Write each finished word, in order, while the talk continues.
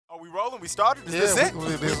We rolling? We started? Is Yeah, this it?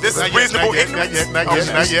 This is reasonable ignorance?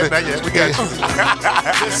 Not yet. We got you.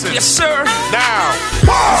 Yes, sir. Now,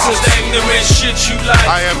 This is the ignorant shit you like.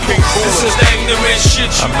 I am King This is Cooler. the ignorant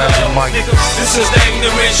shit you I'm Magic love. Mike. Nigga, this is the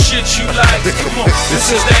ignorant shit you like. Come on.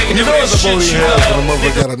 This is the You know ignorant it's a shit booty you hell when a love.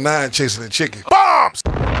 motherfucker got a 9 chasing a chicken. Bombs!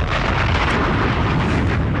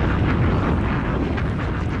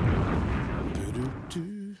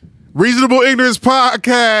 Reasonable Ignorance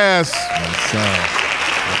Podcast.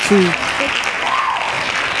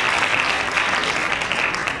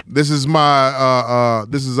 This is my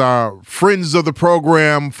this is our friends of the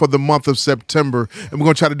program for the month of September, and we're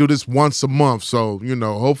gonna try to do this once a month. So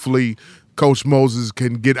hopefully, Coach Moses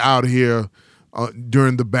can get out here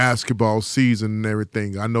during the basketball season and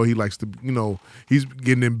everything. I know he likes to, he's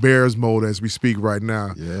getting in Bears mode as we speak right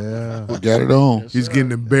now. Yeah. We got it on. He's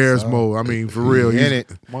getting in Bears mode. I mean, for real. In He's- it.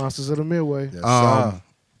 Monsters of the Midway.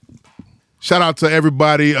 Shout out to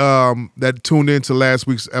everybody that tuned in to last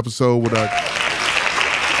week's episode with that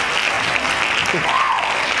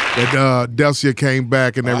Delcia came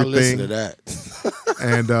back and I listened everything, to that.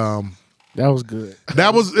 and That was good.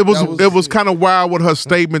 it was kind of wild with her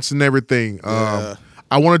statements and everything. Yeah.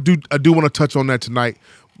 I do want to touch on that tonight.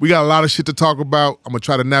 We got a lot of shit to talk about. I'm gonna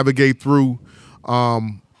try to navigate through,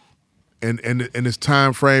 and this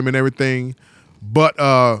time frame and everything. But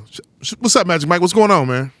what's up, Magic Mike? What's going on,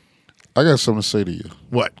 man? I got something to say to you.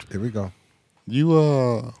 What? Here we go.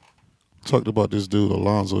 You talked about this dude,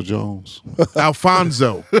 Alonzo Jones.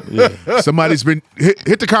 Alfonso. Yeah. Somebody's been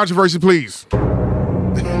hit the controversy, please.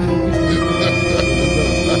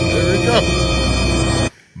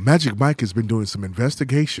 Magic Mike has been doing some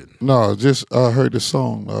investigation. No, just I heard this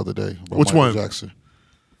song the other day. By Which Michael one? Jackson.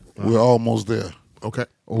 We're almost there. Okay.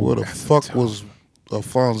 Where the fuck was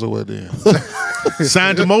Alfonso at the end?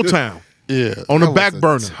 Signed to Motown Yeah. on the That was back a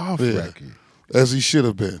burner. tough Yeah. record. As he should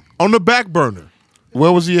have been. On the back burner.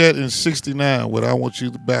 Where was he at in 69 with I Want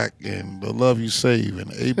You Back and The Love You Save and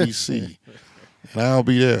ABC? And I'll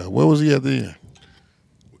Be There. Where was he at the end?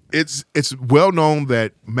 It's well known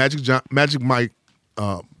that Magic Mike.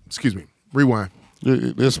 Excuse me. Rewind.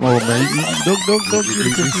 This moment, man. Don't get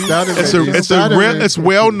it confused. It's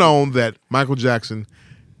well known that Michael Jackson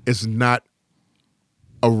is not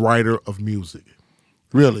a writer of music.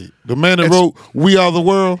 Really? The man that wrote We Are the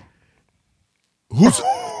World? Who's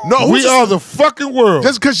We Are the Fucking World.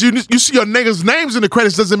 Just because you see your niggas' names in the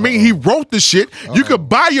credits doesn't mean he wrote the shit. You could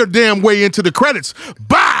buy your damn way into the credits.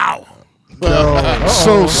 Bow!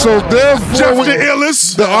 So therefore, Jeff the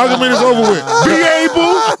Illest. the argument is over with. Be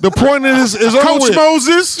able. The point is over Coach with.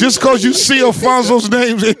 Moses. Just because you see Alfonso's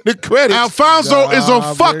names in the credits. Alfonso is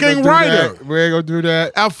a fucking writer. We ain't gonna do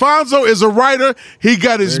that. Alfonso is a writer. He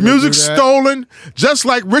got his They gonna music do that. stolen, just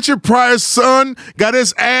like Richard Pryor's son got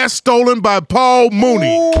his ass stolen by Paul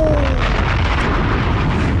Mooney.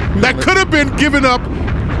 That could have been given up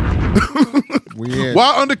We in.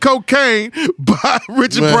 while under cocaine by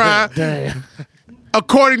Richard Pryor, Damn.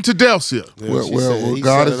 according to Delcia. Well,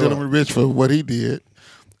 God is dealing with Rich for what he did,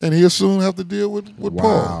 and he'll soon have to deal with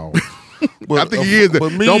Paul. Wow. But, I think he is.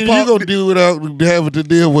 But me Don't and Paul- you gonna deal without having to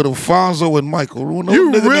deal with Alfonso and Michael. No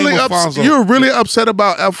You're nigga really named Alfonso. you're really upset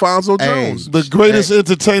about Alfonso Hey. Jones. the greatest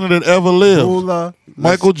entertainer that ever lived. Mula,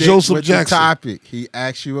 Michael let's stick Joseph with Jackson. The topic. He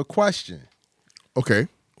asked you a question. Okay.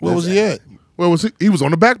 Where was he at? Where was he? He was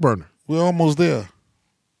on the back burner. We're almost there.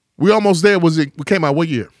 We almost there. We came out what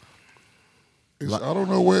year? I don't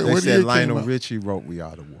know where. They Where said did Lionel it came out? Richie wrote "We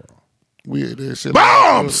Are the World." They said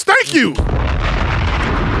Bombs! Thank you.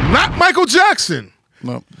 Not Michael Jackson.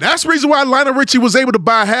 No. That's the reason why Lionel Richie was able to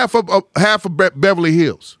buy half of Beverly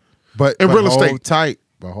Hills. But In real estate.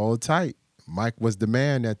 hold tight. Mike was the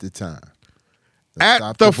man at the time. At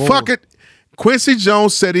Stop the bull. fucking Quincy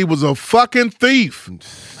Jones said he was a fucking thief.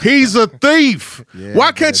 He's a thief. Yeah, Why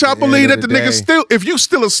but can't at y'all the end believe of that the the nigga day- steal? If you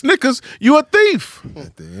steal a Snickers, you a thief.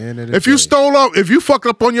 At the end of the If you day, stole off, if you fuck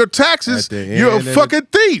up on your taxes, at the you're a end of fucking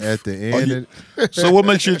thief. At the end, So what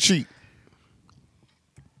makes you cheat?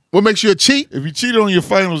 What makes you a cheat? If you cheated on your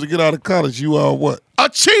finals to get out of college, you are what? A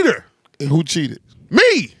cheater. And who cheated?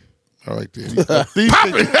 Me. All right, then. A thief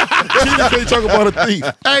can't talk about a thief.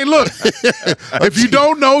 Hey, look. If you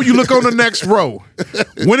don't know, you look on the next row.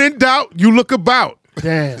 When in doubt, you look about.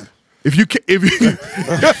 damn. If you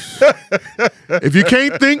if you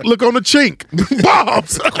can't think, look on the chink.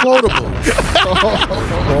 Bombs. Quotables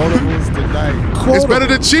tonight. It's better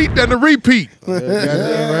to cheat than to repeat.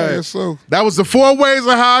 Yeah, so That was the 4 ways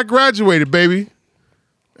of how I graduated, baby.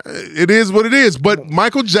 It is what it is. But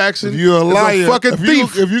Michael Jackson if you're a is liar, a fucking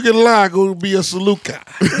thief. if you can lie, go be a salute guy.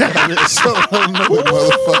 So, I don't know it,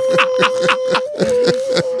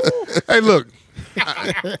 motherfucker. Hey, look.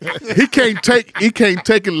 He can't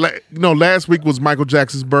take it. Last week was Michael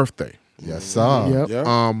Jackson's birthday. Yes, sir. Yep.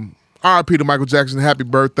 R.I.P. to Michael Jackson. Happy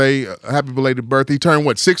birthday. Happy belated birthday. He turned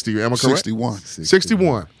what, 60? Am I correct? 61.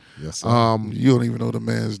 61. Yes, sir. You don't even know the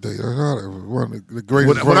man's date. One of the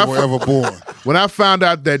greatest When I brother ever born. When I found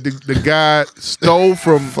out that the guy stole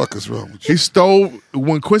from Fuck is wrong with you? he stole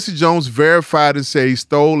when Quincy Jones verified and said he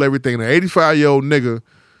stole everything, an 85-year-old nigga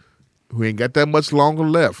who ain't got that much longer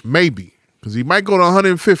left, maybe, because he might go to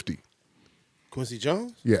 150. Quincy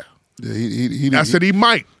Jones? Yeah. Yeah, he I said he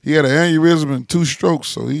might. He had an aneurysm and 2 strokes,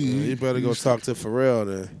 so You better go talk to Pharrell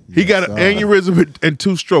then. He got an aneurysm and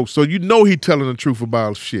 2 strokes, so you know he telling the truth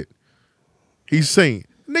about shit. He's saying,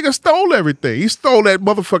 nigga stole everything. He stole that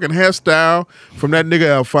motherfucking hairstyle from that nigga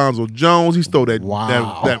Alfonso Jones. He stole that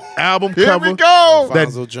that album cover. Here we go.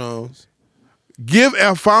 Alfonso Jones. Give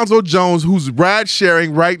Alfonso Jones, who's ride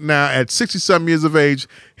sharing right now at 60-something years of age,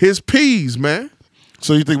 his peas, man.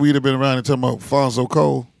 So you think we'd have been around and talking about Fonzo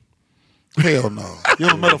Cole? Hell no. You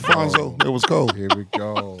ever met a Fonzo? It was Cole. Here we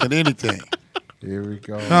go. And anything. Here we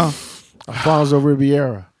go. Huh? Alfonso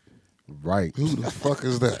Riviera. Right. Who the fuck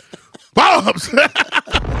is that? Bobs! What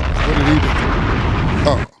did he do?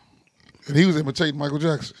 Oh. And he was imitating Michael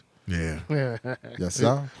Jackson. Yeah. Yes,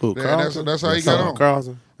 sir. Who? Man, Carlson? that's how he Yes, got sir. on.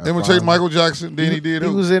 Carlson. Imitating Michael Jackson, then he did He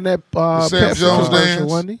who? was in that The Sam Pepsi Jones commercial, dance,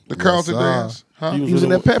 wasn't he? the Carlton sir. dance. Huh? He was in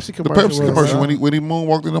that Pepsi The commercial. Pepsi wasn't commercial he? when he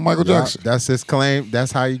moonwalked into Michael Jackson. That's his claim.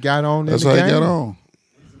 That's how he got on. That's in how the he game. got on.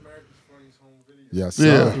 Yes, Yeah.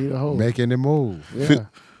 sir. He the whole- Making the move. Yeah.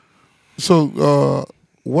 So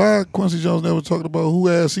why Quincy Jones never talked about who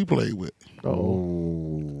ass he played with?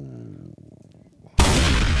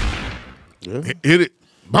 Hit it.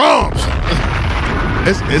 Bombs!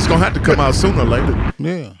 It's going to have to come out sooner or later.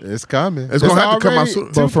 Yeah. It's coming. It's gonna have to come out already-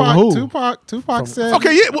 soon. But from who? Tupac said.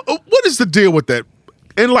 Okay, yeah. What is the deal with that?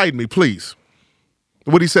 Enlighten me, please.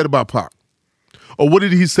 What he said about Pac. Or what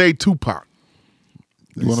did he say to Pac?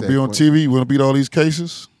 You want to be on TV? You want to beat all these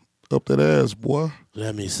cases? Up that ass, boy.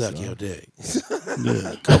 Let me suck your dick.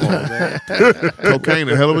 Yeah. Come on, man. Cocaine,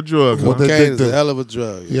 a hell of a drug. What that Cocaine dick is a do? hell of a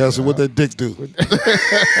drug. Yeah, so what that dick do? Put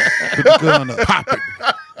the gun up. Pop it.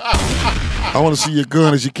 I want to see your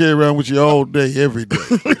gun as you carry around with you all day, every day.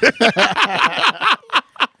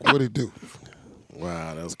 What it do?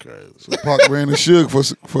 Wow, that's crazy. So Pac ran the Suge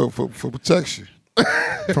for protection.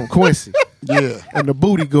 From Quincy Yeah. and the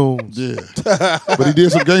Booty Goons. Yeah. But he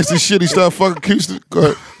did some gangster shit. He started fucking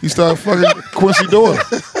Quincy daughter.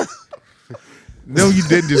 No, you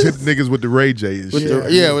didn't just hit niggas with the Ray J and shit.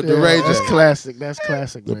 With the Ray J. That's classic. That's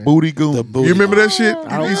classic, The man. booty goon. The booty. You remember that shit?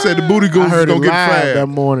 He said the booty I goons was heard it gonna get live that fired.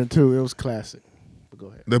 morning too. It was classic. But go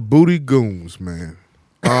ahead. The booty goons, man.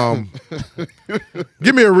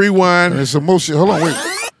 Give me a rewind. And there's some more shit. Hold on, wait.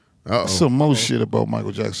 Uh-oh. Some more shit about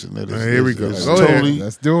Michael Jackson that is, Here we go. is Go ahead. totally,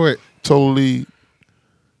 Let's do it. totally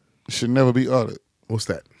should never be uttered. What's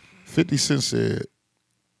that? 50 Cent said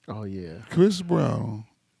Oh yeah. Chris Brown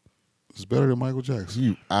is better than Michael Jackson.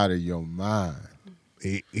 You out of your mind.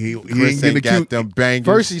 He Chris ain't ain't got them bangers.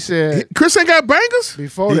 First he said Chris ain't got bangers?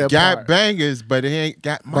 before he that got part, bangers, but he ain't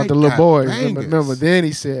got about Mike the little got boys. bangers. Remember, then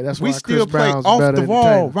he said that's why We Chris still play Brown's off better the wall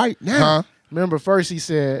entertainer. right now. Huh? Remember, first he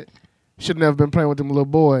said should never been playing with them little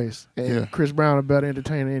boys, and Yeah. Chris Brown a better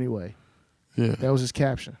entertainer anyway. Yeah. That was his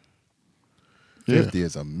caption. Yeah. 50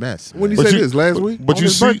 is a mess. When man. he But said you- this last week? But On you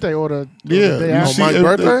his see, birthday or the yeah, day you after. see Mike's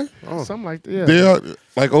everything- birthday? Oh. Something like that. Yeah. They are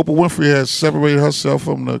like Oprah Winfrey has separated herself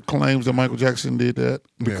from the claims that Michael Jackson did that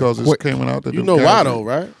because it's coming out that You them know guys why did- though,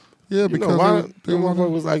 right? Yeah, You because know why? they The want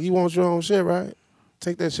motherfucker was like, "You want your own shit, right?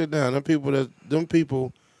 Take that shit down." Those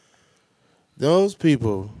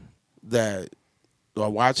people that are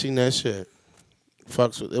watching that shit,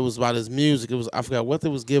 fucks with. It was about his music. It was I forgot what they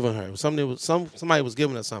was giving her. Somebody was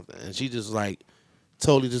giving her something, and she just like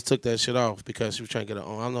totally just took that shit off because she was trying to get her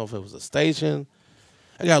own. I don't know if it was a station.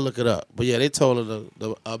 I gotta look it up. But yeah, they told her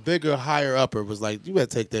a bigger, higher upper was like, "You better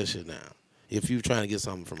take that shit down if you trying to get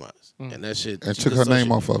something from us." And that shit and she took just her so name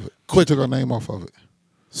she- off of it. Quick. She took her name off of it.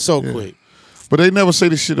 so Yeah. quick. But they never say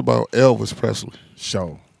the shit about Elvis Presley.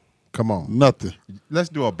 Show. Come on. Nothing. Let's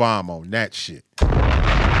do a bomb on that shit.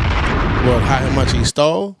 What? How much he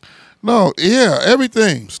stole? No, yeah,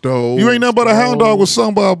 everything. Stole. You ain't nothing but a hound dog was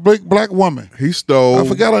sung by a big black woman. He stole. I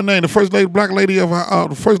forgot her name. The first lady, black lady of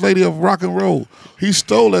the first lady of rock and roll. He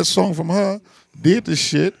stole that song from her. Did the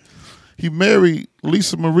shit. He married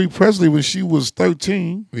Lisa Marie Presley when she was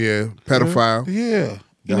 13. Yeah, pedophile. Yeah.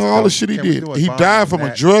 You That's know all the dope. shit he Can we did. do a He bomb died on from a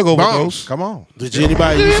that? drug overdose. Come on. Did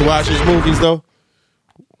anybody used to watch his movies though?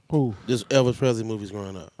 Who? This Elvis Presley movies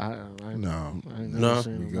growing up. I No. ain't No. never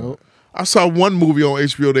seen him. Nope. I saw one movie on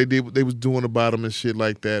HBO they was doing about him and shit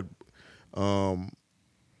like that.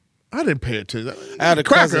 I didn't pay attention. I had a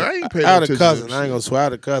Cracker, cousin. I ain't paying I had a attention to cousin. that I ain't shit. gonna swear. I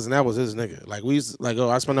had a cousin. That was his nigga. Like we used to,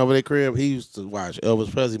 I spent over their crib. He used to watch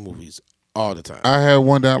Elvis Presley movies all the time. I had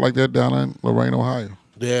one down like that down in Lorain, Ohio.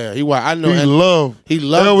 Yeah, he watched. I know. He and loved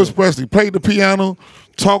Elvis him. Presley. Played the piano,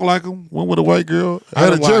 talked like him, went with a white girl. I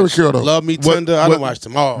Had a done Jerry watched curl though. Love Me What- Tender. I what- done watched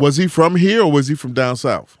them all. Was he from here or was he from down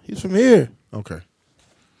south? He's from here. Okay.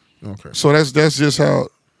 So that's just how.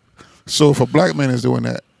 So if a black man is doing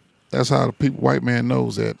that, that's how the white man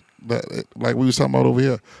knows that like we was talking about over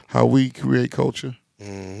here, how we create culture,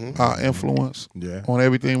 our influence Yeah. on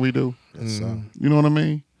everything we do. Yes, sir. You know what I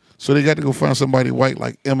mean? So they got to go find somebody white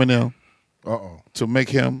like Eminem to make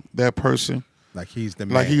him that person. Like he's the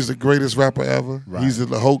man. Like he's the greatest rapper ever. Right. He's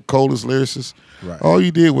the whole coldest lyricist. Right. All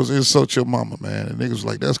you did was insult your mama, man. And niggas was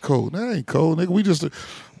like, that's cold. That ain't cold, nigga. We just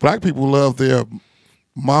black people love their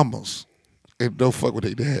mamas and don't fuck with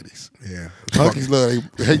their daddies. Yeah. Monkeys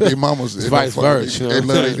hate their mamas. and vice don't fuck with versa, their- you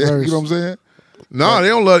know they what love I'm their saying? dad. You know what I'm saying? No, they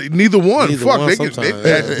don't love neither one. Neither Fuck, one they sometimes. half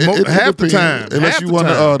the depends. time. Unless half you the want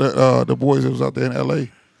time. the boys that was out there in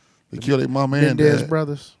L.A. They killed their mama and Mendez dad.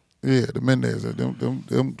 brothers. Yeah, the Mendez. Them.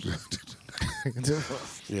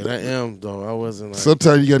 Yeah, that M though. I wasn't like.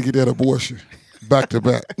 Sometimes you got to get that abortion back to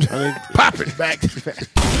back. Pop it.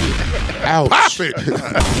 Ouch. Pop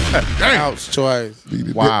it. Ouch. Twice.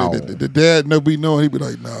 Wow. The dad never be knowing. He be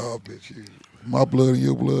like, nah, bitch, my blood and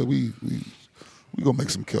your blood, we gonna make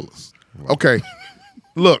some killers. Okay.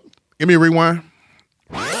 Look, give me a rewind.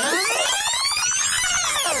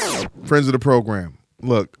 Friends of the program.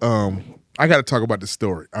 Look, I got to talk about this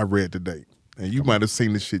story I read today. And you might have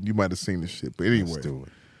seen this shit. But anyway. Let's do it.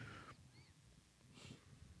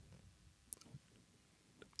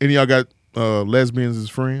 Any of y'all got lesbians as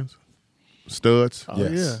friends? Studs? Oh,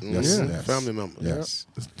 Yes. yeah. Yes. Yeah. Yes. Family members. Yes.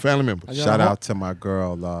 Family members? got Shout a out to my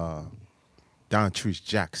girl, Dontrice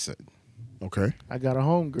Jackson. Okay. I got a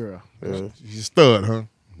homegirl. Yeah. She's a stud, huh?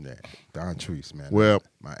 Yeah. Dontrice, man. Well-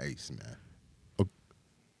 my ace, man.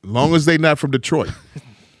 Long as they not from Detroit.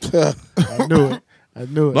 I knew it.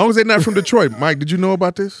 Long as they not from Detroit. Mike, did you know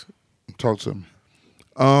about this? Talk to me.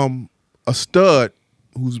 A stud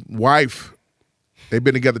whose wife, they've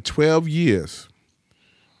been together 12 years,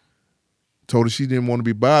 told her she didn't want to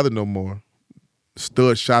be bothered no more.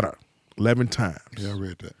 Stud shot her 11 times. Yeah, I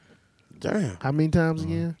read that. Damn. How many times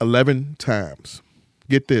again? 11 times.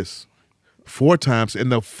 Get this. 4 times in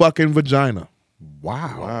the fucking vagina.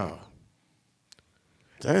 Wow. Wow.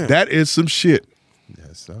 Damn. That is some shit.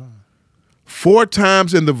 Yes, sir. 4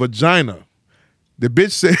 times in the vagina. The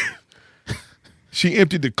bitch said she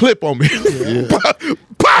emptied the clip on me. Pop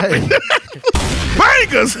it.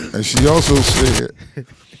 Bangers. And she also said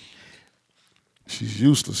she's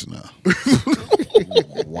useless now.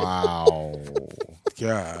 Wow.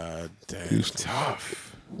 God damn. Useless.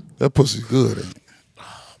 Tough. That pussy's good, ain't it?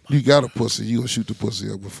 You got a pussy, you gonna shoot the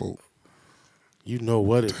pussy up before. You know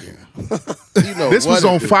what it is. You know This what was it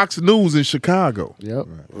on is. Fox News in Chicago. Yep.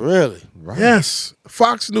 Really? Right. Yes,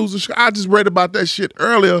 Fox News. I just read about that shit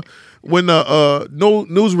earlier when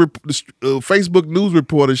Facebook news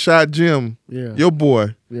reporter Shot Jim, Yeah. your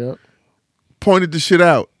boy, Yep. pointed the shit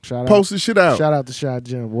out, Shout out. posted shit out. Shout out to Shot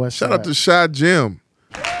Jim. West Shout Side. out to Shot Jim.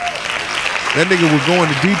 That nigga was going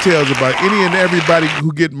into details about any and everybody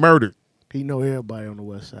who get murdered. He know everybody on the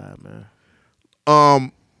West Side,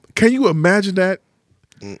 man. Can you imagine that?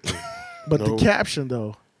 But No. the caption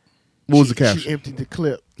though. What was the She caption? emptied the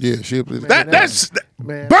clip. Yeah, she That's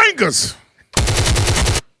Man. bangers.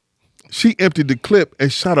 She emptied the clip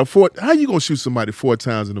and shot her 4. How you gonna shoot somebody 4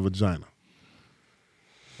 times in the vagina?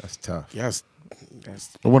 That's tough. Yes.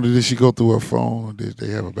 I wonder, did she go through her phone or did they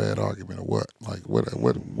have a bad argument or what? Like what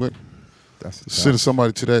That's send tough.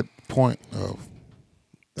 somebody to that point of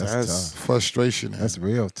That's tough. frustration and That's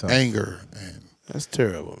real tough. anger and That's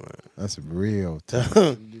terrible, man. That's real tough.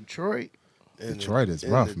 Detroit. Detroit is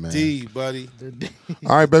In rough, the man. D, buddy.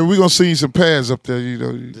 all right, baby, we gonna see you some pads up there. You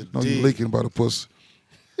know you D. leaking about a pussy.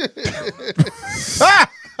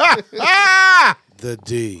 The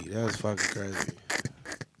D. That's fucking crazy.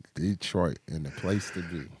 Detroit in the place to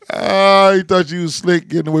be. Oh, you thought you was slick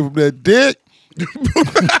getting away from that dick? Get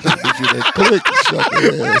that click, shut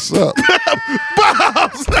your ass up.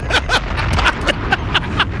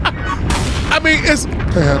 I mean,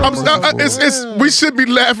 it's we should be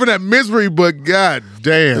laughing at misery, but god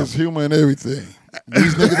damn. There's humor in everything.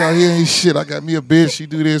 These niggas out here ain't shit. I got me a bitch. She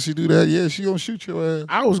do this, she do that. Yeah, she gonna shoot your ass.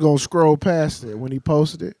 I was gonna scroll past it when he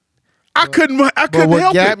posted it. I couldn't But what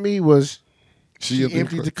help got it. me was She she emptied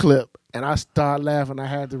emptied the clip, and I started laughing. I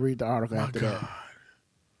had to read the article after that.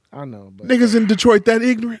 I know, but Niggas in Detroit that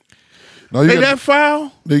ignorant? No, you They gotta, that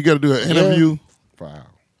foul? you got to do an interview. Wow.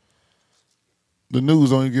 The news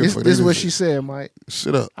don't even give a fuck. This is what she said, Mike.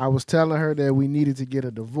 Sit up. I was telling her that we needed to get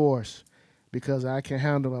a divorce because I can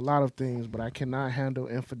handle a lot of things, but I cannot handle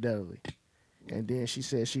infidelity. And then she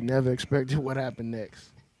said she never expected what happened next.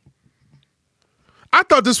 I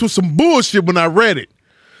thought this was some bullshit when I read it.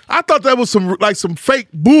 I thought that was some fake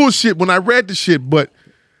bullshit when I read the shit, but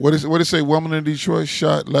What it say? Woman in Detroit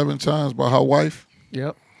shot 11 times by her wife.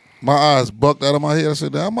 Yep. My eyes bucked out of my head. I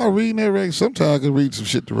said, am I reading that right? Sometimes I can read some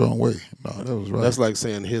shit the wrong way. No, that was right. That's like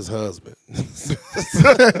saying his husband.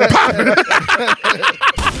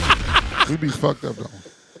 We be fucked up, though.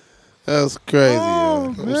 That's crazy.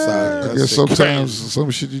 I'm sorry. I guess sometimes some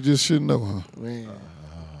shit you just shouldn't know, huh?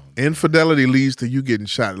 infidelity leads to you getting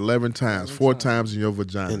shot 11 times, 4 times in your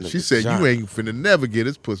vagina. She said you ain't finna never get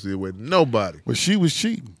this pussy with nobody. But she was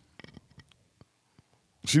cheating.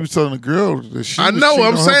 She was telling the girl that she I was know cheating what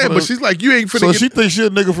I'm on her saying, for but the- she's like, you ain't finna So get... she thinks she a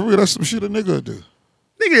nigga for real. That's some shit a nigga would do.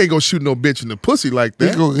 Nigga ain't gonna shoot no bitch in the pussy like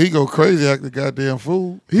that. He go crazy, act the goddamn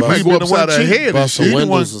fool. He might been go the one upside her cheating. head and Bust shit. some He the one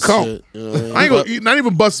windows and caught. shit. You know what I mean? I ain't gonna not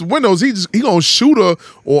even bust the windows. He gonna shoot her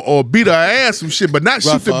or beat her ass some shit, but not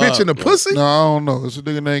shoot Rough the her bitch up, in the though. pussy. No, I don't know. It's a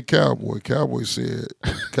nigga named Cowboy. Cowboy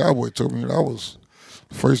told me that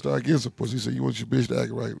the first time I get some pussy. He said, you want your bitch to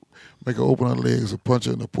act right, make her open her legs and punch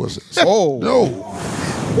her in the pussy. I said, Oh.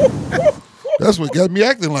 no. That's what got me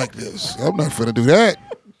acting like this. I'm not finna do that.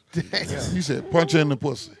 He said, punch her in the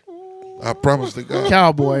pussy. I promise to God.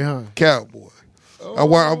 Cowboy, huh? Cowboy. I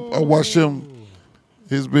watched him.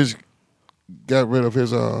 His bitch got rid of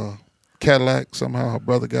his Cadillac. Somehow her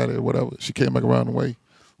brother got it or whatever. She came back around the way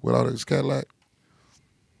without his Cadillac.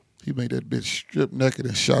 He made that bitch strip naked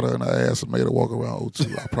and shot her in her ass and made her walk around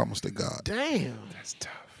O2. I promise to God. Damn.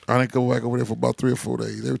 I didn't go back over there for about 3 or 4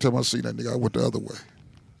 days. Every time I seen that nigga, I went the other way.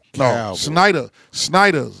 Cowboy. No,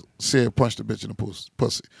 Snyder said punch the bitch in the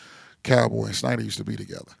pussy. Cowboy and Snyder used to be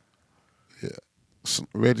together. Yeah.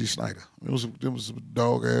 Reggie Snyder. There was some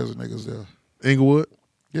dog ass niggas there. Inglewood.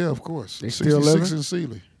 Yeah, of course. They still 66 living? in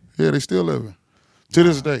Sealy. Yeah, they still living. To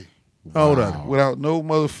this day. Hold on. Without no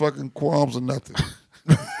motherfucking qualms or nothing.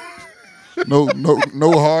 No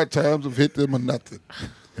hard times have hit them or nothing.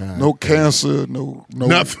 No cancer, no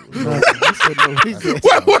Nothing. He said,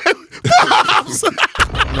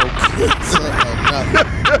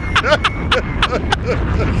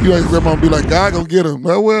 You ain't grandma be like, God gonna get him.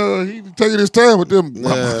 Well, he taking his time with them.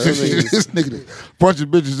 This nigga punching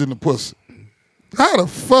bitches in the pussy. How the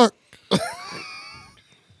fuck?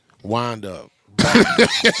 Wind up.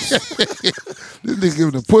 This nigga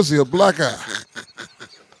giving the pussy a black eye.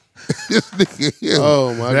 This nigga here.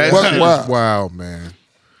 Oh my That What? God. shit Wow. is wild, man.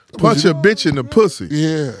 Punch a bitch in the pussy.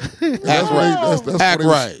 Yeah. Act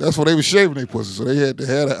right. That's why they was shaving their pussy, so they had the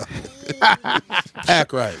head out.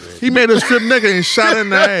 Act right, man. He made her strip naked and shot her in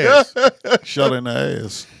the ass. Shot in the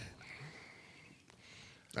ass.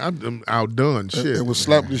 I'm outdone. Shit. And was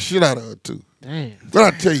slapping the shit out of her too. damn.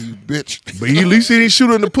 What I tell you, bitch? But at least he didn't shoot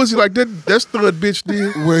her in the pussy like that. That stud bitch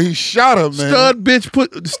did. Where he shot her, man. Stud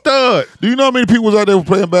bitch stud. Do you know how many people was out there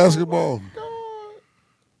playing basketball?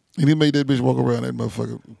 And he made that bitch walk around that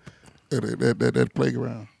motherfucker at that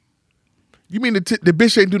playground. You mean the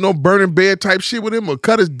bitch ain't do no burning bed type shit with him or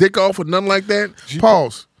cut his dick off or nothing like that?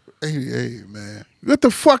 Pause. Hey, man. Get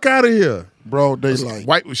the fuck out of here. Broad daylight.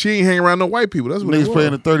 White. She ain't hanging around no white people. That's what it Niggas was.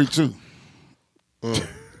 playing at 32.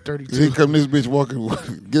 32. Here come this bitch walking,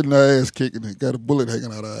 getting her ass kicked and got a bullet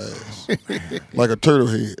hanging out her ass. Like a turtle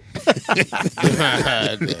head.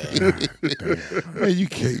 Man, you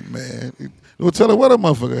can't, man. Well, tell her what a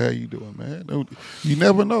motherfucker how you doing, man. You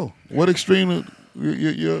never know. What extreme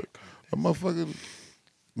you're a motherfucker,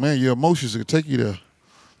 man, your emotions can take you there.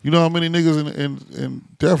 You know how many niggas in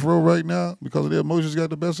death row right now because of their emotions got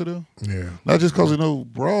the best of them? Yeah. Not just because of no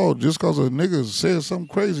broad, just because a nigga said something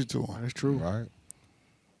crazy to him. That's true. Right.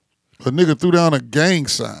 A nigga threw down a gang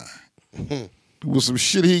sign with some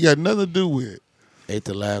shit he got nothing to do with. Ate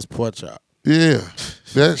the last pork chop. Yeah,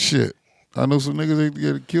 that shit. I know some niggas that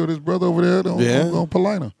get killed his brother over there on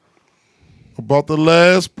Paulina. About the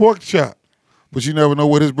last pork chop. But you never know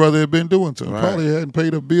what his brother had been doing to him. Right. Probably hadn't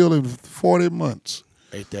paid a bill in 40 months.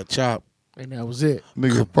 Ate that chop. And that was it.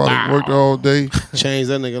 Nigga probably worked all day, Changed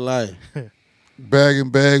that nigga life. bagging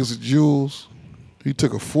bags of jewels. He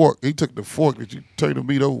took a fork. He took the fork that you turned the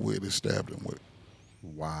meat over with and stabbed him with.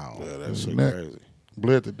 Wow. Yeah, that shit Neck. crazy.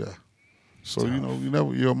 Bled to death. So, you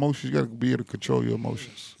know, your emotions, you got to be able to control your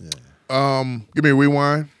emotions. Give me a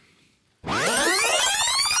rewind.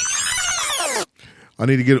 I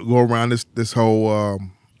need to go around this whole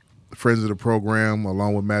friends of the program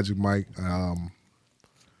along with Magic Mike. The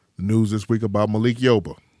news this week about Malik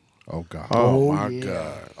Yoba. Oh God. Oh, my yeah.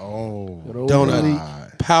 God. Oh. Good old Donut.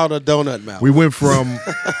 Malik. Powder donut mouth. We went from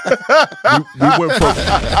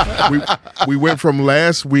we went from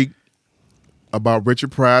last week about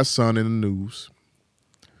Richard Pryor's son in the news,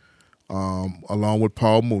 along with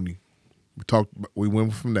Paul Mooney. We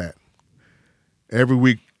went from that. Every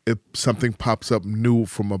week, if something pops up new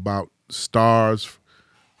from about stars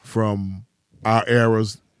from our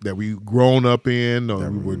eras that we grown up in,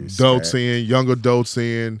 or we were adults in, young adults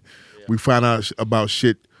in. We find out about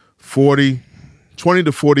shit 20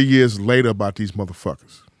 to 40 years later about these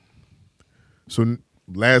motherfuckers. So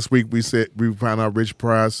last week we found out Rich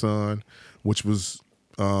Pryor's son, which was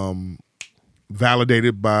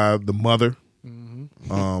validated by the mother.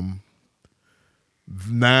 Mm-hmm.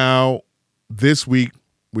 Now this week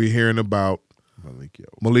we're hearing about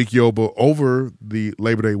Malik Yoba over the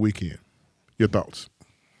Labor Day weekend. Your thoughts?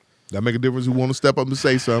 That make a difference? Who want to step up and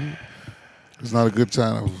say something? It's not a good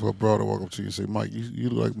time for a brother to walk up to you and say, Mike, you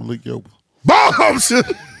look like Malik Yoba. Bombs!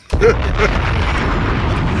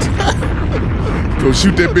 Go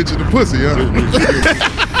shoot that bitch in the pussy, huh?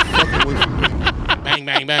 Bang,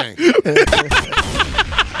 bang, bang.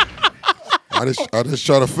 I just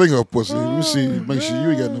try to finger a pussy. You see, make sure you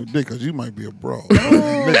ain't got no dick, because you might be a broad.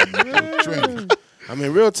 I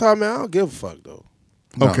mean, real talk, man, I don't give a fuck, though.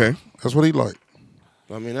 No, Okay. That's what he like.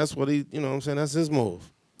 I mean, that's what he, you know what I'm saying? That's his move.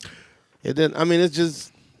 It didn't, I mean, it's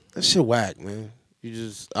just, that shit whack, man. You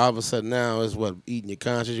just, all of a sudden now it's what, eating your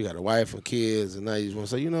conscience. You got a wife and kids, and now you just want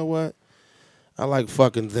to say, you know what? I like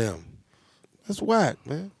fucking them. That's whack,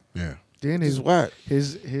 man. Yeah. Then It's whack.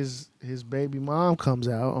 his baby mom comes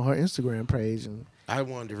out on her Instagram page and I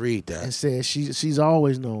wanted to read that. says she's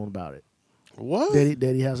always known about it. What?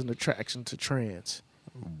 That he has an attraction to trans.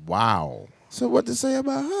 Wow. So what to say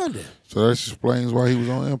about her then? So that explains why he was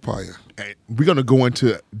on Empire. Hey, we're gonna go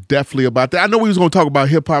into definitely about that. I know we was gonna talk about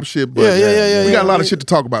hip hop shit, but Yeah, we got a lot yeah. of shit to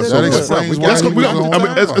talk about. That So explains why he was on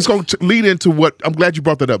it's going to lead into what. I'm glad you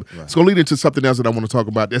brought that up. It's going to lead into something else that I want to talk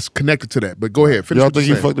about that's connected to that. But go ahead, finish. Y'all what think he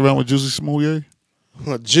you're saying. fucked around with Juicy Smouye?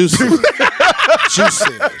 Juicy.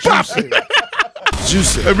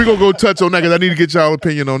 Juicy. And we're gonna go touch on that because I need to get y'all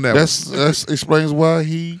opinion on that. That's explains why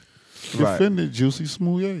he defended Juicy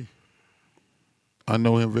Smouye. I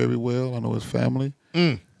know him very well. I know his family.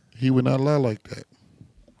 He would not lie like that.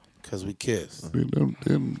 Because we kissed. That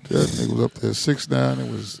nigga was up there 6'9". It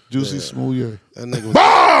was Juicy Smouye. That nigga was,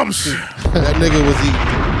 bombs. that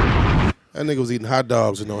nigga was eating hot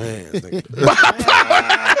dogs with no hands. Nigga.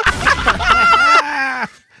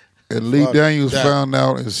 And Lee Fuck Daniels that. found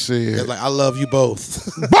out and It's said, like, I love you both.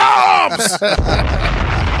 Bombs. "Hey,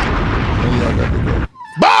 y'all got to go."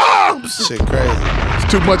 Bombs. Shit crazy. It's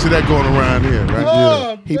too much of that going around here, right?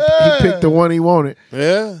 Oh, He picked the one he wanted.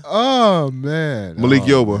 Yeah. Oh man. Malik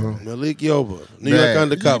Yoba, huh? Malik Yoba. New Man. York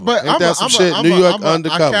Undercover. But Ain't that some shit? New York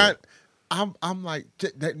Undercover. I'm like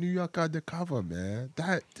that New York Undercover, man.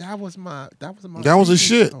 That was my That was his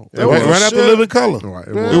shit. show. That was right his after shit. Living Color. Right,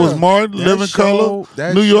 it It was Martin, That Living show- Color,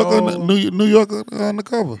 that New York, show- New York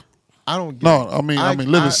Undercover. I don't get No, I mean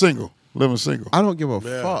Living Single. Living Single. I don't give a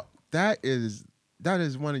Yeah. fuck. That is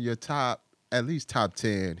one of your at least top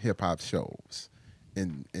 10 hip hop shows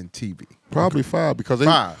in TV. Probably 5 because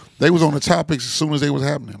Five. they was on the topics as soon as they was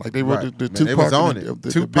happening. Like they wrote Right. the Man, Tupac they was on and it.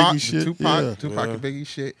 the Tupac, Biggie shit. Tupac Yeah. and Biggie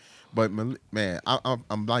shit. But man,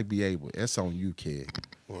 I'm like, be able. It's on you, kid.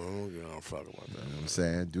 Well, I don't fuck about that. You know what I'm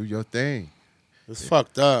saying? Do your thing. It's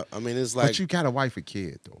fucked up. I mean, it's like, But you got a wife and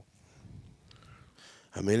kid though.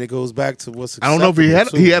 I mean, it goes back to what's I don't know if he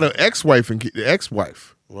acceptable, had too. an ex-wife and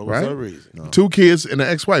ex-wife. What was right? her reason? 2 kids and an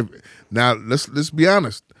ex-wife. Now let's be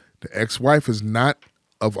honest. The ex-wife is not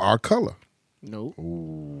of our color. Nope.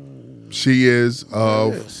 She is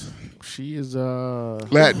of Yes. She is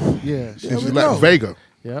Latin. yeah. Yeah, She's we Latin. know. Vega.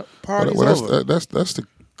 Yep. Party's Well, over. that's the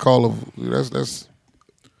call of that's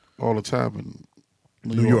all the time in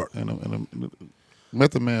New York. And a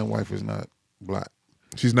Method Man wife is not black.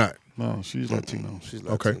 She's not. No, she's Latino. She's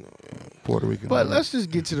Okay. Latino, yeah. Puerto Rican. But let's just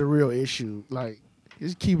get to the real issue. Like,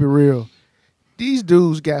 just keep it real. These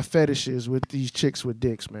dudes got fetishes with these chicks with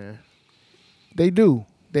dicks, man. They do.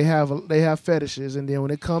 They have fetishes, and then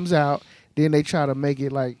when it comes out, then they try to make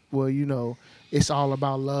it like, well, you know, it's all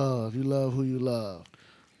about love. You love who you love.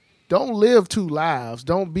 Don't live 2 lives.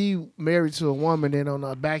 Don't be married to a woman and on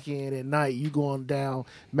the back end at night you going down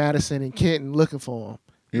Madison and Kenton looking for them.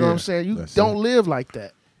 You know what I'm saying? You That's don't it. live like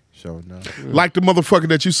that. Show enough. Like the motherfucker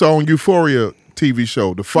that you saw on Euphoria TV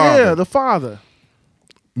show, the father Yeah, the father.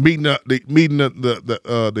 meeting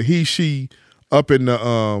the he she up in the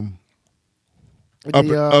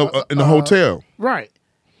The, hotel. Right.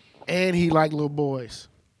 And he like little boys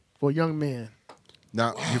or young men.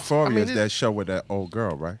 Now, Euphoria mean, is that show with that old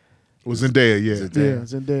girl, right? It was Zendaya, yeah. Yeah,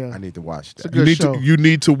 Zendaya. I need to watch It's a that. good You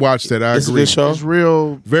need show. to watch that. I It's a agree. good show. It's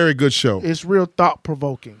real. Very good show. It's real thought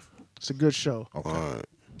provoking. It's a good show. Okay.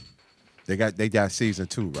 They got season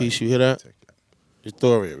 2, right? Keisha, you hear that?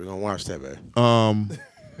 Euphoria. We're gonna watch that, man.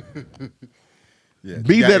 Yeah.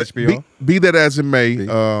 Be You got that HBO? be that as it may, B.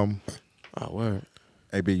 Oh, word.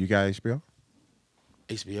 Hey, B, you got HBO?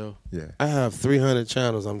 HBO. Yeah. I have 300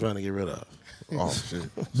 channels I'm trying to get rid of. Oh shit.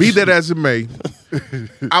 be that as it may,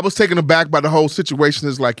 I was taken aback by the whole situation.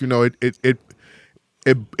 It's like, you know,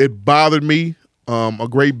 it bothered me a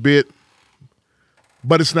great bit,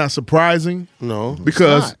 but it's not surprising No.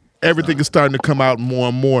 because not. everything is starting to come out more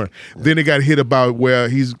and more. Then it got hit about where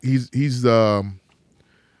he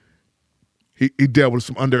dealt with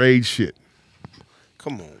some underage shit,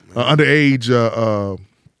 Come on, man. underage.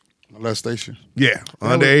 Molestation. Yeah,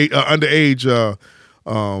 underage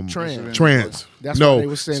trans. That's no. what they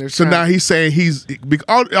were saying. They're So trying- now he's saying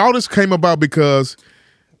all this came about because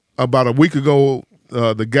about a week ago,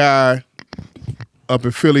 the guy up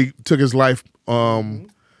in Philly took his life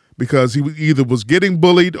because he either was getting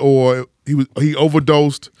bullied or he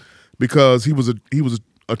overdosed because he was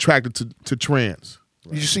attracted to trans.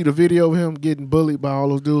 Did you see the video of him getting bullied by all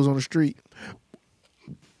those dudes on the street?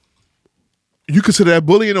 You consider that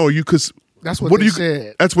bullying, or you could? That's what they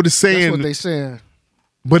said. That's what it's saying. That's what they saying.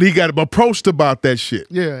 But he got approached about that shit.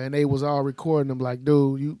 Yeah, and they was all recording him like,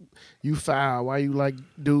 dude, you foul. Why you like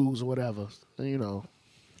dudes or whatever? And, you know,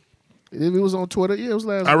 it was on Twitter. Yeah, it was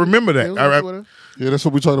last. I week. remember that. Yeah, it was on Twitter. Yeah, that's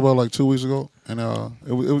what we talked about like 2 weeks ago, and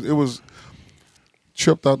it was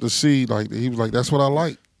tripped out to see like he was like, that's what I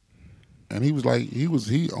like, and he was like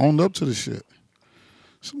he owned up to the shit.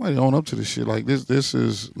 Somebody own up to this shit. Like this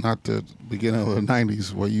is not the beginning of the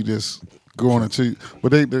 '90s where you just going into,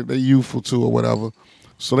 but they youthful too or whatever.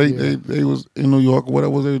 So they was in New York. What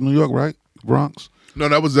was it? New York, right? Bronx. No,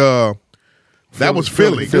 that was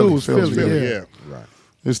Philly. Dude was Philly, yeah. Right.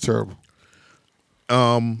 It's terrible.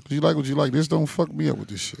 You like what you like. This don't fuck me up with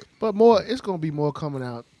this shit. But more, it's gonna be more coming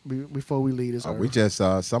out before we leave this. We just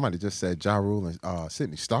somebody just said Ja Rule and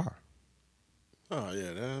Sydney Starr. Oh, yeah.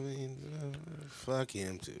 I mean, fuck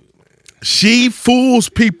him, too, man. She fools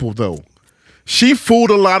people, though. She fooled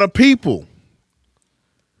a lot of people.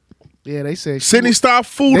 Yeah, they said Sydney Starr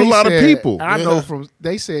fooled a lot of people. I know from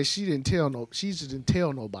they said she just didn't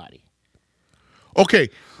tell nobody. Okay,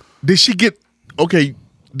 did she get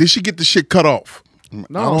the shit cut off?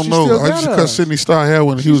 No, I don't she know. still I got just cut hers. Sydney Starr hair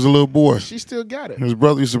when he was a little boy. She still got it. His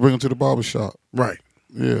brother used to bring him to the barber shop. Right.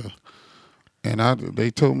 Yeah. And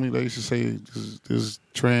they told me they used to say this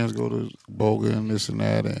trans go to Boga and this and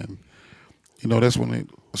that, and you know that's when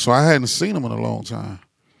so I hadn't seen him in a long time.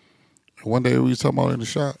 And one day we was talking about it in the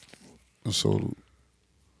shop, and so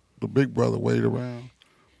the big brother waited around.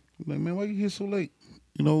 He's like, man, why you here so late?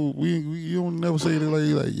 You know, you don't never say anything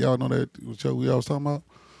like, like y'all know that what we all was talking about.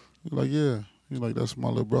 He's like, yeah. He's like, that's my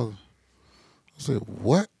little brother. I said,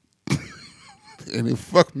 what? And it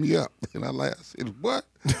fucked me up. And I laughed. I said, what?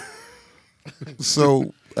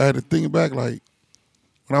 So I had to think back, like,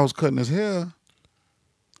 when I was cutting his hair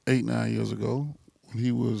 8-9 years ago, when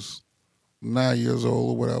he was 9 years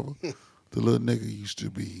old or whatever, the little nigga used to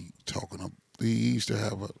be talking up. He used to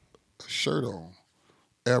have a shirt on,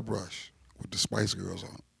 airbrush, with the Spice Girls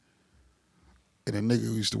on it. And the nigga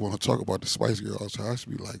used to want to talk about the Spice Girls. So I used to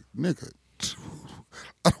be like, nigga,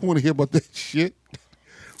 I don't want to hear about that shit.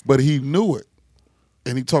 But he knew it.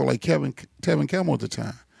 And he talked like Tevin Campbell at the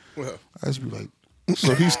time. Well. I used to be like,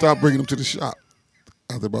 so he stopped bringing him to the shop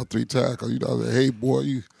after about 3 times. Cause you know, I was like, hey boy,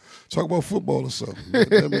 you talk about football or something. Get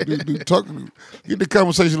the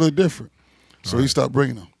conversation a little different. So he stopped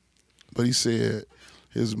bringing him. But he said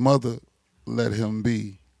his mother let him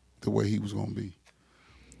be the way he was going to be.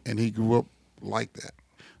 And he grew up like that.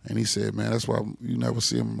 And he said, man, that's why you never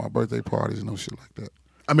see him at my birthday parties and no shit like that.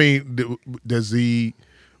 I mean, do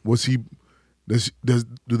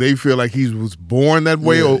they feel like he was born that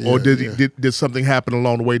way, or did something happen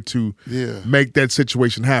along the way to make that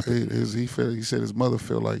situation happen? He said his mother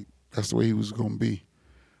felt like that's the way he was going to be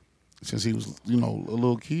since he was, a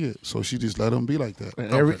little kid. So she just let him be like that.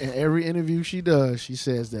 And every interview she does, she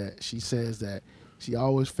says that she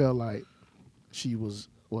always felt like he was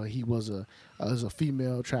a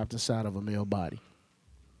female trapped inside of a male body.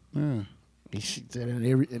 Yeah. She said in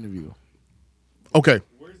every interview. Okay.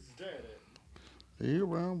 He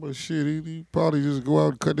around, but shit, he probably just go out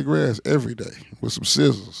and cut the grass every day with some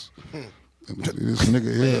scissors. And this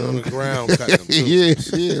nigga here On the ground cutting them, too. yeah.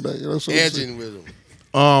 That's what I'm saying. Edging with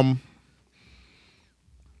him.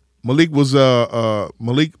 Malik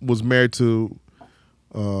was married to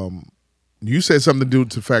you said something to do with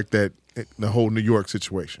the fact that the whole New York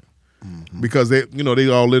situation. Because they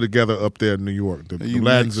all live together up there in New York. The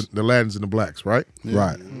Latins and the blacks, right?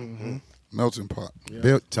 Right. Melting pot.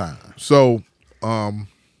 Built time. So, the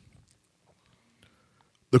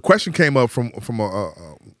question came up from one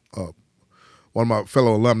of my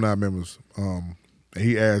fellow alumni members.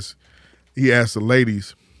 He asked the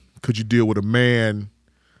ladies, "Could you deal with a man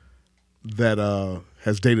that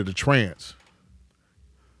has dated a trans?"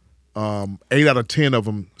 8 out of 10 of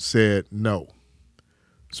them said no.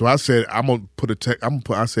 So I said, I'm gonna put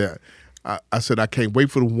I said I can't wait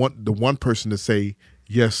for the one person to say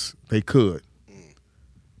yes, they could,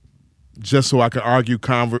 just so I can argue,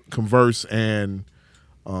 converse, and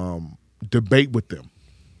debate with them.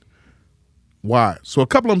 Why? So a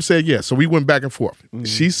couple of them said yes. So we went back and forth.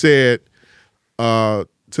 She said to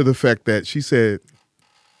the fact that she said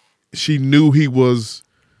she knew he was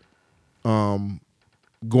going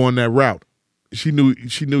that route. She knew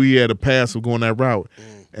he had a past of going that route.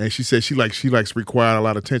 And she said she likes requiring a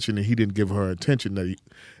lot of attention, and he didn't give her attention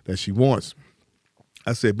that she wants.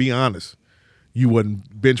 I said, be honest. You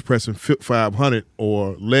wasn't bench pressing 500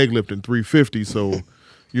 or leg lifting 350, so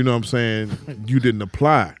you know what I'm saying, you didn't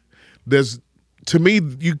apply. To me,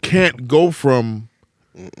 you can't go from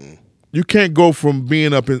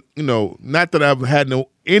being up in, not that I've had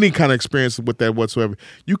any kind of experience with that whatsoever.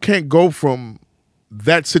 You can't go from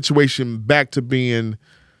that situation back to being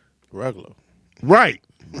regular. Right.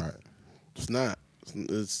 Right. It's not.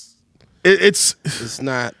 It's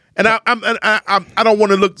not. And I don't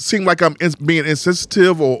want to seem like I'm being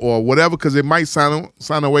insensitive or whatever, because it might sound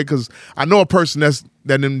away, because I know a person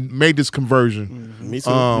that made this conversion. Me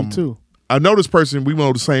too. Me too. I know this person. We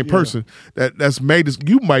know the same person that's made this.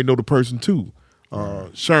 You might know the person too.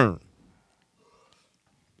 Sherm.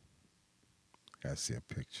 Gotta see a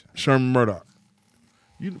picture. Sherman Murdoch.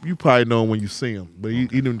 You probably know him when you see him, but he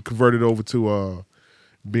done converted over to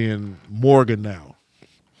being Morgan now.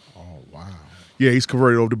 Oh wow. Yeah, he's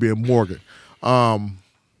converted over to being Morgan.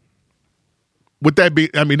 Would that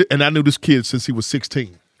be? I mean, and I knew this kid since he was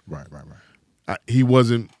 16. Right. He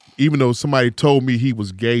wasn't, even though somebody told me he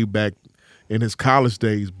was gay back in his college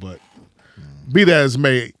days. But be that as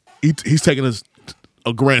may, he's taking us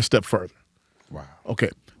a grand step further. Wow.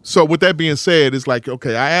 Okay. So with that being said, it's like,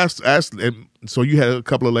 okay, I asked, and so you had a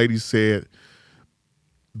couple of ladies said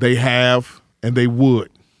they have and they would,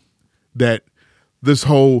 that this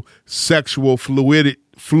whole sexual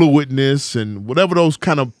fluidness and whatever those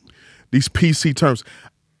kind of, these PC terms,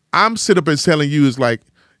 I'm sitting up and telling you is like,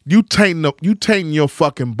 you tainting your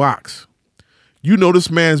fucking box. You know this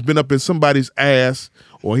man's been up in somebody's ass,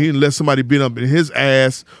 or he didn't let somebody been up in his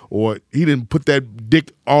ass, or he didn't put that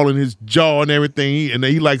dick all in his jaw and everything, and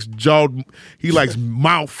he likes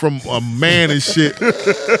mouth from a man and shit.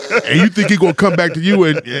 And you think he gonna come back to you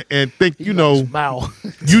and think, Mouth.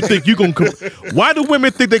 you think you gonna why do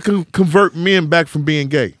women think they can convert men back from being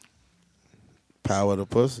gay? Power of the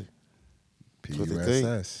pussy.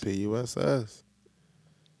 PUSS. PUSS. That's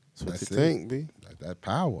what That's you it. think, B. That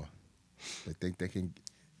power. They think they can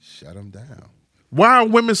shut them down. Why are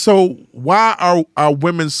women so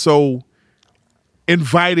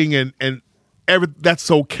inviting and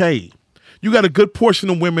that's okay? You got a good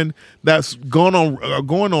portion of women that's going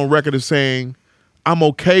on record as saying, I'm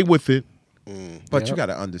okay with it. But you got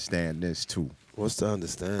to understand this too. What's to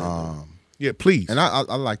understand? Yeah, please. And I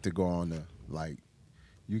like to go on the, like,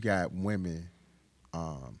 you got women,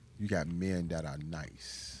 you got men that are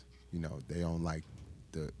nice. They don't like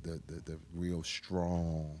the real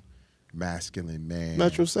strong masculine man.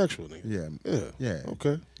 Metrosexual nigga. Yeah.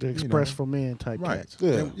 Okay. The express for men type Right. cats.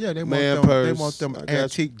 Yeah. They Man want purse, them. They want them I got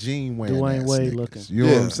antique jean wearing Dwayne ass Wade niggas. looking. You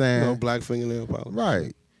know what I'm saying? Black fingernail polish.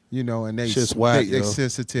 Right. And they Shit's whack, they yo.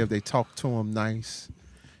 sensitive. They talk to them nice.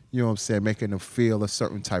 You know what I'm saying? Making them feel a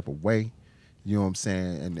certain type of way. You know what I'm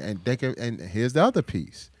saying? And they can. And here's the other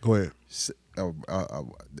piece. Go ahead.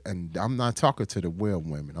 And I'm not talking to the real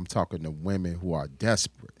women. I'm talking to women who are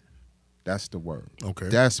desperate. That's the word. Okay.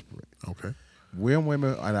 Desperate. Okay. Real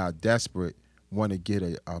women that are desperate want to get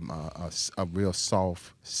a real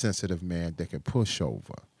soft, sensitive man that can push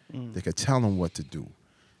over. They can tell them what to do.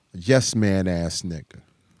 Yes man ass nigga.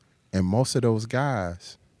 And most of those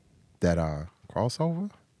guys that are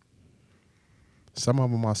crossover, some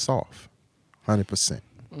of them are soft, 100%.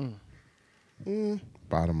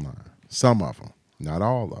 Bottom line, some of them, not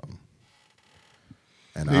all of them.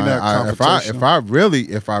 And They not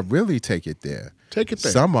if I really take it there, Take it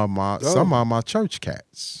there. some of my church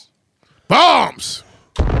cats. Bombs.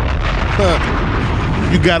 You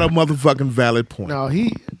got a motherfucking valid point. No,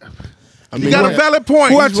 you got a valid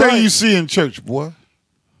point. Who I He's tell right. you see in church, boy?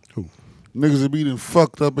 Who? Niggas that be done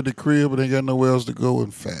fucked up at the crib but ain't got nowhere else to go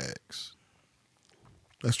and fags.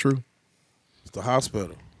 That's true. It's the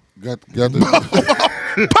hospital. Got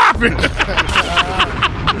the Popping.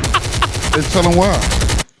 and tell them why.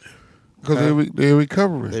 Because they're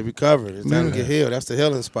recovering. They recovered. It's time to Yeah. get healed. That's the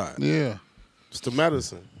healing spot. Yeah. It's the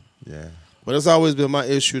medicine. Yeah. But it's always been my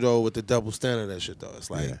issue though with the double standard of that shit though. It's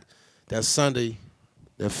like Yeah. that Sunday,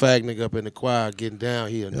 that fag nigga up in the choir getting down,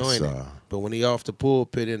 he anointed. sir. But when he off the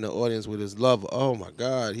pulpit in the audience with his lover, oh my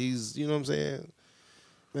God, he's, you know what I'm saying?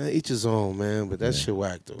 Man, each his own, man. But that shit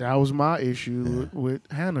whack though. That was my issue with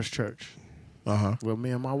Hannah's church. Uh-huh. Well,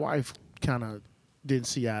 me and my wife kind of didn't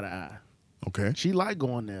see eye to eye. Okay. She liked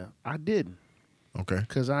going there. I didn't. Okay.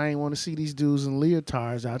 Because I ain't want to see these dudes in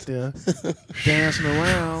leotards out there dancing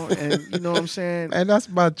around. And you know what I'm saying? And that's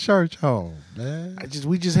my church home, man.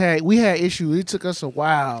 We had issues. It took us a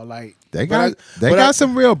while. Like, They But got I-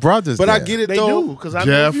 some real brothers. But I there. get it they though. do. Because I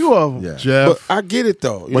know a Jeff. few of them. Yeah. Jeff. But I get it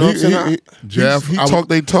though. You But know what I'm saying? Jeff, he I talked.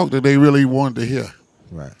 They talked that they really wanted to hear.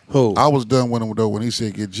 Right. Who? I was done with him though when he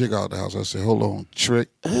said get Jig out the house. I said, hold on, Trick.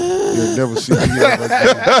 You'll never see me ever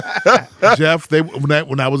again. Jeff,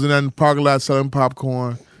 when I was in that parking lot selling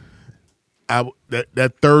popcorn,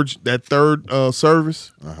 that third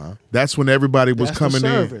service, that's when everybody was That's the coming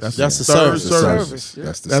in. service. That's the third service. Yeah.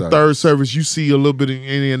 That's the That service. third service, you see a little bit of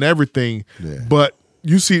any and everything, Yeah. but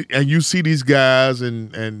you see these guys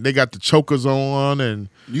and they got the chokers on and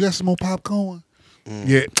You got some more popcorn?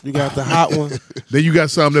 yeah. You got the hot one, Then you got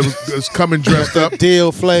some that's coming dressed up.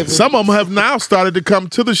 dill flavor. Some of them have now started to come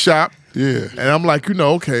to the shop, Yeah. and I'm like,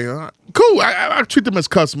 okay, cool. I treat them as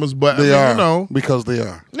customers, but They I are. mean, Because they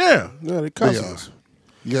are. yeah. Yeah, they They customers. are.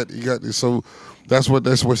 You got this. So that's what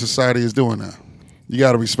society is doing now. You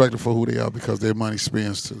got to respect them for who they are because their money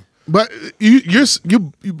spends too. But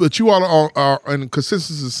you all are in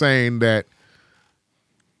consensus of saying that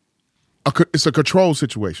it's a control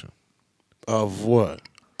situation Of what?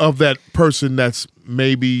 of that person that's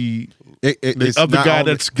maybe It's of the not guy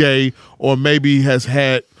only- that's gay, or maybe has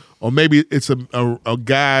had, or maybe it's a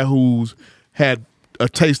guy who's had a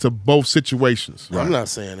taste of both situations. I'm not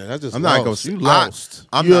saying that. I just I'm not lost. going. You lost.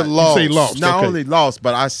 I'm You're not, lost. You say lost. Not Okay. only lost,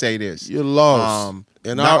 but I say this. You're lost.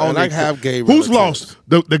 And I have gay. Who's relatives.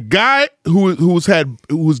 lost? The guy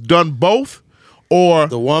who's done both, or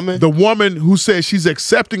The woman? The woman who says she's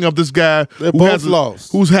accepting of this guy They're who both has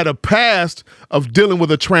lost. who's had a past of dealing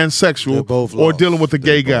with a transsexual They're both or lost. dealing with a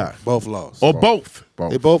gay guy, Both lost. or both.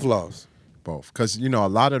 They both lost. Both. Because, a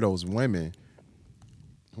lot of those women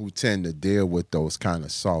who tend to deal with those kind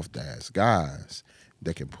of soft-ass guys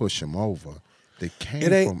that can push them over, they came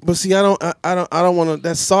It ain't. from... But see, I don't want to.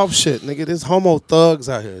 That soft shit, nigga. There's homo thugs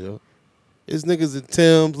out here, yo. There's niggas in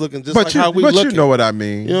Timbs looking just like how we but looking. you know what I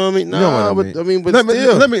mean. You know what I mean? You know what Nah, I but mean. I mean, but Let me-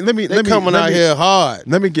 still, let me- they coming out here hard.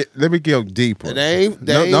 Let me go deeper. And they ain't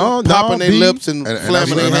popping their B. lips and And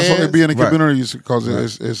flamming their that's why they hands. be in the Right. communities because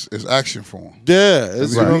it's action for them. Yeah,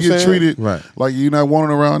 it's, If you know you what get I'm saying? treated Right. like you're not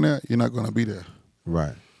wanted around there, you're not going to be there.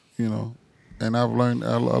 Right. And I learned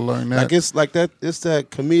that. Like it's like that. It's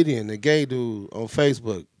that comedian, the gay dude on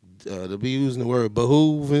Facebook, to be using the word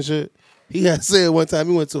behoove and shit. He had said one time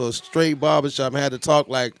he went to a straight barbershop and had to talk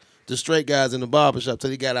like the straight guys in the barbershop till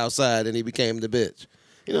he got outside and he became the bitch.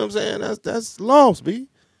 You know what I'm saying? That's lost, B.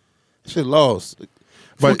 Shit lost.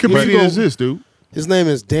 What comedian is this, dude? His name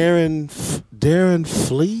is Darren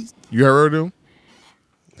Fleet. You heard of him?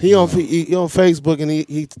 He on Facebook and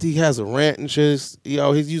he has a rant and shit. He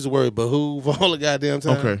used the word behoove all the goddamn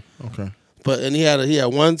time. Okay. But and he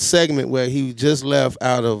had one segment where he just left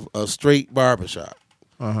out of a straight barbershop.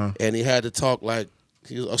 And he had to talk like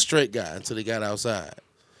he was a straight guy until he got outside.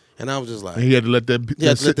 And I was just like, And he had to let that he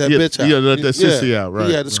had to let that bitch out. He had to let that sissy Yeah. out, right?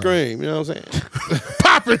 He had to scream, you know what I'm saying?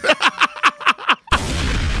 Pop it.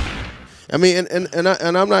 I mean, and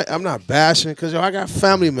I'm not bashing because I got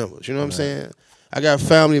family members, you know what I'm saying? I got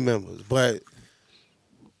family members, but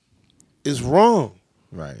it's wrong.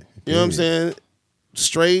 Right. You know what I'm saying?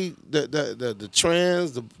 Straight, the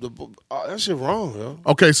trans, that shit wrong, yo.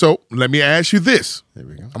 Okay, so let me ask you this. There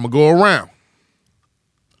we go. I'm gonna go around.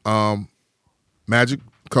 Magic,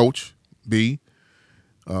 Coach, B,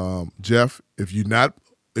 Jeff. If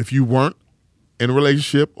you weren't in a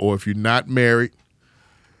relationship or if you're not married,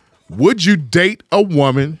 would you date a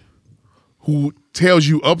woman who tells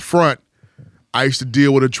you up front, I used to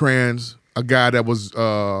deal with a guy that was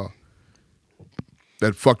that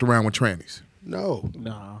fucked around with trannies? No.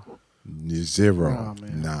 Nah. Zero. Nah,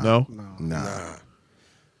 man. Nah. No? Nah.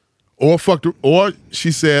 Or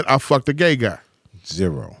she said, I fucked a gay guy.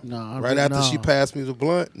 Zero. Nah. Right after she passed me the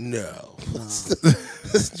blunt? No.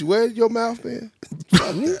 Where's your mouth, man?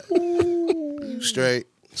 Fuck that. You straight.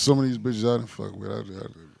 Some of these bitches I done fuck with,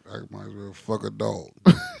 I might as well fuck a dog.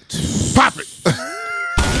 Pop it.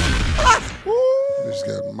 Bitch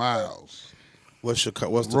got miles. What's the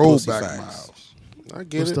pussy Rollback facts? miles. I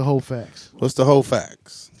get What's it. the whole facts? What's the whole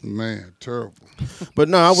facts? Man, terrible. But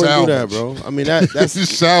no, I wouldn't do that, Salvage. bro. I mean that's You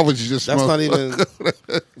salvage this that's not even.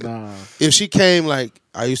 Nah. If she came like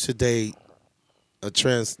I used to date a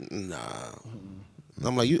trans, nah.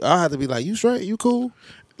 I'm like I have to be like, you straight? You cool?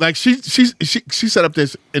 Like she set up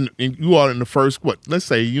this, and you all in the first let's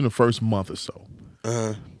say you in the first month or so.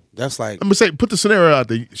 That's like I'm gonna say put the scenario out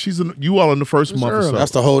there. You all in the first month or so.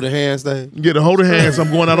 that's the holding hands thing. Get a hold of hands.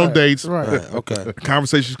 I'm going out on dates. Right. Right, okay.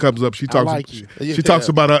 Conversation comes up. She talks. like you. She talks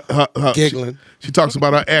about her Giggling. She talks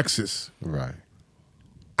about her exes. Right.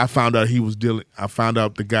 I found out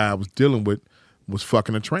the guy I was dealing with was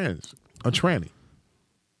fucking a tranny,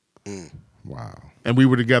 Wow. and we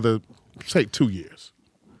were together, say 2 years.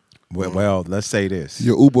 Well, let's say this.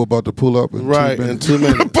 Your Uber about to pull up in Right 2 in minutes. 2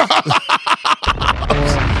 minutes.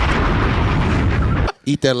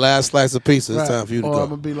 Eat that last slice of pizza. It's Right. time for you to Or go. I'm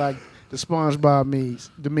gonna be like the SpongeBob memes.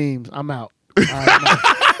 The memes. I'm out.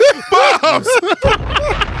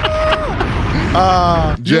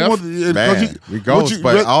 All right, Jeff, Man, we goes,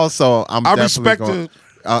 but also I'm I definitely respect going,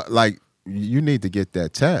 like you need to get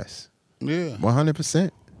that test. yeah.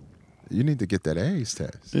 100%. You need to get that AIDS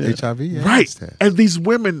test. Yeah. HIV AIDS Right, test. and these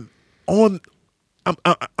women on.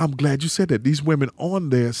 I'm glad you said that. These women on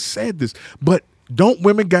there said this, but don't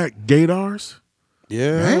women got gaydars?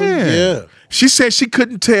 Yeah, Man. yeah. She said she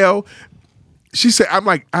couldn't tell. She said,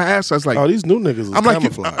 I asked her, I was like, Oh, these new niggas is I'm like,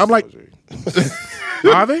 camouflage. I'm like,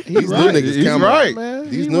 are they? these new right. niggas He's camo. right. man.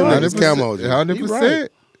 These He new right. niggas camo. 100%.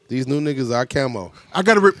 These new niggas are camo. I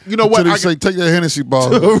gotta, you know Until what? they I say, take that Hennessy ball,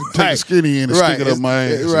 take the skinny in and Right. stick it up my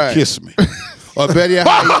ass Right. and kiss me. Or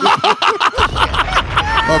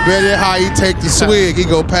better how he take the swig, he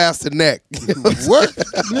go past the neck. What?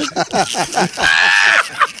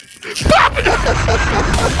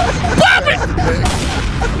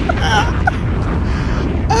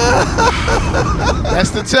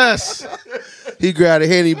 That's the test. He grab a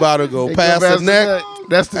Henny bottle, go They past go the neck.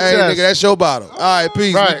 That's the Hey, test. nigga, that's your bottle. All right,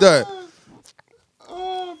 peace. Right. We done.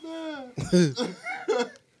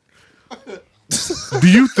 Do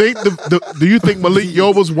you think do you think Malik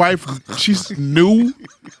Yoba's wife she's knew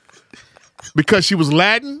because she was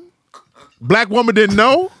Latin? Black woman didn't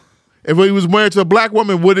know? If he was married to a black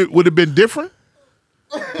woman, would it have been different?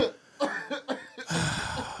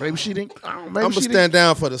 Maybe she didn't. Maybe I'm gonna she didn't. stand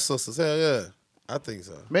down for the sisters. Hell yeah, I think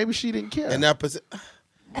so. Maybe she didn't care. And that position,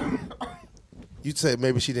 you say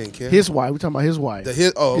maybe she didn't care. His wife. We talking about his wife.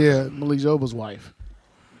 Okay. Yeah, Malik Zoba's wife.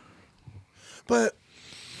 But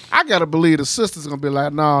I gotta believe the sister's gonna be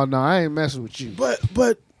like, no, I ain't messing with you.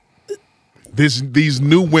 but These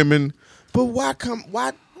new women, why come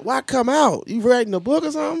out? You writing a book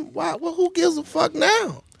or something? Why? Well, who gives a fuck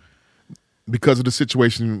now? because of the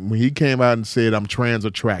situation when he came out and said, I'm trans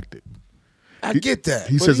attracted. I get that.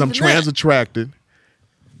 He but says, I'm even trans that- attracted.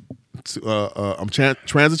 I'm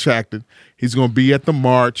trans attracted. He's going to be at the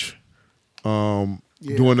march, doing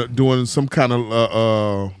some kind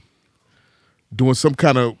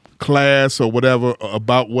of class or whatever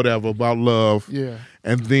about love. Yeah.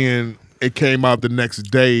 And then it came out the next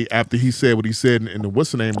day after he said what he said in the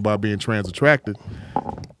what's the name about being trans attracted.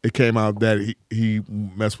 It came out that he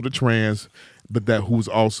messed with a trans, but that who was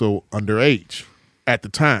also underage at the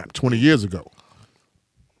time, 20 years ago,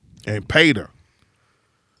 and paid her.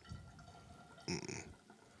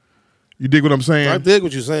 You dig what I'm saying? I dig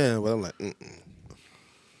what you're saying, but I'm like,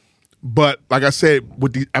 But like I said,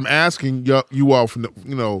 I'm asking you all from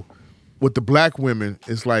with the black women,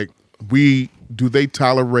 it's like do they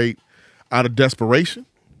tolerate out of desperation?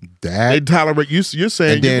 They tolerate you're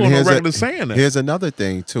saying And then you're going on here's record saying that. Here's another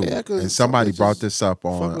thing too, Yeah, 'cause and somebody some brought bitches this up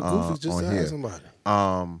on fucking goofies just to have here.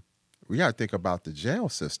 somebody. We got to think about the jail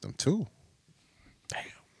system too.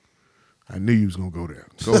 I knew you was gonna go there.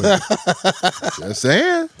 Go ahead. Just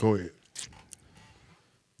saying, Go ahead.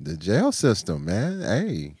 the jail system, man.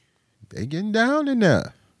 Hey, they getting down in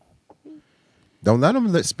there. Don't let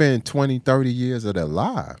them spend 20, 30 years of their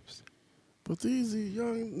lives. But these are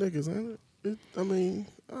young niggas, ain't it? I mean,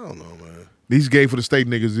 I don't know, man. These gay for the state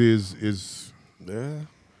niggas is Yeah.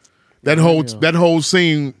 that whole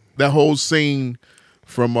scene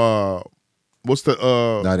from what's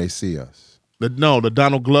the Now they see us. the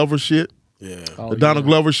Donald Glover shit. Yeah. The Donald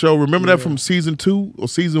Glover show. Remember that from season 2 or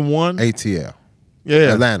season 1? ATL,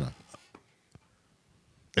 Yeah. Atlanta.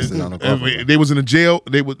 It's the Donald Glover one. They was in a jail.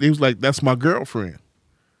 They was like, that's my girlfriend.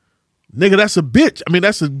 Nigga, that's a bitch. I mean,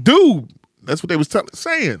 that's a dude. That's what they was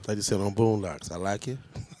saying. Like you said on Boondocks, I like you,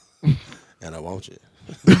 and I want you.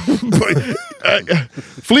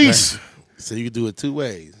 Fleece. So you can do it two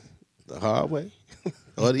ways: the hard way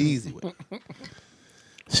or the easy way.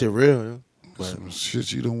 Shit real, yeah. But Some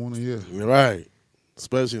shit you don't want to hear. you're right.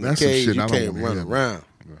 Especially in That's the some cage, shit you I don't can't wanna run hear. around.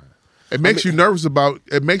 It makes you nervous about.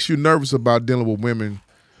 It makes you nervous about dealing with women.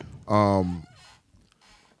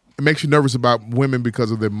 It makes you nervous about women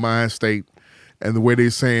because of their mind state and the way they're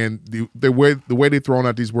saying the way they're throwing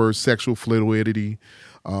out these words: sexual fluidity,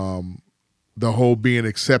 the whole being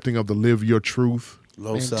accepting of the live your truth.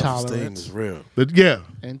 Low self-esteem Intolerance. is real.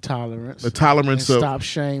 Intolerance. The tolerance and of stop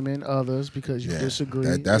shaming others because you disagree.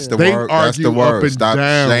 That's the They word. That's the argue up word. and Stop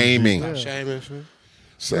down. shaming. Yeah. Shaming, shit.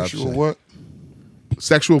 Sexual saying. what?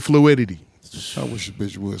 sexual fluidity. I wish a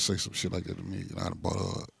bitch would say some shit like that to me, and I'd have bought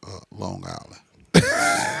her Long Island.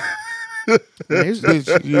 Man, it's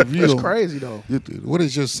Bitch, you it's don't- crazy though. What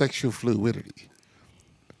is your sexual fluidity?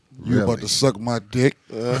 You Really? about to suck my dick?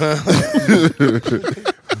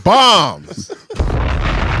 Bombs.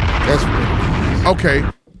 That's what it is. Okay,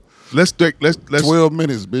 let's 12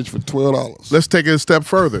 minutes, bitch, for $12. let's take it a step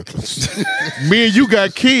further. Me and you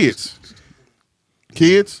got kids.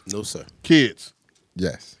 Kids? No, sir. Kids.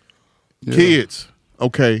 Yes. Yeah. Kids.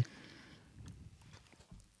 Okay.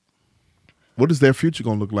 What is their future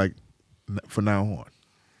gonna look like from now on?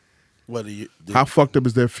 What do you? How fucked up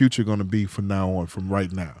is their future gonna be from now on, from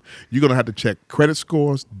right now? You're gonna have to check credit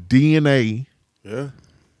scores, DNA. Yeah.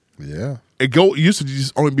 Yeah. It used to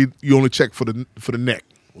just you only check for the neck.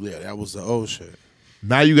 Yeah, that was the old shit.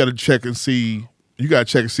 Now you got to check and see. You got to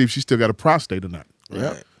check and see if she still got a prostate or not.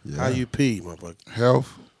 Right. Yeah. How you pee, motherfucker?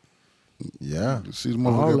 Health. Yeah. You see the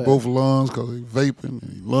All motherfucker that. got both lungs because they vaping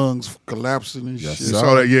and lungs collapsing and Yes, shit. You sir.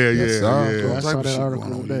 saw that? Yeah, Yes, sir. yeah. All I type saw of that shit article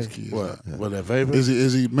going on with these today. kids. What? What that vapor?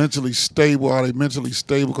 Is he mentally stable? Are they mentally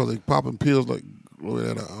stable because they popping pills like at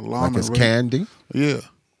an Like alarming it's rate? candy. Yeah.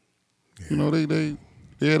 You know, they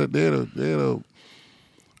had a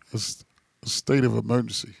state of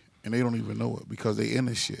emergency and they don't even know it because they in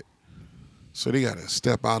this shit. So they gotta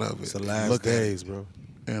step out of it. It's the and last look days, at bro.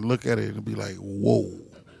 it, and look at it and be like, whoa,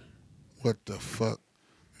 what the fuck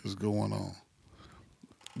is going on?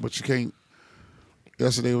 But you can't.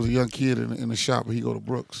 Yesterday was a young kid in the shop and he go to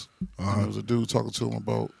Brooks. And there was a dude talking to him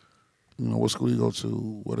about, what school he go to,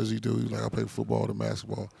 what does he do? He's like, I play football and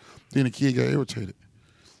basketball. Then the kid got irritated.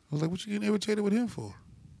 I was like, what you getting irritated with him for?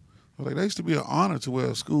 I was like, that used to be an honor to wear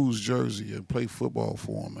a school's jersey and play football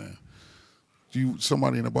for him, man.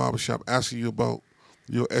 Somebody in the barbershop asking you about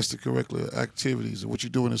your extracurricular activities and what you're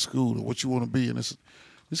doing in school and what you want to be. And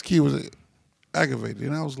this kid was aggravated.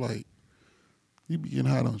 And I was like, you be getting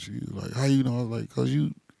high, don't you? Like, how you know? I was like, because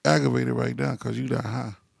you aggravated right now because you that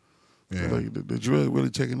high. Yeah. So like, the drug really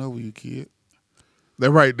taking over you, kid.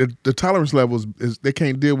 They're right. The tolerance levels is they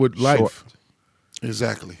can't deal with life. Short.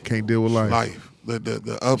 Exactly. Can't deal with life.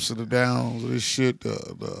 The ups and the downs of this shit,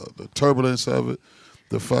 the turbulence of it,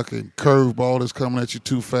 the fucking curveball that's coming at you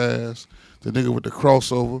too fast, the nigga with the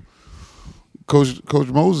crossover. Coach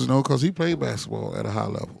Moses know because he played basketball at a high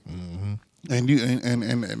level, and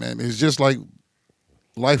it's just like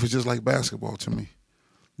life is just like basketball to me.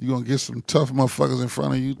 You're gonna get some tough motherfuckers in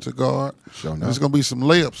front of you to guard. Sure and enough. there's gonna be some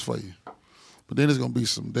layups for you. But then there's gonna be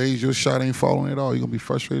some days your shot ain't falling at all. You're gonna be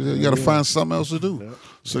frustrated. You gotta find something else to do.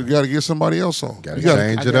 So you gotta get somebody else on. Gotta You gotta-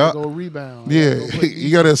 change I it gotta up. go rebound. I Yeah, gotta go put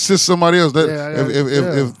you gotta assist somebody else. That Yeah,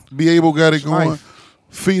 if Be Able got it going, life.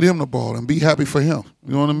 feed him the ball and be happy for him.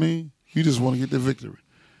 You know what I mean? You just want to get the victory,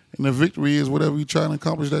 and the victory is whatever you're trying to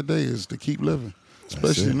accomplish that day is to keep living.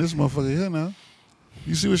 Especially it. in this motherfucker here now.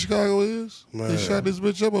 You see what Chicago is? Man. They shot this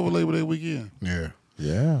bitch up over Labor Day weekend. Yeah.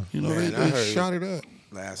 Yeah. You know Man, they I heard- shot it up.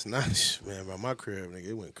 Last night, man, by my crib, nigga,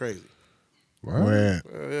 it went crazy. Right. Man.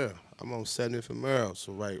 Yeah. I'm on 70th and Merrill,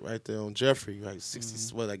 so right there on Jeffrey, like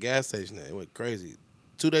 60, that gas station there. It went crazy.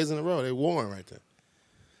 2 days in a row, they warring right there.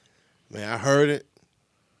 Man, I heard it.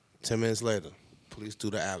 10 minutes later, police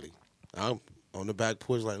through the alley. I'm on the back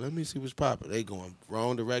porch like, let me see what's popping. They going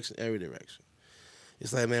wrong direction, every direction.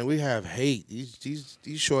 It's like, man, we have hate. These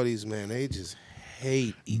shorties, man, they just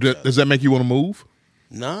hate each other. Does that make you want to move?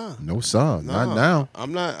 Nah. No, sir. Nah. Not now.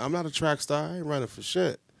 I'm not a track star. I ain't running for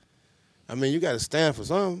shit. I mean, you got to stand for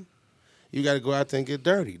something. You got to go out there and get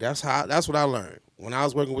dirty. That's what I learned. When I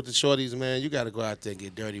was working with the shorties, man, you got to go out there and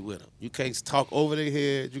get dirty with them. You can't talk over their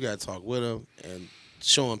head. You got to talk with them and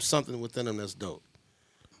show them something within them that's dope.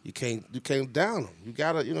 You can't down them. You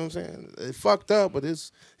got to, you know what I'm saying? They fucked up, but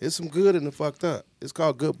it's some good in the fucked up. It's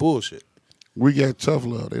called good bullshit. We got tough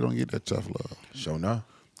love. They don't get that tough love. Sure enough.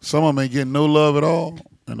 Some of them ain't getting no love at all,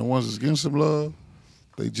 and the ones that's getting some love,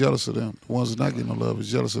 they jealous of them. The ones that's not getting no love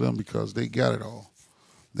is jealous of them because they got it all.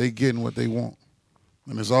 They getting what they want.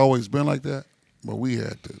 And it's always been like that. but we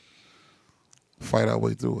had to fight our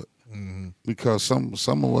way through it because some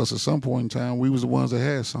of us at some point in time we was the ones that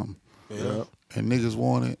had something, and niggas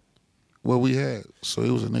wanted what we had. So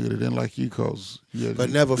it was a nigga that didn't like you because you had But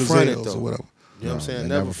never fronted gazelles though. or whatever. You know what I'm saying?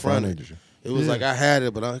 they Never fronted. you. It was like I had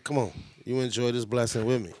it, but come on, you enjoy this blessing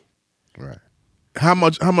with me. Right. How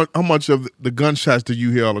much of the gunshots do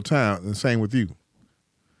you hear all the time? And same with you.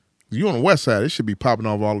 You on the west side, it should be popping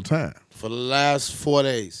off all the time. For the last 4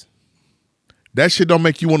 days. That shit don't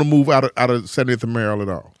make you want to move out of 70th and Merrill at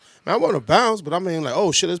all. Man, I want to bounce, but I mean, like,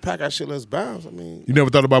 oh shit, let's pack our shit, let's bounce. I mean, You never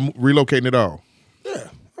thought about relocating at all? yeah,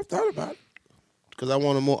 I've thought about it because I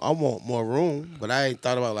want more room, but I ain't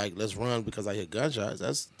thought about like let's run because I hear gunshots.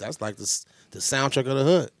 That's like the soundtrack of the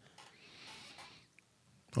hood.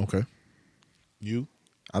 Okay. You?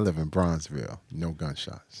 I live in Bronzeville. No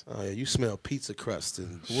gunshots. Oh yeah, you smell pizza crust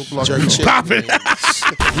and block jerk you chicken. Pop it.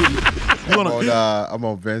 I'm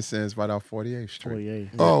on Vincent's right off 48th Street. 48.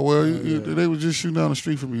 Oh well, they was just shooting down the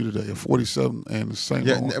street from you today at 47 and St.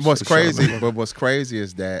 Yeah, Lawrence. what's They shot crazy? another- But what's crazy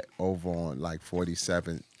is that over on like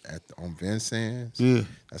 47 on Vincent's, Yeah,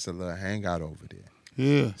 that's a little hangout over there.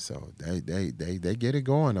 yeah. So they get it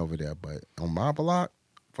going over there. But on my block,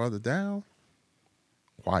 further down,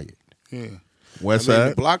 quiet. Yeah. West I mean,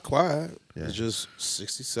 side? the block quiet. Yeah. It's just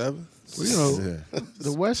 67. Well, you know, Yeah.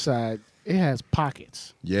 The West Side, it has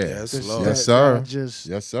pockets. Yeah. it's This- low. that- Yes, sir. that Just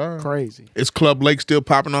Yes, sir. crazy. Is Club Lake still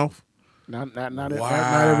popping off? Not ever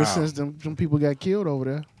Wow. since them people got killed over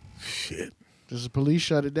there. Shit. Just the police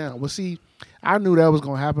shut it down. Well, see, I knew that was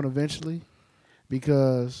gonna happen eventually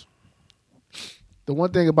because the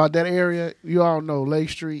one thing about that area, you all know Lake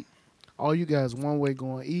Street, all you guys one way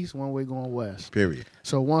going east, one way going west. Period.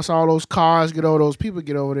 So once all those cars get over, those people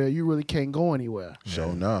get over there, you really can't go anywhere. Sure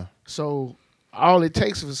enough. So all it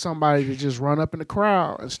takes is for somebody to just run up in the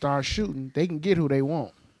crowd and start shooting. They can get who they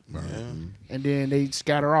want, and then they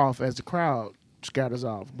scatter off as the crowd scatters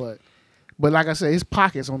off. But like I said, it's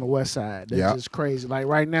pockets on the west side. That's Yeah. just crazy. Like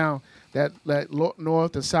right now, that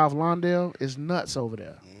North and South Lawndale is nuts over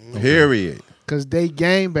there Period. because they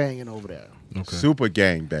gang banging over there. Super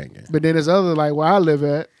gang banging. But then there's other like where I live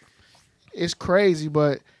at, it's crazy,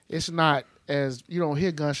 but it's not as you don't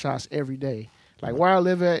hear gunshots every day. Like where I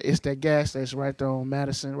live at, it's that gas station right there on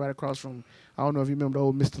Madison, right across from. I don't know if you remember the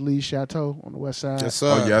old Mr. Lee's Chateau on the west side. Yes,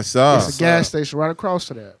 sir. Oh, yes, sir. It's a gas station right across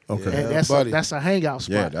to that. Okay. And Yeah, buddy. that's a hangout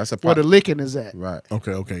spot. Yeah, that's a where the pop- licking is at. Right.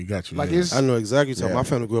 Okay, got you. Like yeah. it's I know exactly. Yeah. My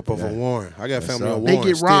family grew up over Yeah. Warren. I got Yes, family sir. on they Warren.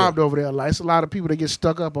 get still. robbed over there. Like it's a lot of people that get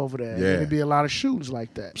stuck up over there. Yeah. And there be a lot of shootings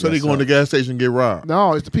like that. So they go in the gas station and get robbed.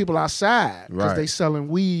 No, it's the people outside because Right. they selling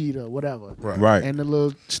weed or whatever. Right. And the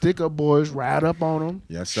little stick-up boys ride up on them,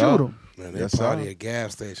 Yes, shoot sir. them. Man, they Yes, party sir. at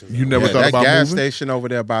gas stations. You never Yeah, thought that about gas moving? station over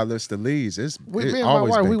there by Lister Lee's, Me it and my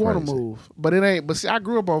always wife, been we want to crazy. move, but it ain't. But see, I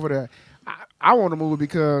grew up over there. I want to move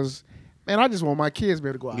because, man, I just want my kids to be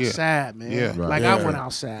able to go Yeah. outside, man. Yeah. Right. Like Yeah. I went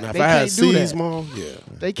outside. Now, if They I had can't do C's, that. mom, yeah,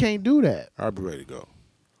 They can't do that. I'd be ready to go.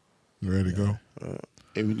 You ready to go?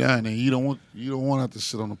 If you're down there, you don't want to have to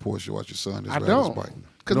sit on the porch and watch your son just I ride don't. his bike.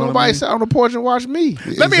 Because You know what nobody I mean? sat on the porch and watched me.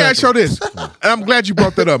 Let me ask you this. And I'm glad you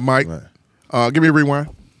brought that up, Mike. Right. Give me a rewind.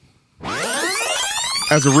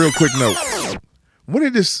 As a real quick note, when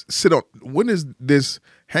is this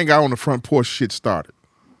hang out on the front porch shit started?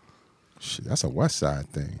 Shit, that's a West Side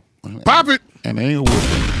thing. Pop it! And they ain't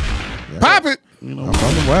with Pop it! you know. I'm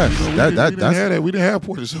from the West. We That- didn't that- have that's that. We didn't have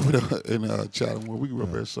porches over there in Chatham where we grew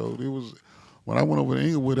up at. So it was when I went over to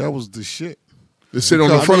Inglewood, that was the shit. To sit on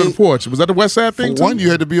the Because, front I of mean- the porch. Was that the West Side For thing one, too?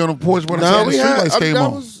 you had to be on the porch when No, the we had. streetlights came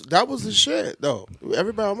on. That was the shit though.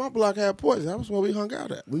 Everybody on my block had porches. That was where we hung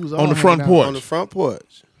out at. We was On all the front hanging out. porch. On the front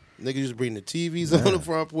porch. Niggas used to bring the TVs on the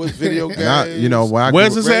front porch, video games. Now, you know, when I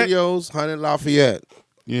Where's grew- this at? radios, 100 Lafayette.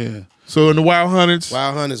 Yeah. So in the Wild Hunters,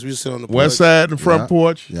 Wild Hunters, we used to sit on the porch. West Side and front Yeah.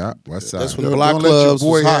 porch, Yeah, West Side. That's when the Don't block let your clubs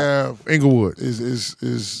boy was hot. have Inglewood.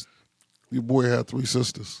 is your boy had 3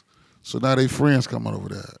 sisters. So now they friends coming over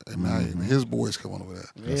there, and now his boys coming over there.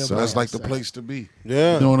 Yeah, So that's man. like the place to be.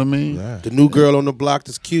 Yeah. You know what I mean? Yeah. The new girl on the block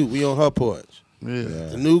that's cute. We on her porch. Yeah.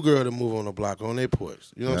 The new girl that move on the block on their porch.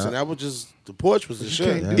 You know what I'm Yeah. saying? That was just the porch was the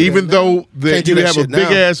shit. can't do Even though Can't do you that have a shit big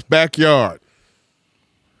now. ass backyard.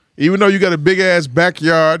 Even though you got a big ass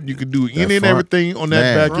backyard, you can do any and front- everything on that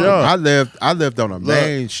Man, backyard. I lived on a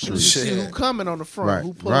main street. You see who coming on the front, Right,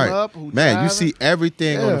 who pulling right. up, who Man, driving. you see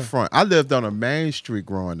everything on Yeah. the front. I lived on a main street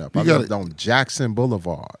growing up. I gotta- lived on Jackson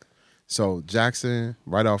Boulevard. So Jackson,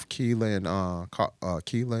 right off Keela and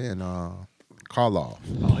Karloff.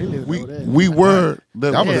 Oh, he lived We over there. we were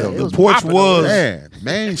That was the it was porch popping over was Man,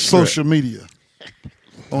 main street. social media.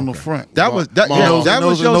 on the front. That was that. Mom. Yeah, In that those-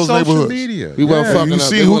 was in your those social neighborhoods. media. We weren't Yeah. fucking You up.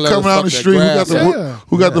 see They who wouldn't let coming us out fuck the that street, grass.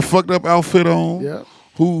 who got the fucked up outfit on, Yeah.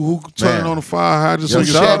 who turning Man. on the fire hydrant so Yes,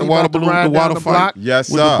 you sir. shot the water About to balloon, the ride water down the fight block. Yes,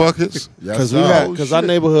 with sir. the buckets. Yes, Because sir. because our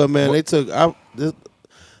neighborhood, man, they took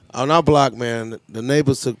on our block, man. The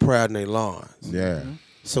neighbors took pride in their lawns, Yeah.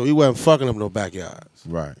 so we wasn't fucking up no backyards.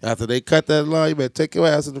 Right. After they cut that lawn, you better take your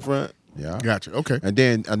ass in the front. Yeah. Gotcha. Okay. And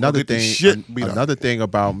then another get the thing, shit beat out. another thing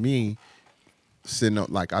about me, sitting up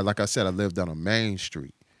like I said, I lived on a main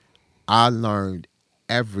street. I learned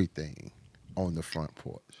everything on the front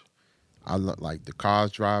porch. I looked like the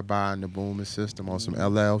cars drive by in the booming system on some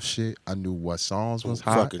LL shit. I knew what songs was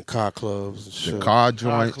hot. Fucking car clubs and shit. The car Car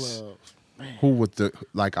joints. clubs. Who was the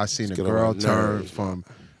like? I seen Let's a get on girl my turn nerves, from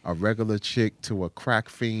a regular chick to a crack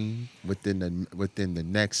fiend within the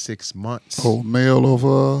next 6 months. Whole mail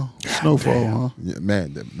of Snowfall, huh? Yeah,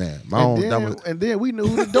 man, my own. That was And then we knew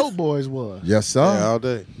who the dope boys was. yes, sir. Yeah, all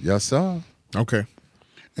day. Yes, sir. Okay.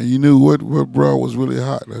 And you knew what bro was really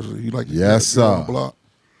hot. That's what you like. Yes, get on sir. the block.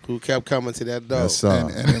 Who kept coming to that door? Yes, sir.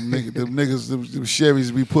 And them niggas, them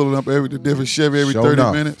Chevys be pulling up the different Chevy every Sure 30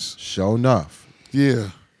 enough. minutes. Sure enough. Yeah,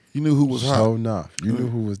 you knew who was hot. Sure enough. You knew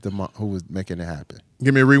who was making it happen.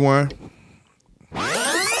 Give me a rewind.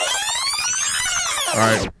 All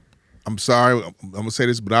right. I'm sorry. I'm gonna say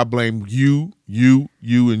this, but I blame you,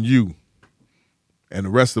 and you, and the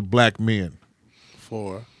rest of black men.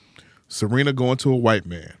 For Serena going to a white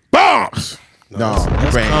man. Bombs. No,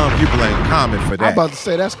 you blame Common for that. I'm about to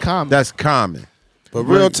say that's common. That's Common. but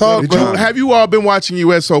real talk, Did you, bro. have you all been watching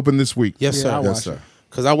U.S. Open this week? Yes, Yeah, sir. I Yes, watched sir. it.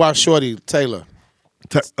 Because I watched Shorty Taylor.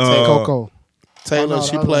 Coco. Taylor, Oh, no,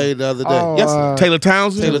 she the other played the other day. Oh, yes, sir. Taylor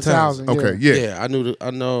Townsend. Taylor Townsend. Okay, Yeah. yeah. Yeah, I knew.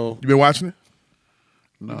 I know. You been watching it?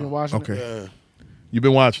 You been watching Okay. it? Yeah. You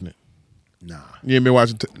been watching it? Nah, You ain't been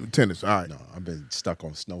watching tennis. All right. no, I've been stuck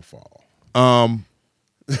on Snowfall.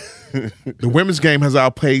 The women's game has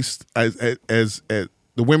outpaced as the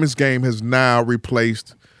women's game has now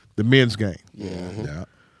replaced the men's game. Yeah.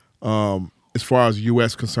 As far as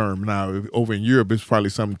U.S. concerned, now over in Europe, it's probably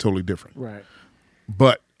something totally different. Right.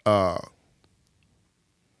 But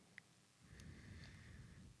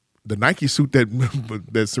the Nike suit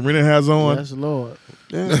that Serena has on, Yes, Lord.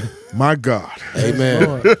 my God, Amen.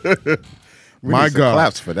 Lord. We My need some God.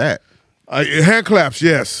 claps for that. Hand claps,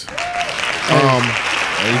 yes.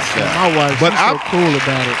 My wife, But she's so I- cool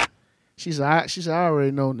about it. She said, I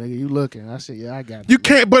already know, nigga. You looking? I said, yeah, I got it. You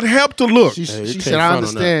can't but help to look. She, Hey, you she can't said, I front on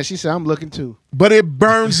understand. She said, I'm looking too. But it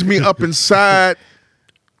burns me up inside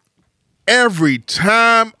every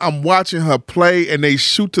time I'm watching her play and they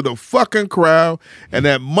shoot to the fucking crowd and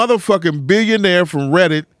that motherfucking billionaire from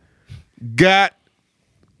Reddit got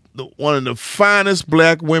one of the finest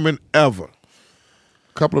black women ever.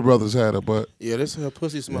 A couple of brothers had her, but Yeah, this her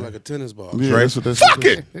pussy smell like a tennis ball. yeah, that's what that's Fuck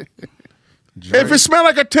it. If it smell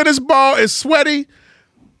like a tennis ball, it's sweaty,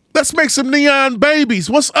 let's make some neon babies.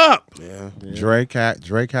 What's up? Yeah. Drake had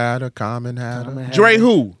her. Common had her. Dre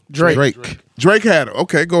who? Drake. Drake had her.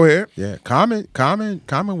 Okay, go ahead. Yeah. Common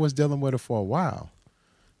was dealing with her for a while.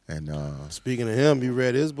 And Speaking of him, you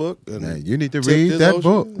read his book. And man, you need to Tipped read his that ocean?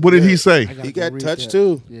 book. What did he say? I He to got read touched that.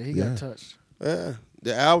 too. Yeah, he Yeah. got touched. Yeah.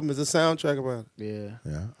 The album is a soundtrack about it.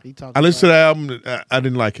 Yeah. Yeah. He talked. I listened to about the album. I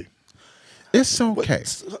didn't like it. It's okay.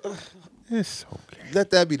 It's okay. Let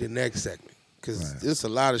that be the next segment. Because there's a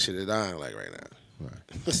lot of shit that I ain't like right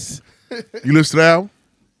now. You listen to the album?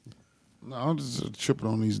 No, I'm just tripping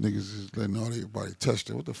on these niggas just letting all everybody touch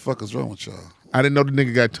them. What the fuck is wrong with y'all? I didn't know the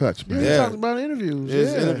nigga got touched, Yeah, man. he Yeah. talked about interviews.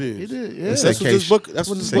 His Yeah, interviews. He did. Yeah. It's That's what this book. That's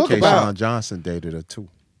what this book K. about. Sean Johnson dated her too.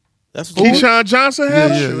 That's what Keyshawn Johnson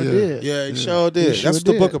had Yeah, it? yeah, Sure yeah. did. Yeah, he sure did. sure That's what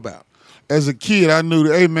the did. book about. As a kid, I knew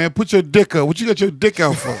that, hey man, put your dick up. What you got your dick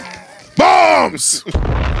out for? Bombs!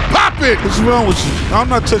 Pop it! What's wrong with you? I'm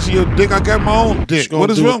not touching your dick. I got my own dick. gonna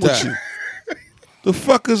What is do wrong with with that? you? The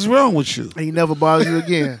fuck is wrong with you? He never bothers you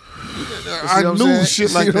again. I what I'm knew saying? shit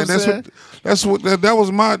See like what that. I'm That's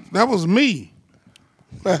saying? me.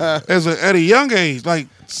 At a young age, like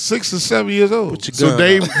 6 or 7 years old. So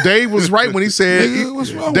Dave was right when he said, Nigga,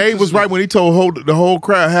 what's wrong with Dave this was right nigga? when he told the whole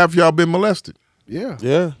crowd, half y'all been molested. Yeah.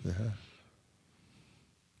 Yeah.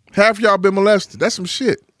 Half y'all been molested. That's some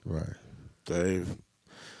shit. Right. Dave.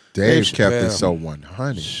 Dave kept Chappelle. it so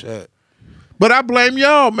 100. Shit. But I blame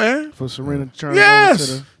y'all, man. For Serena turning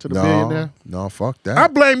Yes. over to the No, billionaire. no, fuck that. I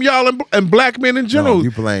blame y'all and black men in general. No,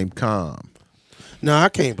 you blame Calm. No, I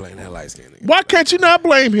can't blame that light skin nigga. Why can't you not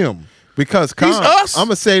blame him? Because Calm, He's us. I'm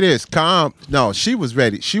gonna say this. Calm, no, she was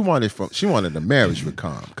ready. She wanted a marriage with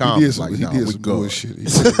Calm. Calm He did was some, like, he no, did we some good. bullshit.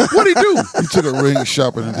 What'd he do? He took a ring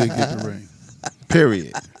shopping and didn't get the ring.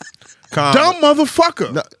 Period. Calm, Dumb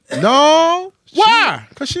motherfucker. No, Why?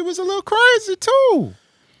 Because she was a little crazy too.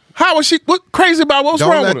 How was she? What crazy about? What's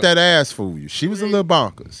Don't wrong let with her? that ass fool you. She was a little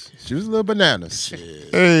bonkers. She was a little bananas.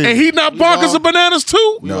 Hey, And he not bonkers of bananas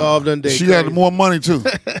too. We all done dated. she had more money too.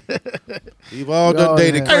 We've all We done all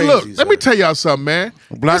dated had- Hey, crazy. look, let me tell y'all something, man.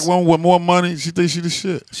 A black woman with more money, she thinks she the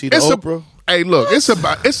shit. She the Oprah. Hey, look,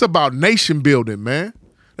 it's about nation building, man.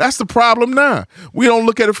 That's the problem now. We don't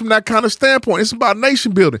look at it from that kind of standpoint. It's about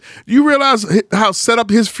nation building. You realize how set up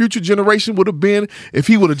his future generation would have been if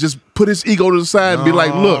he would have just put his ego to the side and be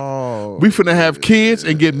like, look, we finna have kids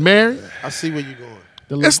and get married. I see where you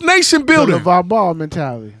going. That's nation The building. LeVar Ball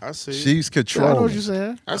mentality. I see. She's I know controlling. what you're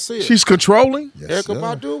saying. I see it. She's controlling. Yes, Erykah sir.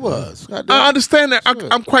 Badu was. Goddamn. I understand that.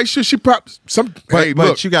 I'm quite sure she probably But, hey, but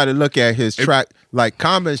look, you got to look at his track, like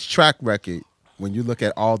Common's track record. When you look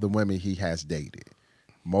at all the women he has dated,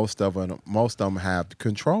 most of them have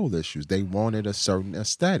control issues. They wanted a certain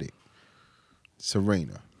aesthetic.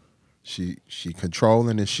 Serena, she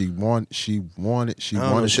controlling and she wanted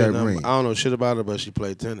that ring. I don't know shit about her, but she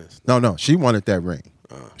played tennis. No, she wanted that ring.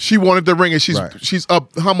 she wanted the ring and she's Right.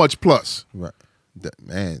 up how much plus? Right,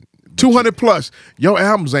 man. 200 plus. Your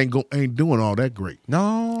albums ain't doing all that great.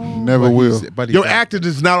 No, Never but will. But Your acting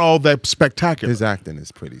is not all that spectacular. his acting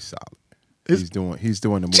is pretty solid. He's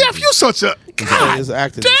doing the movie. Jeff, you such a God His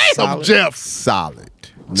acting is damn, solid. Jeff. solid.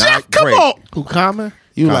 Not Jeff, come great. on. Who Common?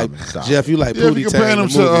 You Common, like solid. Jeff? You like Yeah, if Pootie you compare Tang, him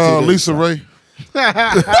the movie to too, Lisa then. Ray.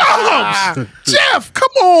 Jeff, come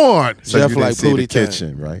on. So Jeff you didn't like see the Pootie Tang.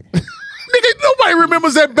 kitchen, right? Nigga, nobody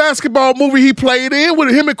remembers that basketball movie he played in with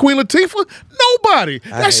him and Queen Latifah. Nobody.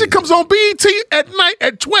 That shit comes on BET at night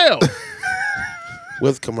at 12.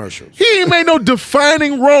 with commercials. He ain't made no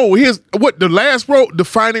defining role. The last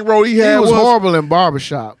defining role he He had was horrible in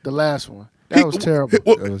Barbershop, the last one. That was terrible.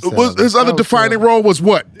 His other That was defining terrible. role was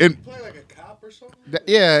what? And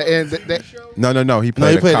Yeah, and No. He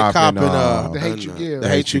played, he played a cop in, The Hate You Give. The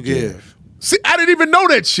Hate You Give. see, I didn't even know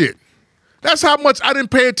that shit. That's how much I didn't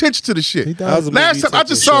pay attention to the shit. He does. That was a Last movie time I he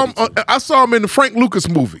just took saw the him. I saw him in the Frank Lucas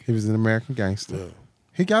movie. He was an American gangster.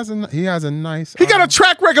 He has a nice. He got a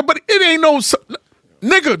track record, but it ain't no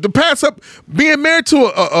nigga to pass up being married to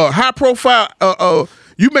a high profile.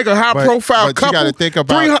 You make a high profile but you couple. gotta think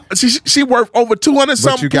about- she worth over 200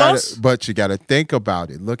 something plus. But you gotta think about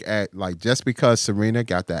it. Look at like just because Serena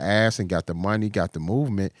got the ass and got the money, got the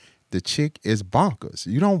movement, the chick is bonkers.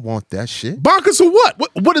 You don't want that shit. Bonkers or what?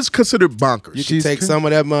 What is considered bonkers? You can She's take con- some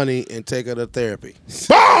of that money and take her to therapy.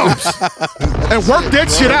 Bombs and work that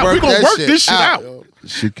shit out. Work We gonna that work shit this shit out. out.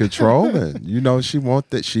 She controlling. She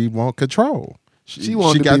want control. She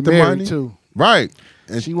wanted to be married, too. Right.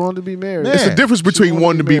 And She wanted to be married. Man. It's the difference between wanted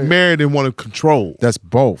wanting to to be be married and wanting to control. that's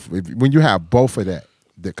both. When you have both of that,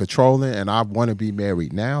 the controlling and I want to be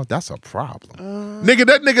married now, that's a problem. Nigga,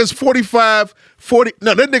 that nigga's 45, 40.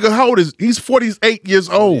 No, that nigga, how old is he's 48 years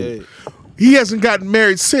old. 48. He hasn't gotten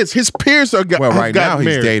married since. His peers have Well, right now gotten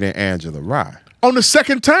he's married. dating Angela Rye. On the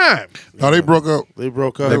second time. No, they broke up. They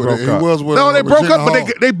broke up. They broke He up. was with No, they broke Regina up, but Hall.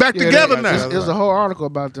 they back Yeah, together they- now. There's a whole article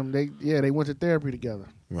about them. They went to therapy together.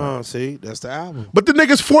 See, that's the album. But the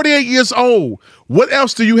nigga's 48 years old. What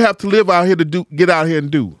else do you have to live out here to do? Get out here and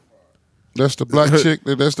do? That's the black chick.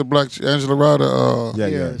 That's the black Angela Ryder.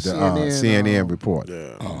 Yeah. The CNN, CNN report.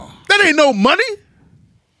 That ain't no money.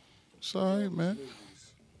 Sorry, man.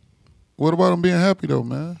 What about him being happy though,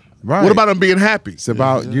 man? Right. What about him being happy? It's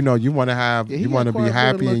about you want to have Yeah, he you got want to quite be a bit of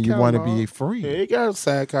happy little and you want to catalog. be free. Yeah, he got a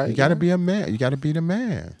side cut. You got to be a man. You got to be the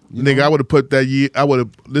man. Nigga, I would have put that year.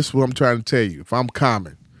 This is what I'm trying to tell you. If I'm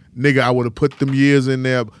Common, nigga, I would have put them years in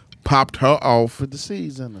there, popped her off, Put the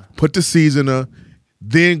seeds in her. put the seasoner,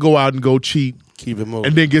 then go out and go cheat, Keep it moving.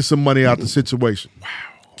 and then get some money out the situation.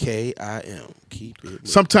 KIM. Keep it moving.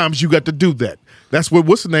 Sometimes you got to do that. That's what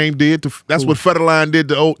what's the name did. That's what Federline did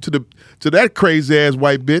to that crazy ass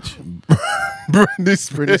white bitch. Britney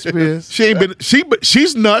Spears. She ain't been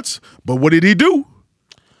she's nuts. But what did he do?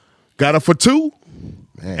 Got her for two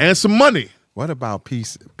Man. and some money, What about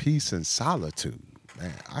peace and solitude?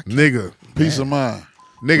 Man, I can't. nigga. Peace of mind.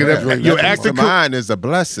 Nigga, that, your acting mine is a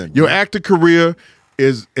blessing. your man. acting career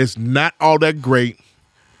is not all that great.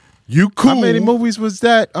 You cool. How many movies was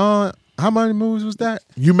that? How many movies was that?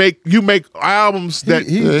 You make albums that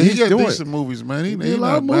He- Yeah, he he's got doing decent movies, man. He did a lot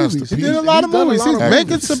not of movies. masterpiece. He did a lot of He's done a movies. lot He's of making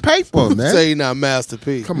movies. some paper, man. Say he not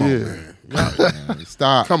masterpiece. come on, man. Man,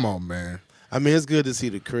 Stop. Come on, man. I mean, it's good to see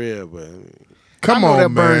the crib, but Come I know on, that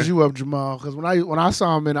man. burns you up, Jamal. Because when I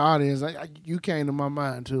saw him in the audience, you came to my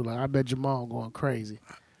mind too. Like I bet Jamal going crazy.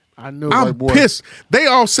 I knew. I'm like, boy, pissed. They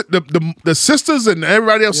all sit the sisters and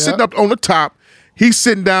everybody else Yeah. sitting up on the top. He's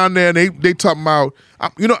sitting down there and they talking about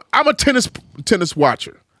I'm a tennis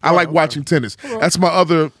watcher. I like watching tennis. That's my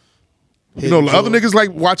other You know, other niggas like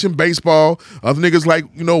watching baseball. Other niggas like,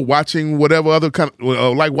 you know, watching whatever other kind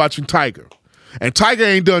of, like watching Tiger. And Tiger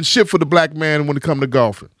ain't done shit for the black man when it come to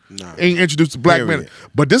golfing. Nah. Ain't introduced the black man.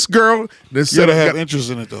 But this girl, You gotta have interest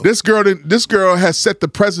in it though. this girl has set the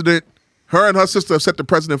precedent. Her and her sister have set the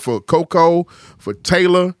precedent for Coco, for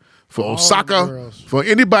Taylor, for All Osaka, the girls. for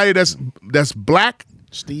anybody that's black.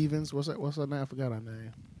 Stevens, what's her name? I forgot her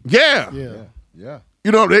name. Yeah. Yeah.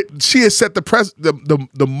 You know, she has set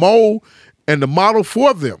the mold and the model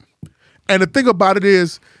for them. And the thing about it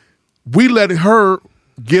is, we let her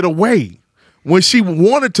get away when she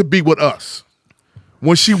wanted to be with us.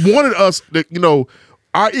 When she wanted us, you know,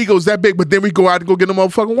 our ego's that big, but then we go out and go get a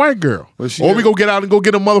motherfucking white girl. Or we go get out and go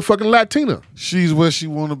get a motherfucking Latina. She's where she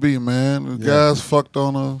want to be, man. The guys fucked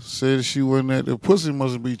on her, said she wasn't that. The pussy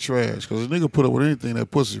must be trash, because a nigga put up with anything that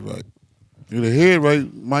pussy right. If the head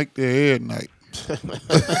right, Mike their head night.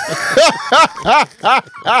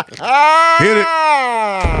 Hit it.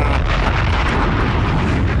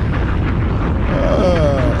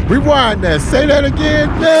 Rewind that. Say that again,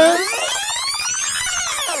 man.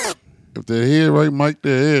 If their head right, Mike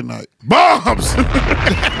their head night. Bombs!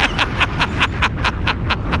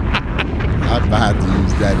 I'm about to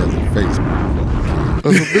use that as a Facebook.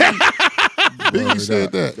 That's what Biggie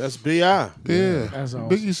said that. That's B.I. Yeah, That's awesome.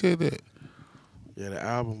 Biggie said that. Yeah, the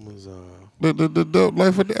album was The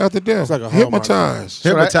life after death. It's like a Hallmark Hypnotized.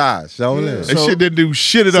 Hypnotized. So it is. That shit didn't do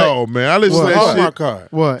shit at all, man. I listened to It's a that Hallmark shit. card.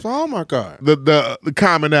 What? It's a Hallmark card. The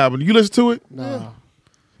Common album. You listen to it? No.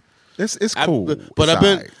 It's cool. But It's I've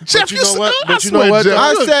been. all right. Jeff, But you know what? I But you know swear, what? Jeff,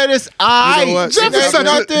 I look, said it's You know what? Jeff It is ain't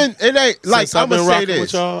nothing. It ain't like Since I've I'm been gonna say rocking with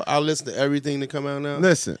this. y'all, I listen to everything that come out now.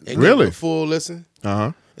 Listen, And Really? give it a full listen,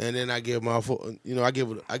 Uh-huh. and then I give my full. You know, I give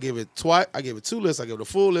it twice. I give it 2 lists. I give it a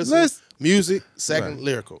full listen. Listen. Music, second Right.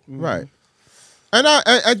 lyrical. right? And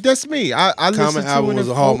I that's me. I listen Common to album it was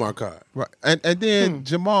in a full- Hallmark card. Right. And then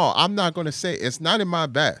Jamal, I'm not gonna say it's not in my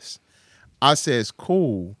best. I say it's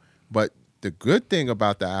cool, but the good thing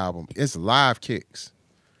about the album is live kicks.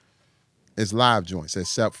 It's live joints,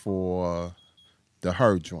 except for the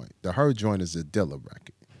Her joint. The Her joint is a Dilla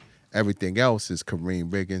record. Everything else is Kareem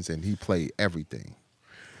Riggins, and he played everything.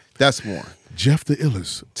 That's one. Jeff the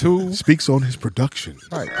Illest 2, speaks on his production.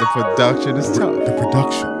 right? The production is tough. The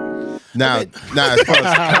production. Now as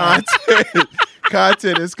far as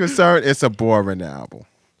content is concerned, it's a boring album.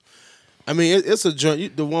 I mean, it's a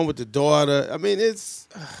joint. The one with the daughter. I mean, it's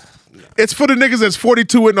It's for the niggas that's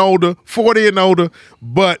 42 and older, 40 and older,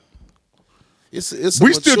 but a we still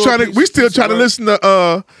mature trying to piece of work. listen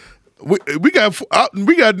to we got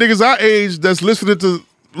niggas our age that's listening to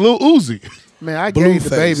Lil Uzi. Man, I gave the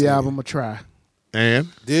Blueface, Baby nigga. album a try. And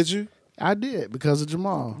Did you? I did because of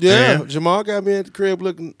Jamal. Yeah, Man. Jamal got me at the crib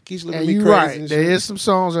looking. Keisha looking at And me you crazy. right. and There shit. is some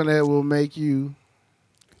songs on there that will make you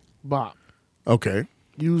bop. okay.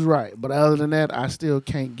 You was right. But other than that, I still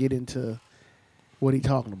can't get into what he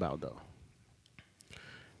talking about though.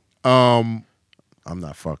 I'm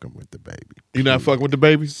not fucking with the Baby. You not fucking with the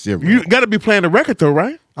baby? Zero. You got to be playing the record though,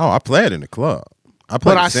 right? Oh, I play it in the club. I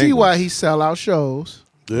play But the I see singles. why he sell out shows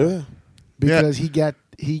Yeah. because he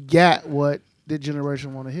got what the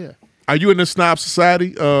generation want to hear. Are you in the Snob Society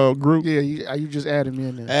group? Yeah, you just added me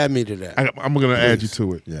in there. Add me to that. I'm gonna add you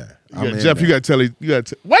to it. Yeah, Jeff, you got to tell you got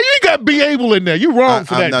to. Why you ain't got Be Able in there? You wrong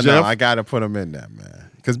for that, no, Jeff. No, I gotta put him in there, man.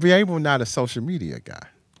 Because Be Able not a social media guy.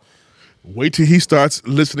 Wait till he starts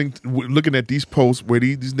looking at these posts where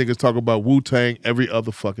these niggas talk about Wu-Tang every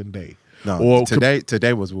other fucking day. No, Or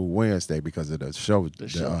today was Wednesday because of the show. The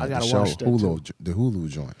show. I the gotta show watch that, the Hulu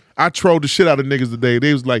joint. I trolled the shit out of niggas today.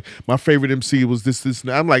 They was like, my favorite MC was this.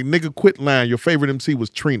 And I'm like, nigga, quit lying. Your favorite MC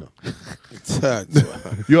was Trina.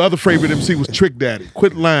 Your other favorite MC was Trick Daddy.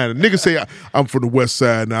 Quit lying. And niggas say, I'm from the West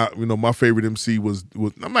Side. Now, my favorite MC was.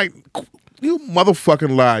 I'm like, you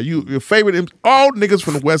motherfucking lie. Your favorite MC, all niggas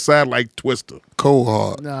from the West Side like Twister. Cold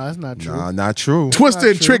hard. No, that's not true. Nah, not true. Twister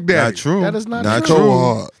and true. Trick Daddy. Not true. That is not not true. true.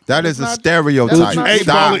 Cold hard. That is a not- stereotype. that's not- 8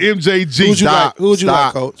 Stop. Ball MJG. Who'd you Stop. like? Who'd you like,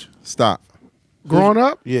 Stop. Coach? Stop. Growing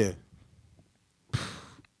up, Yeah.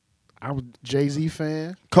 I was Jay-Z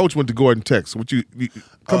fan. Coach went to Gordon, Texas.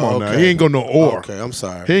 Come on now. okay. He ain't go no Orr. Okay, I'm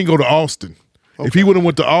sorry. He ain't go to Austin. If he would have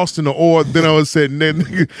went to Austin or Orr, then I would have said, that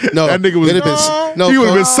nigga, No, that nigga was. it'd have been- no, he would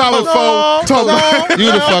have been Coach. solid foe. Talking about-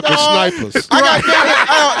 You the fucking snipers. I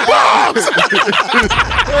got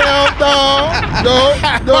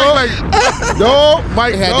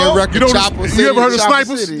Mike, had that record, you know, Chopper you ever heard of Chopper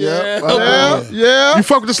Snipers? City, Yeah. Yeah. You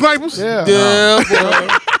fuck with the Snipers? Yeah. Yeah,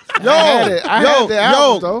 boy. I had the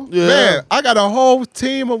albums, though. Yeah. Man, I got a whole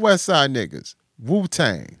team of West Side niggas.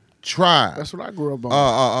 Wu-Tang, Tribe, That's what I grew up on.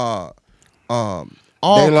 all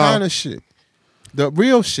They kind love- of shit. The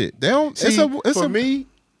real shit. They don't. See, it's for a me,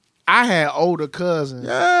 I had older cousins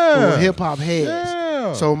who Yeah. were hip hop heads.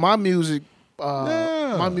 Yeah. So my music,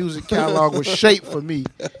 Yeah. my music catalog was shaped for me.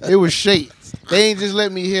 It was shaped. They ain't just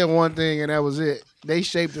let me hear one thing and that was it. They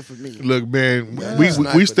shaped it for me. Look, man,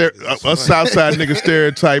 Sniper we stare niggas. us Southside niggas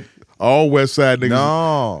stereotype all West Side niggas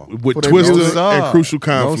No. with For their Twister music. and Crucial No,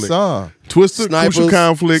 Conflict. sir. Twister, Snipers, Crucial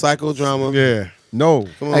Conflict. Psychodrama. Yeah. No.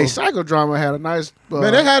 Come on. Hey, Psychodrama had a nice.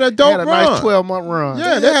 Man, they had a dope nice run. 12-month run.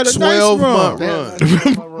 Yeah, they had a 12-month nice run. They had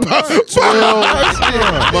a nice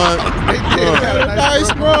 12-month run. They had a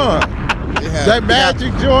Nice run. That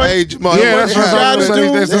magic joint. Hey, Jamal, Yeah, what that's they what had- I'm they saying.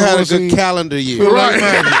 had- That's they had a what I'm good saying. calendar year. Right.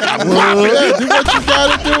 Yeah, do what you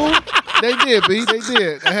gotta do. They did, B. They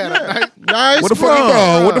did. They had a nice. Nice What the fuck he run.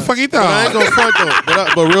 thought? What the fuck he But I ain't thought? gonna front though.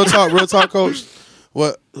 But real talk, coach.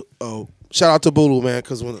 What? Oh, shout out to Bulu, man,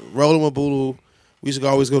 because when rolling with Bulu, we used to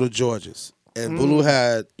always go to George's, and Bulu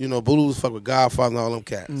had, Bulu was fuck with Godfather and all them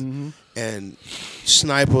cats, and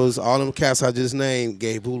Snipers, all them cats I just named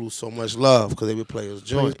gave Bulu so much love because they would play his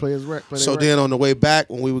joint. Players rec. So then on the way back,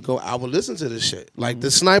 when we would go, I would listen to this shit. Like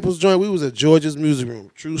the Snipers joint, we was at George's Music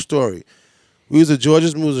Room. True story. We was at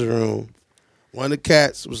George's Music Room. One of the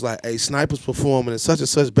cats was like, "Hey, Snipers performing in such and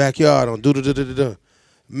such backyard on do da da da da da."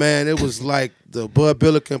 Man, it was like the Bud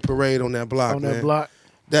Billiken parade on that block. on man. that block.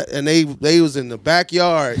 That and they was in the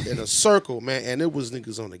backyard in a circle, man, and it was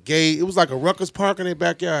niggas on the gate. It was like a Ruckus Park in their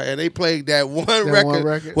backyard, and they played that one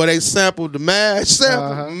record where they sampled the MASH sample.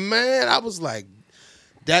 Uh-huh. Man, I was like,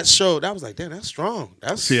 that showed. I was like, damn, that's strong.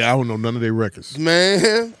 That's See, I don't know none of their records.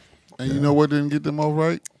 man. And you know what didn't get them off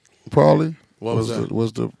right? Probably What was that?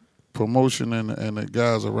 was the promotion and the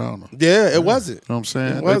guys around them. Yeah, it wasn't. You know what I'm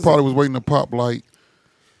saying? It They wasn't. probably was waiting to pop like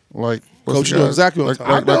what's Coach, the you know guy? exactly what like, I'm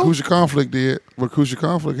like, talking like about. Crucial Conflict did. But Crucial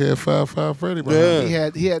Conflict had 5-5 Freddy behind Yeah.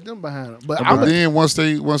 him. He had them behind him. But But I'm then once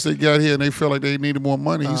they got here and they felt like they needed more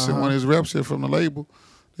money, he sent Uh-huh. one of his reps here from the label.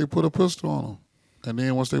 They put a pistol on him, and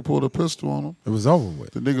then once they pulled a pistol on him, It was over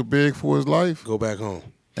with. the nigga begged for his life. Go back home.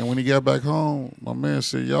 And when he got back home, my man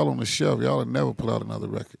said, "Y'all on the shelf. Y'all will never put out another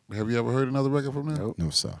record. Have you ever heard another record from them? No,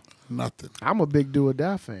 sir. Nothing. I'm a big Do or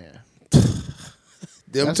Die fan.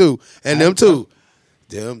 Them That's- too, and them too.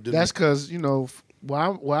 Them. That's because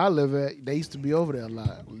where I live at, they used to be over there a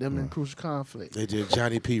lot. Them in Crucial Conflict. they did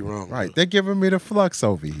Johnny P wrong. Right. They're giving me the flux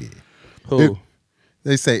over here. Who?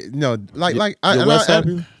 They say no, like your West Side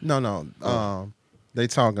people? No. They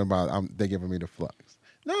talking about they giving me the flux.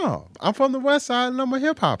 No, I'm from the West Side and I'm a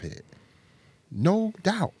hip hop head. No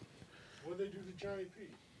doubt. What they do to Johnny P?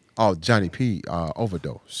 Oh, Johnny P.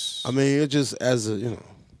 Overdose. I mean, it just as a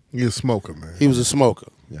You're a smoker, man. he was a smoker.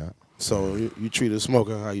 Yeah. So you treat a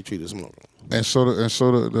smoker how you treat a smoker. And so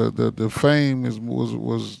the fame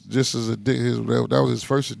was just as that was his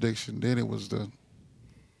first addiction. Then it was the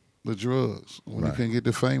drugs when he couldn't get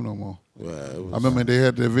the fame no more. Well, it was, I remember they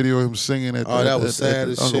had the video of him singing at Oh, that was sad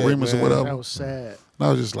as Uncle shit, Remus or man. whatever. That was sad. And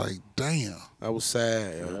I was just like, damn. that was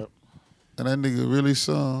sad. Yo. And that nigga really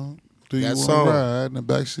sung "Do You That Want song. to Ride" in the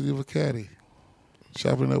backseat of a caddy,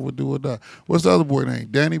 chopping it up with "Do or Die." What's the other boy name?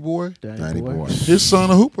 Danny Boy. Danny Boy. His son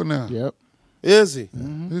a hooper now. Yep. Is he?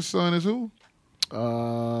 His son is who?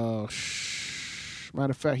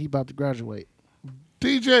 Matter of fact, he about to graduate.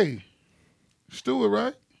 DJ Stewart,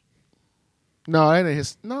 right? No, that ain't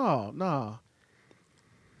his. No.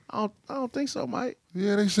 I don't think so, Mike.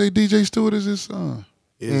 Yeah, they say DJ Stewart is his son.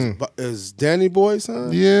 Is Danny Boy's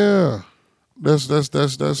son? Yeah, that's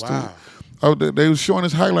Wow. They was showing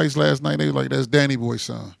his highlights last night. They was like, "That's Danny Boy's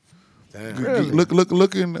son." Damn. Really?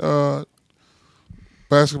 Look in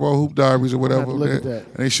Basketball Hoop Diaries or whatever. look at They- that.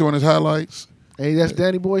 And they showing his highlights. Hey, that's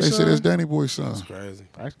Danny Boy's They son. say that's Danny Boy's son. Crazy.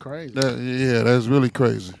 That's crazy. Yeah, that's really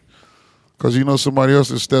crazy. Because somebody else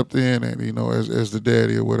has stepped in and as the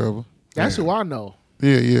daddy or whatever. That's who I know.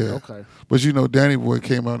 Yeah. Okay. But Danny Boy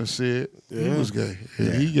came out and said he was gay.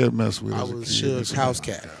 Yeah, he got messed with. I as a was kid. Suge's house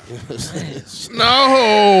cat.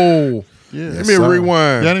 No. Yeah. Give me a sir.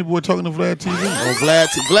 rewind. Danny Boy talking to Vlad TV. On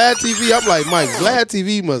Vlad TV, I'm like, Mike, Vlad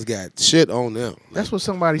TV must got shit on them. That's what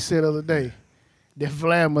somebody said the other day. That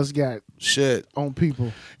Vlad must got Shit. on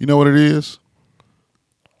people. You know what it is?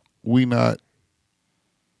 We not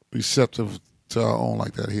receptive to our own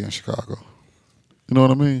like that here in Chicago. You know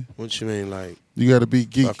what I mean? What you mean, like You got to be a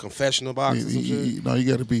geek. confessional box or some shit? No, you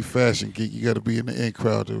got to be fashion geek. You got to be in the in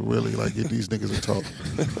crowd to really like get these niggas to talk.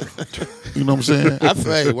 You know what I'm saying? I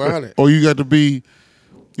feel you, 100. Or you got to be,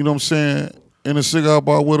 you know what I'm saying, in a cigar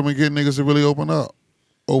bar with them and get niggas to really open up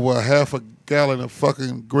over a half a gallon of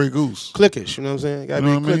fucking Grey Goose. Clickish, you know what I'm saying? Gotta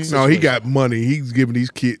You know be what I mean? click No, he situation. got money. He's giving these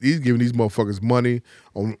motherfuckers money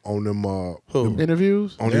on them Who?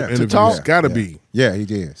 Interviews? on Yeah. them To interviews. talk? Gotta Yeah. be. Yeah, he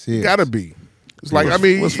did. He is. Gotta be. It's like, I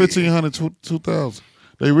mean, what's 1,500, 2,000?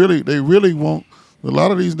 They really want. A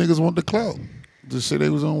lot of these niggas want the clout. Just say they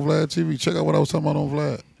was on Vlad TV. Check out what I was talking about on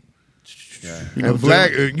Vlad. Yeah. You know, and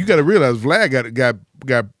Vlad, you got to realize Vlad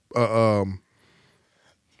got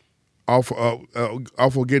off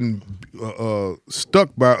of getting stuck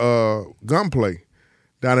by Gunplay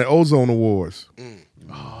down at Ozone Awards.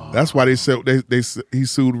 That's why he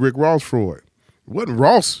sued Rick Ross for it. It wasn't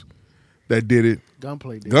Ross that did it.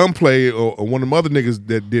 Gunplay or one of them other niggas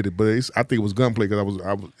that did it, but I think it was Gunplay because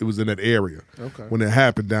it was in that area when it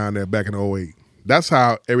happened down there back in 2008. That's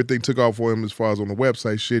how everything took off for him as far as on the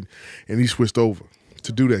website shit, and he switched over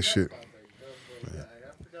to do that shit.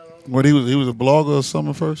 What he was a blogger or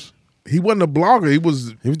something first? He wasn't a blogger. He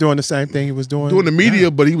was doing the same thing he was doing the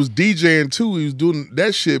media, but he was DJing too. He was doing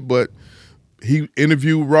that shit, but he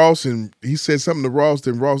interviewed Ross and he said something to Ross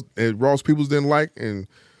that Ross Peoples didn't like, and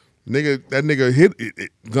that nigga hit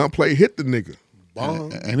it. Gunplay hit the nigga.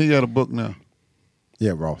 And he got a book now.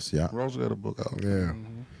 Yeah, Ross. Yeah, Ross got a book out. Yeah.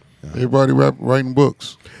 Everybody writing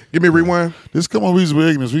books. Give me a rewind. This come on Reasonable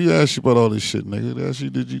Ignorance. We asked you about all this shit, nigga. They asked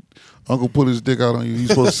you, did you Uncle put his dick out on you? He's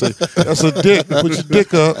supposed to say, that's a dick. Put your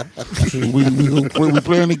dick up. We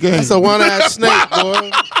playing the game. That's a one-eyed snake,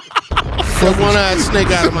 boy. That's a one-eyed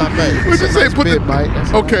snake out of my face. What you say? Put the Mike.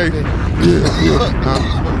 That's okay.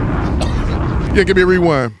 Yeah, give me a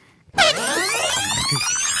rewind.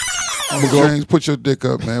 James, put your dick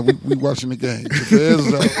up, man. We watching the game. The Bears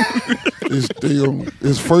is out.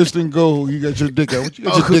 It's first and goal. You got your dick out. What you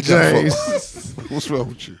got Uncle your dick James. out for? What's wrong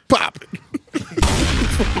with you? Pop it.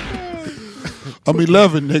 I'm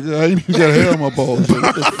 11, nigga. I ain't even got hair on my balls.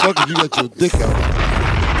 What the fuck is you got your dick out?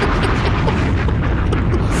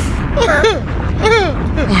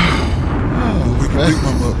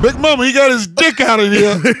 Big Mama, he got his dick out of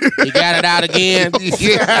here. He got it out again.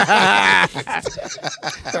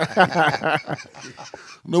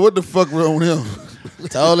 No, what the fuck wrong with him?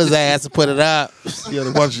 Told his ass to put it up. You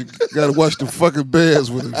gotta watch the fucking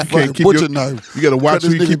Bears with a fucking butcher knife. You gotta watch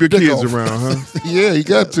Cut who this you keep your nigga dick kids off. around, huh? Yeah, you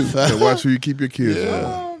got to. You gotta watch who you keep your kids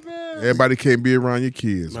around. Everybody can't be around your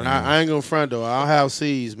kids. Man, Man. I ain't gonna front though. I'll have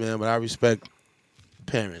C's, man, but I respect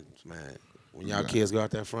parents, man. When y'all kids go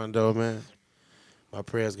out that front door, man, my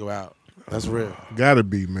prayers go out. That's real. Gotta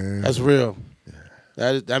be, man. That's real.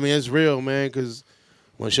 It's real, man, because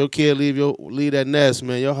once your kid leave that nest,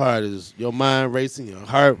 man, your mind racing, your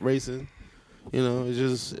heart racing. You know, it's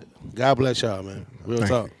just, God bless y'all, man. Real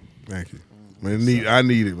talk. Thank you. Man, I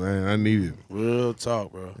need it, man. I need it. Real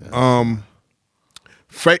talk, bro.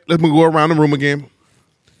 Let me go around the room again.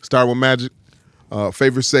 Start with Magic.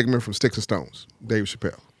 Favorite segment from Sticks and Stones. Dave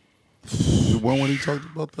Chappelle. The one when he talked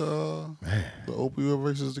about the opioid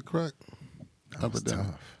versus the crack. that was tough.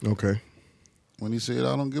 Okay. When he said,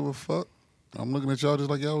 I don't give a fuck, I'm looking at y'all just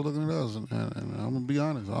like y'all was looking at us. And I'm going to be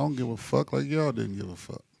honest, I don't give a fuck like y'all didn't give a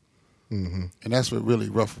fuck. Mm-hmm. And that's what really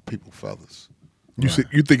ruffled people's feathers.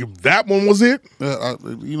 You think that one was it?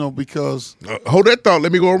 Because... hold that thought.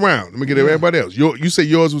 Let me go around. Let me get everybody else. You say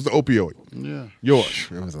yours was the opioid. Yeah. Yours.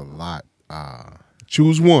 It was a lot.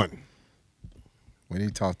 Choose one. When he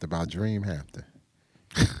talked about Dreamhampton.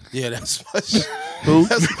 Yeah, that's my shit. Who?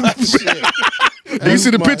 That's my shit. Do you see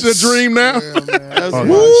the picture of Dream now? That's my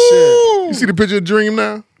Woo! You see the picture of Dream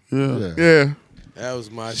now? Yeah. Yeah. That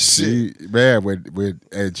was my shit.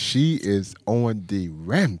 And she is on the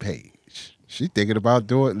rampage. She thinking about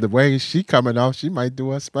doing the way she coming off. She might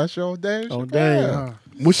do a special day. Oh, damn.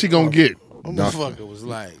 What's she gonna get? Motherfucker was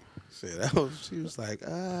like, she was like,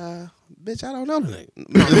 bitch, I don't know the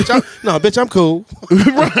nigga. Bitch, I'm cool.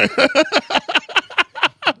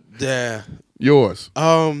 Yeah. Yours.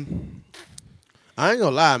 I ain't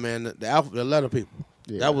gonna lie, man. The letter people.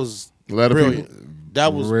 Yeah. That was Letter brilliant. people?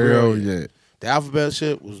 That was brilliant. Brilliant. The alphabet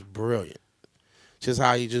shit was brilliant. Just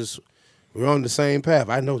how we're on the same path.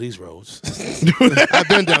 I know these roads. I've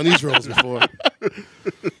been down these roads before.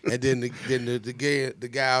 And then the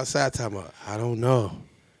guy outside talking about, I don't know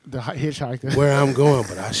The hitchhiker. where I'm going,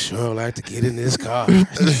 but I sure like to get in this car.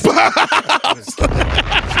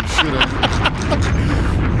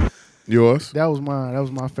 Yours. That was mine. That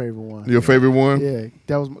was my favorite one. Your favorite one? Yeah,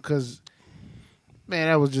 that was because, man,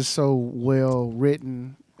 that was just so well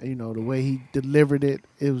written. You know, the way he delivered it,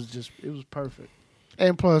 it was perfect.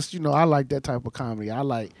 And plus, I like that type of comedy. I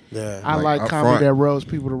like Like, up comedy front. that rubs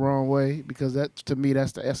people the wrong way because that, to me,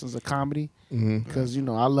 that's the essence of comedy. Mm-hmm. Because I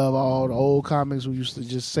love all the old comics who used to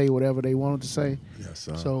just say whatever they wanted to say. Yes,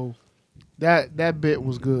 sir. So that bit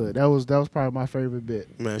was good. That was probably my favorite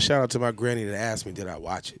bit. Man, shout out to my granny that asked me did I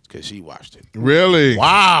watch it because she watched it. Really?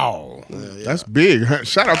 Wow. That's big.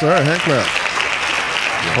 Shout out to her. Hand clap.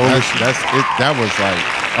 That was like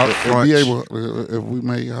upfront. Be able, if we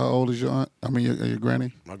made, how old is your aunt? I mean, your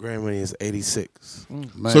granny? My grandmother is 86.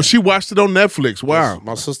 Man. So she watched it on Netflix. Wow.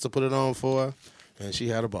 My sister put it on for her, and she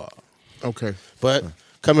had a ball. Okay. But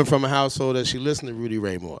coming from a household that she listened to Rudy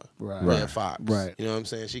Ray Moore, Right. Red Fox, Right. You know what I'm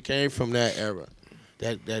saying? She came from that era,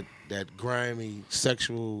 that grimy,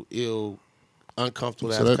 sexual, ill,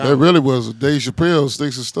 uncomfortable. So that really was Dave Chappelle,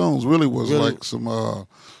 Sticks and Stones. Really was Really? like some a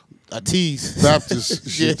tease. Baptist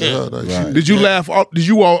shit to her. That shit. Did you laugh? Did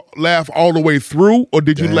you all laugh all the way through, or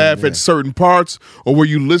did you laugh at certain parts, or were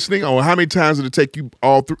you listening? Or how many times did it take you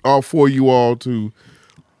all four of you all to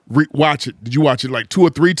watch it? Did you watch it like 2 or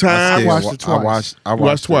 3 times? I watched it twice. I You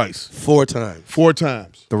watched twice. 4 times. 4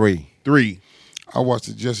 times. 3. 3. I watched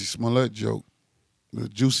the Jesse Smollett joke, the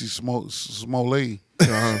Juicy Smollett.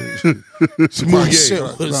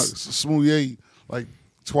 Smoothie, like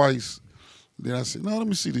twice. Then I said, no, let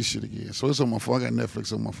me see this shit again. So it's on my phone. I got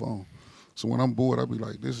Netflix on my phone. So when I'm bored, I'll be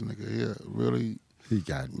like, this nigga here really He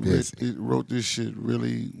got busy. it wrote this shit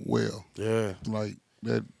really well. Yeah. Like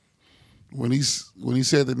that when he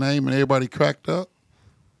said the name and everybody cracked up,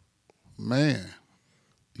 man,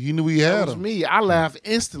 he knew he That had was him. me. I laughed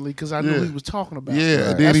instantly because I knew Yeah. he was talking about. Yeah, it.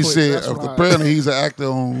 and then he That's said, what I- apparently he's an actor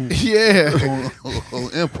on Yeah.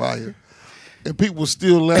 on Empire. And people were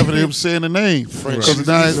still laughing at him saying the name. French, 'Cause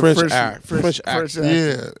now it's- French accent.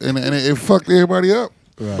 Yeah, and it fucked everybody up.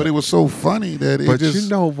 But it was so funny that it But just... you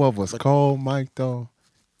know what was cold, Mike, though?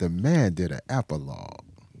 The man did an epilogue.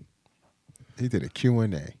 He did a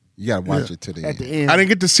Q&A. You got to watch it to the At end. the end. I didn't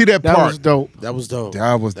get to see that That part. was dope. That was dope.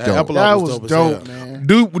 That was dope. epilogue That was was dope, dope, as hell.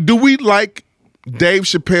 man. Do we like Dave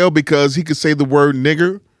Chappelle because he could say the word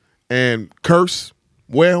nigger and curse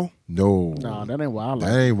well? No. Nah, that ain't wild.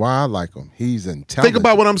 That ain't why I like him. He's intelligent. Think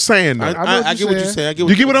about what I'm saying. Though. I get what you're saying. I get what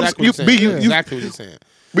You get what I'm- exactly you- what you're B, saying. you- Exactly what you're saying.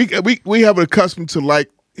 we have it accustomed to like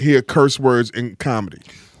hear curse words in comedy.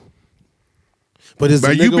 But is But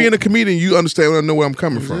the you nigga, being a comedian, you understand. I know where I'm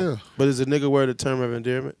coming from. Yeah, but is a nigga word a term of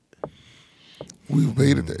endearment? we've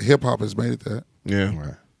made it that. Hip-hop has made it that. Yeah.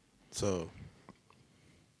 Right. So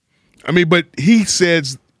I mean, but he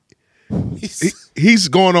says he's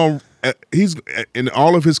going on. He's in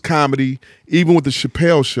all of his comedy, even with the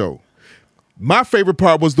Chappelle Show. My favorite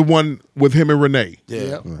part was the one with him and Renee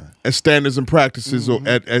yeah. at Standards and Practices or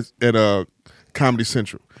at Comedy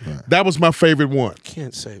Central. That was my favorite one.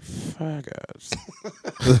 Can't say faggots.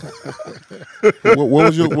 What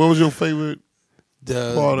was your favorite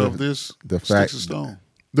part of this the Sticks fact- and Stone?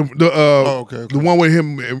 The okay. one with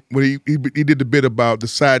him when he did the bit about the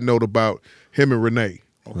side note about him and Renee.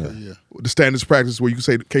 Okay, yeah. The Standards Practice where you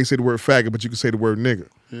can't say the word faggot, but you can say the word nigger.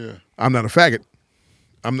 Yeah. I'm not a faggot.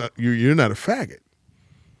 I'm not. You're not a faggot.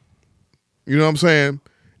 You know what I'm saying?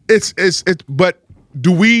 It's. But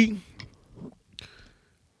do we?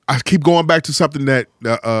 I keep going back to something that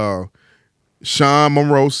Sean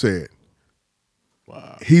Monroe said.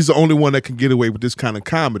 Wow. He's the only one that can get away with this kind of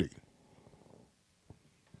comedy.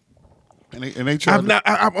 And they tried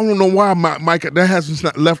I don't know why Mike that hasn't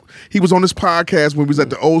not left. He was on this podcast when we was at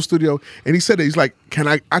the old studio, and he said that he's like,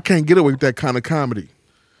 I can't get away with that kind of comedy.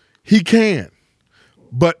 He can.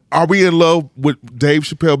 But are we in love with Dave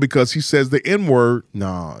Chappelle because he says the N-word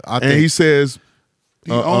No, I and think he says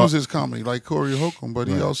he owns his comedy like Corey Holcomb, but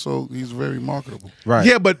he's very marketable. right.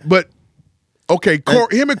 yeah, but okay,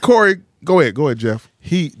 him and Corey. Go ahead, Jeff.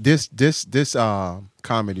 This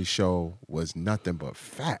comedy show was nothing but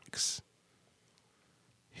facts.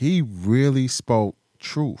 He really spoke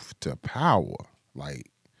truth to power. Like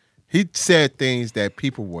he said things that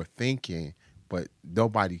people were thinking, but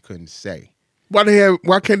nobody couldn't say.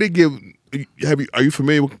 Why can't they give? Are you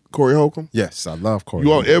familiar with Corey Holcomb? Yes, I love Corey. You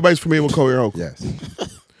all, Holcomb. everybody's familiar with Corey Holcomb. Yes,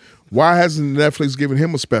 Why hasn't Netflix given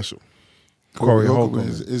him a special? Corey Holcomb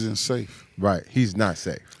isn't safe. right. He's not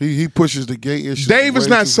safe. He pushes the gay issue. Dave is way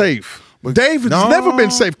not too- safe. But- Dave has No. never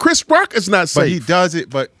been safe. Chris Rock is not safe. But he does it.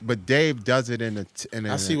 But Dave does it in a.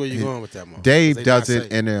 I see where you're going with that, Mark. Dave They does not it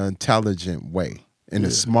safe. in an intelligent way, in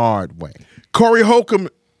a smart way. Corey Holcomb.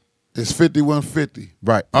 It's 5150.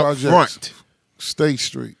 Right up Projects, front. State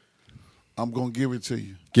Street. I'm gonna give it to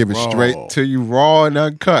you. Give it straight to you, raw and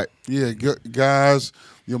uncut. Yeah, guys,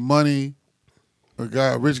 your money,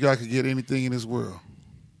 a rich guy could get anything in this world.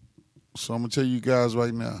 So I'm gonna tell you guys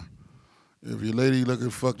right now, if your lady looking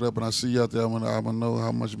fucked up and I see you out there, I'm gonna know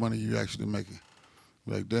how much money you actually making.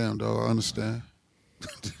 Like, damn, dog, I understand.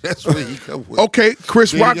 That's what he come with. Okay,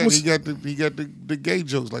 Chris Then Rock he was. got the gay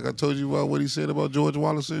jokes, like I told you about what he said about George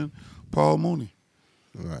Wallace and Paul Mooney.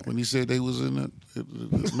 Right. When he said they was in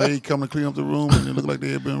the maid come to clean up the room and it looked like they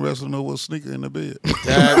had been wrestling over a sneaker in the bed.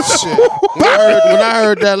 That shit. When I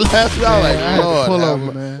heard that last week, I was I like, had to Lord, pull have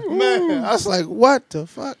over, mercy. man. Man, I was like, what the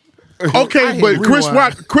fuck? Okay, but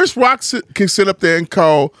rewind. Chris Rock can sit up there and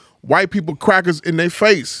call white people crackers in their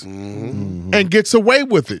face and gets away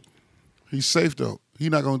with it. He's safe though. He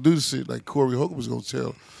not gonna do the shit like Corey Holcomb was gonna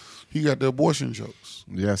tell. He got the abortion jokes.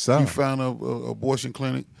 Yes, sir. He found a abortion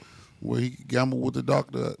clinic where he gambled with the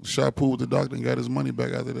doctor, shot pool with the doctor, and got his money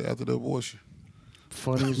back after the abortion.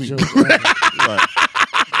 Funniest joke ever.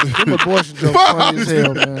 Them abortion jokes funny as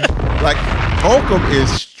hell, man. Like Holcomb is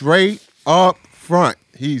straight up front.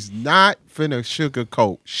 He's not finna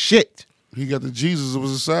sugarcoat shit. He got the Jesus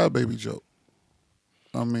was a side baby joke.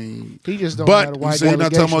 I mean, He just don't But have a he white say he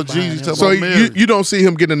not talking about delegation Jesus, behind he him. talking So you don't see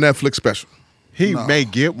him getting a Netflix special. He No. may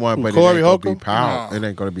get one, but Corey it ain't gonna Holcomb? be power. It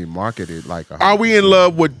ain't gonna be marketed like a. Are we in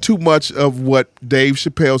love with too much of what Dave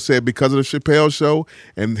Chappelle said because of the Chappelle show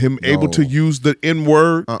and him able to use the N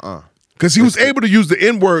word? Because he was able to use the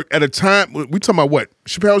N word at a time. We talking about what?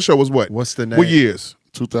 Chappelle show was what? What's the What name? years?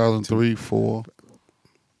 2003, 4,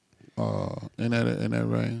 in that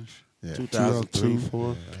range. Yeah. 2003,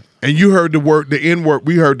 4. And you heard the N word.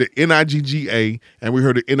 We heard the Nigga and we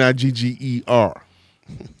heard the Nigger.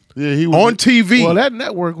 Yeah, he was On TV. Well, that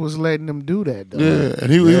network was letting them do that, though. Yeah,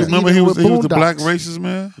 and he remember Even he was with the black Boondocks. racist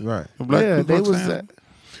man. Right. The black Yeah, Ku they Klux was Klan. that.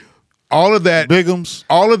 all of that. Bigums.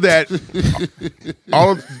 All of that.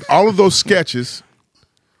 all of those sketches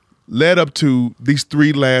led up to these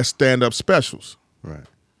 3 last stand-up specials. Right.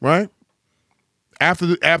 Right? After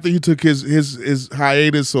he took his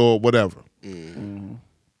hiatus or whatever.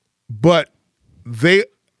 But they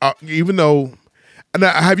even though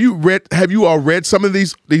now have you all read some of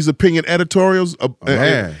these opinion editorials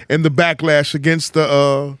man. and the backlash against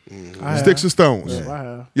the I Sticks and have. Stones? Yeah, I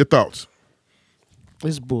have. Your thoughts?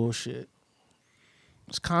 It's bullshit.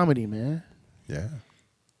 It's comedy, man. Yeah.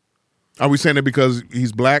 Are we saying it because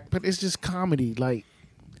he's black? But it's just comedy. Like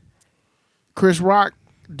Chris Rock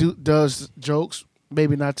does jokes,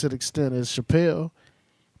 maybe not to the extent as Chappelle,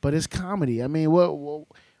 but it's comedy. I mean, what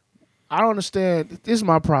I don't understand. This is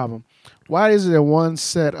my problem. Why is there one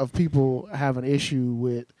set of people have an issue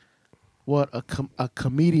with what a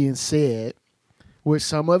comedian said, which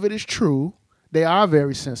some of it is true. They are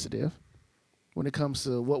very sensitive when it comes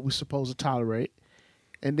to what we're supposed to tolerate.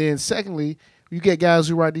 And then secondly, you get guys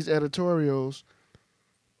who write these editorials,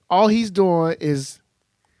 all he's doing is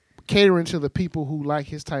catering to the people who like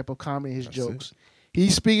his type of comedy, his jokes.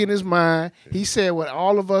 He's speaking his mind. He said what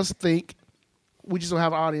all of us think. We just don't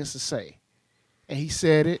have an audience to say. And he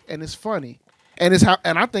said it, and it's funny. And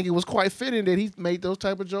I think it was quite fitting that he made those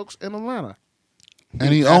type of jokes in Atlanta.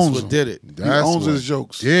 And he That's owns what them. did it. He owns his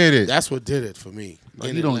jokes. Did it. That's what did it for me. Like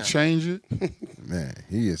In he don't Atlanta. change it. Man,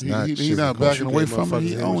 he is not. He's not sugarcoating. backing away gave from it.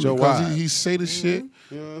 He motherfuckers owns your it because wives. he say the shit.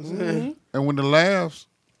 You know what I'm saying? And when the laughs,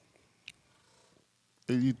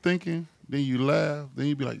 if you thinking, then you laugh, then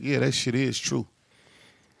you be like, yeah, that shit is true.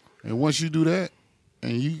 And once you do that,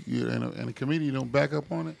 and and a comedian don't back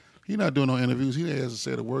up on it, he not doing no interviews. He hasn't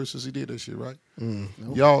said a word since he did that shit, right?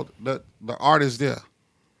 Y'all, the art is there.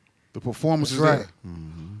 The performance is That's right. there.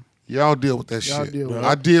 Y'all deal with that Y'all shit. deal with it.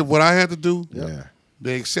 I did what I had to do. Yeah.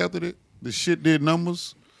 They accepted it. The shit did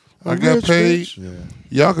numbers. I got paid. Yeah.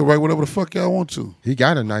 Y'all can write whatever the fuck y'all want to. He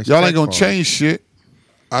got a nice. Y'all check ain't gonna for change shit.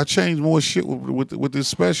 I changed more shit with this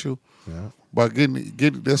special by getting.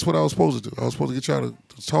 That's what I was supposed to do. I was supposed to get y'all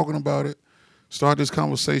to talking about it, start this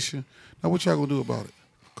conversation. Now what y'all gonna do about it?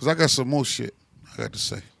 Because I got some more shit I got to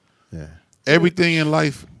say. it. Yeah. Everything in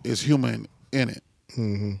life is human in it.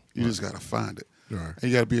 You just gotta find it, and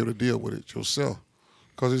you gotta be able to deal with it yourself.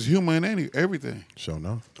 Because it's human in everything. Sure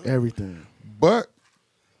enough. Everything. But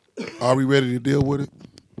are we ready to deal with it?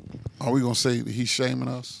 Are we gonna say that he's shaming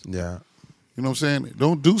us? Yeah. You know what I'm saying?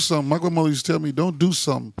 Don't do something. My grandmother used to tell me, don't do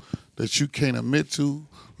something that you can't admit to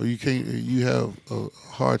or you have a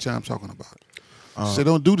hard time talking about it. She said,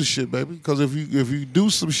 don't do the shit, baby. Because if you do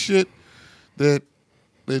some shit that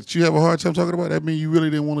you have a hard time talking about, that means you really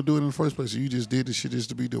didn't want to do it in the first place. You just did the shit just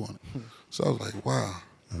to be doing it. So I was like, wow.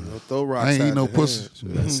 Don't throw rocks I ain't out eat no your pussy. hands.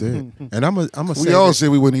 That's it. And I'm gonna say We all this. said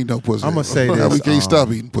we wouldn't eat no pussy. I'ma say Now this, we can't stop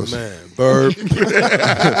eating pussy. Man, burp.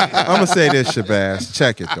 I'm gonna say this, Shabazz.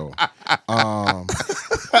 Check it though.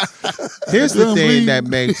 Here's the thing that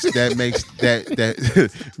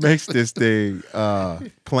makes this thing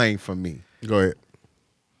plain for me. Go ahead.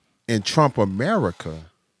 In Trump America,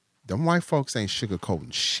 them white folks ain't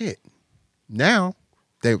sugarcoating shit. Now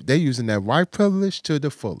they using that white privilege to the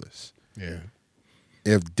fullest. Yeah.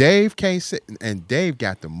 If Dave can't sit, and Dave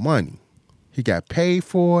got the money, he got paid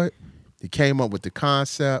for it. He came up with the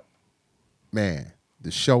concept. Man,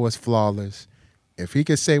 the show is flawless. If he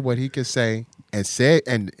could say what he could say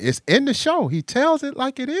and it's in the show, he tells it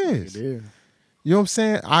like it is. It is. You know what I'm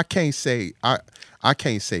saying? I can't say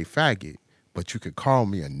faggot, but you could call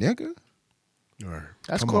me a nigga.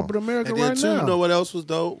 That's Come corporate on. America And then right too, now. you know what else was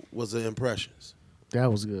dope? Was the impressions.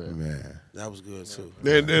 That was good. Man. That was good too.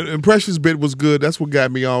 The impressions bit was good. That's what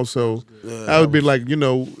got me also. I would be like,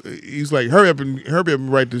 he's like, hurry up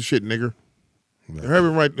and write this shit, nigga.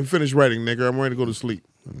 Hurry up and finish writing, nigga. I'm ready to go to sleep.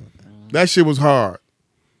 That shit was hard.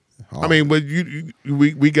 I mean, but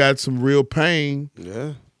we got some real pain.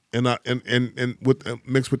 Yeah. And with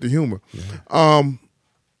mixed with the humor.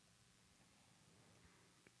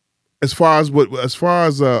 As far as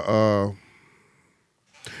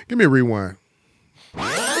give me a rewind.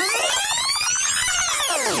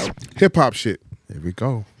 Hip hop shit. Here we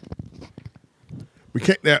go. We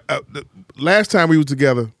can't. The last time we was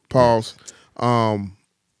together, pause. No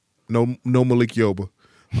Malik Yoba.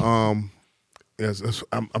 Yes,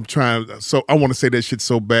 I'm trying. So I want to say that shit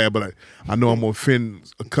so bad, but I know I'm gonna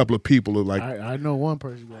offend a couple of people. Like I know one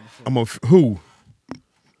person going to I'm gonna who?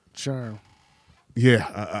 Sherm. Yeah,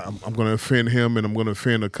 I'm going to offend him, and I'm going to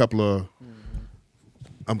offend a couple of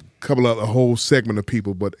a whole segment of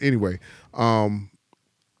people. But anyway,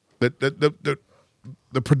 the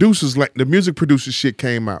producers, like the music producers shit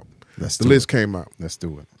came out. The list came out. Let's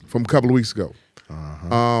do it. From a couple of weeks ago.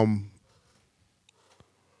 I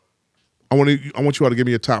want you all to give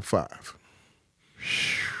me a top 5.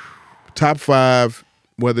 Top 5,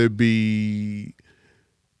 whether it be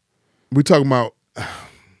we're talking about.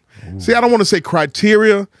 See, I don't want to say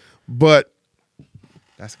criteria, but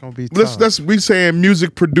that's gonna be tough. we saying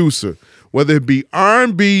music producer, whether it be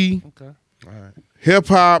R&B, Okay. All right. hip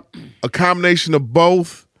hop, a combination of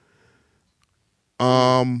both.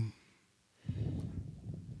 We're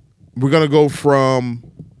gonna go from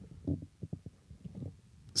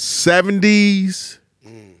 70s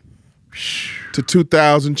to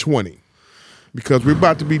 2020 because we're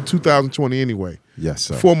about to be 2020 anyway. Yes,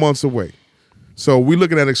 sir. 4 months away. So we're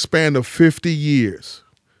looking at a span of 50 years.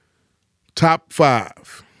 Top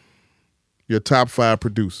 5. Your top 5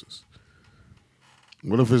 producers.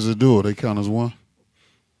 What if it's a duo? They count as one?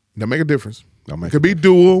 That make a difference. That make It could be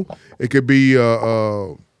dual. It could be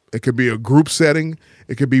a group setting.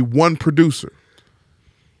 It could be one producer.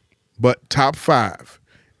 But top 5.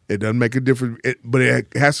 It doesn't make a difference. But it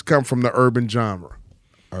has to come from the urban genre.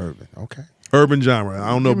 Urban. Okay. Urban genre. I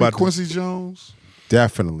don't know Give me about Quincy Jones,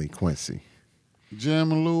 Definitely Quincy.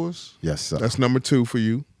 Jam and Lewis, Yes, sir. That's number 2 for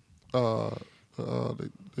you. the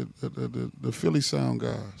Philly Sound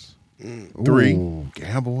guys, 3. Ooh,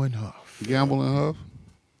 Gamble and Huff. Gamble and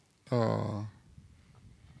Huff,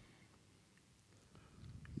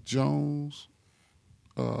 Jones,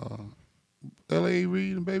 L.A.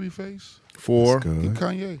 Reid and Babyface, 4. That's good. and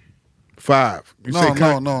Kanye. 5. You say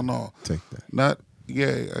No. Take that. Not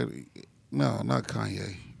not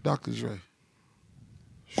Kanye. Dr. Dre.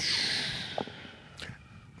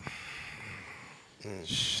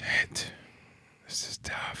 Shit. This is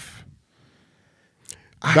tough.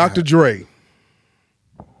 Dr. Dre.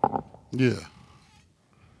 Yeah.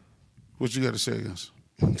 What you got to say against?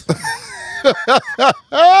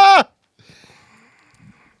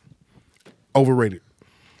 Overrated.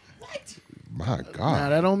 My Now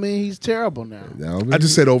God. that don't mean he's terrible. Now I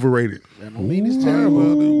just said overrated. that don't mean he's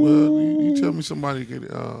terrible. Well, you tell me somebody get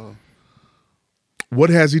What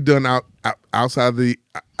has he done outside of the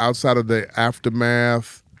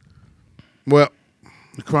aftermath? Well,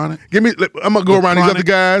 the Chronic. I'm gonna go The around these other Chronic.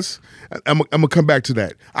 guys. I'm gonna come back to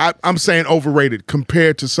that. I'm saying overrated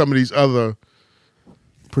compared to some of these other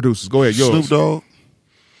producers. Go ahead, yours. Snoop Dogg.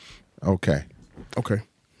 Okay. Okay.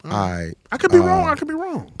 All right. I could be wrong. I could be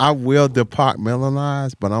wrong. I will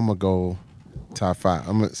departmentalize, but I'm gonna go top 5.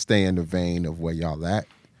 I'm gonna stay in the vein of where y'all at.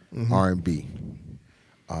 R&B.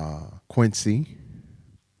 Quincy.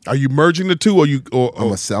 Are you merging the two, or you? I'm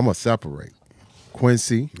gonna separate.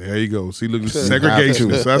 Quincy. There you go. See, look, You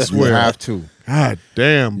segregationists. I have to. swear. You have to. God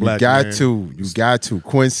damn, black You got man. to. You got to.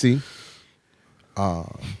 Quincy.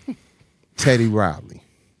 Teddy Riley.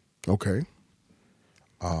 Okay.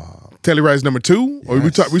 Teddy Riley's number 2, or we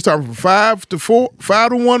starting from 5 to 4, 5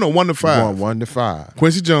 to 1, or 1 to 5. 1 to 5.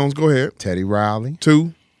 Quincy Jones, go ahead. Teddy Riley.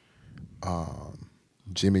 2,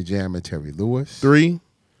 Jimmy Jam and Terry Lewis. 3,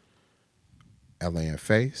 LA and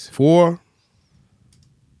Face. 4,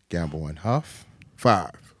 Gamble and Huff. 5.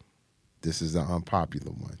 This is the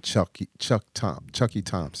unpopular one. Chucky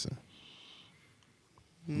Thompson.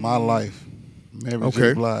 My Life. Mary Okay.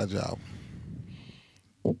 J. Blige album.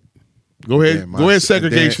 Go ahead. And Go ahead,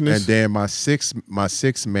 segregationist. And then my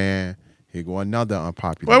six man Here go another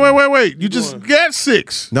unpopular. Wait. You just got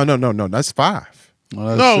 6. No. That's 5.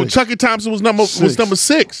 No, Chucky Thompson was number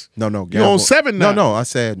 6. No. You on 7 now. No. I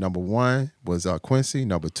said number 1 was Quincy.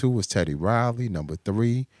 Number 2 was Teddy Riley. Number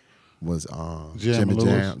 3 was Jimmy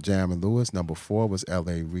Jam and Lewis. Number 4 was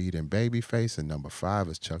L.A. Reid and Babyface, and number 5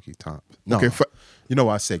 is Chucky Thompson. No, Okay, you know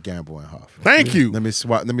what I said? Gamble and Huff. Thank you. Let me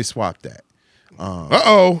swap that.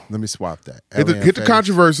 Uh-oh. Let me swap that. Hit the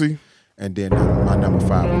controversy. And then my number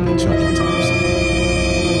 5 would be Chucky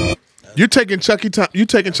Thompson. You're taking Chucky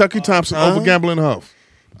Thompson over Gambling Huff.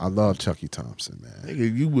 I love Chucky Thompson, man.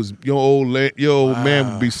 Nigga, your old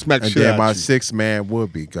man would be smacked And shit then out my you. 6th man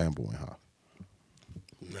would be Gamble and Huff.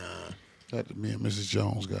 That me and Mrs.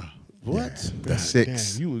 Jones guy. What? That's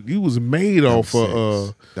 6. Damn, you was made off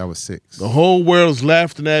of That was 6. the whole world's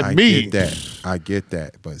laughing at I me. get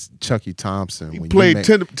that. But Chucky Thompson, when Played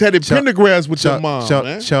you make, Teddy Pendergrass with your mom,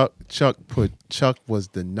 man. Chuck was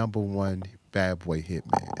the number 1 bad boy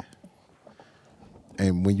hitman.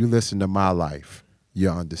 And when you listen to My Life,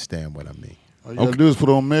 you'll understand what I mean. All you gotta do is put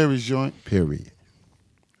on Mary's joint. Period.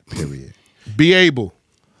 Be able.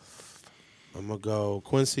 I'm gonna go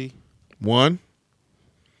Quincy, 1,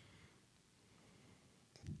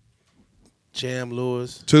 Jam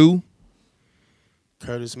Lewis, 2,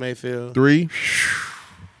 Curtis Mayfield, 3.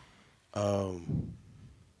 Damn.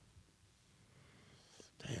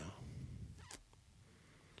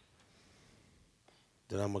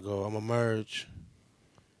 Then I'm gonna merge.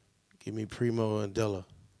 Give me Primo and Dilla.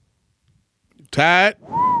 Tied.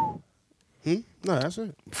 No, that's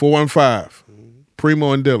it. 4 and 5.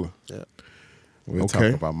 Primo and Dilla. Yeah. We'll Okay.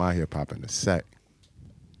 talk about my hip hop in a sec.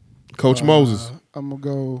 Coach Moses. I'm gonna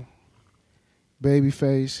go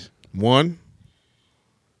Babyface, 1,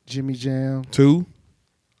 Jimmy Jam, 2,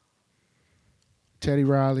 Teddy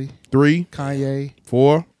Riley, 3, Kanye,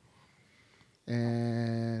 4.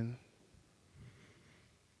 and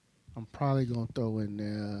I'm probably gonna throw in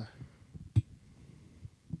there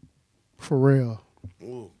Pharrell.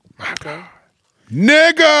 Ooh. Okay.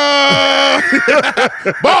 Nigga!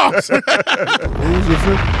 Boss!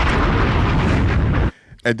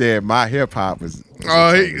 And then my hip hop was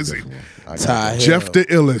Ty Jeff Hill. the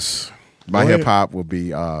Illest. my Go ahead. hip hop will be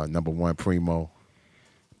number 1 Primo,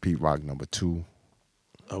 Pete Rock number 2.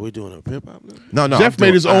 Are we doing a hip hop? No, Jeff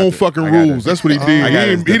made his own fucking rules. That's what he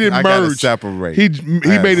did. He didn't I gotta merge. separate. He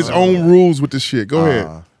made his own rules with the shit. Go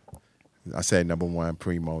ahead. I said number 1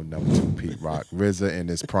 Primo, number 2 Pete Rock, RZA in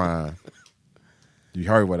his prime. You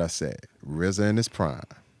heard what I said. RZA in his prime.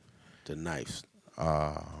 The knife.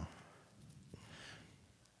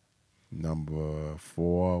 Number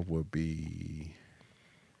 4 would be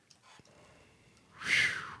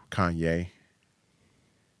Kanye.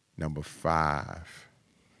 Number 5,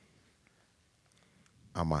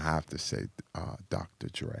 I'm gonna have to say Dr.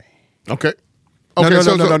 Dre. Okay. No, Okay.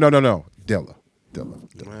 So no. Dilla.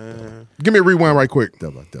 Man. give me a rewind right quick.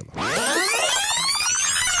 Dilla.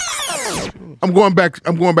 I'm going back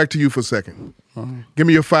to you for a second. Give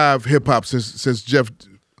me your 5 hip hop since Jeff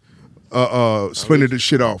splintered this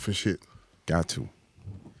shit off and shit. Got to.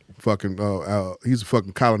 Fucking he's a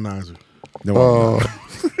fucking colonizer. No,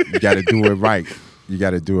 you got to do it right.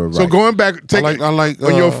 So going back, I like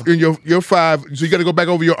on your 5. So you got to go back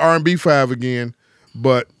over your R&B 5 again,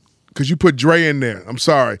 but because you put Dre in there. I'm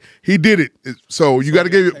sorry, he did it. So you got to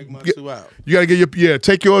give Take my your 2 out. you got to get your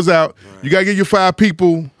take yours out. Right. You got to get your 5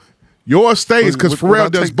 people. Yours stays because Pharrell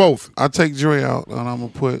does both. I take Dre out and I'm gonna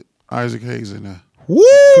put Isaac Hayes in there. Woo!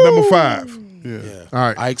 Number 5. Yeah. All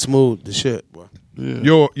right. Ike Smooth, the shit, boy.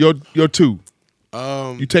 Yeah. Your 2.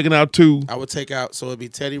 You taking out 2. I would take out, so it'd be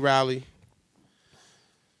Teddy Riley.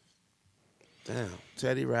 Damn.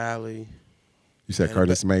 Teddy Riley You said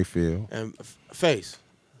Curtis Mayfield. and Face.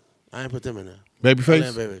 I ain't put them in there.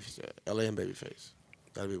 Babyface. LA and Babyface.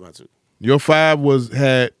 That'd be my 2. Your 5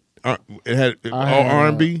 had all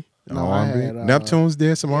R&B. No, I had Neptune's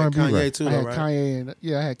there, some R&B. Kanye Right? too, I though, had right? Kanye and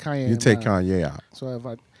I had Kanye. You in take mine. Kanye out.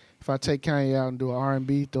 So if I take Kanye out and do an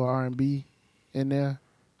R&B, throw R&B in there,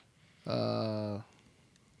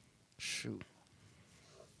 shoot,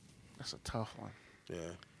 that's a tough one. Yeah.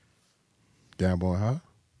 Damn boy, huh?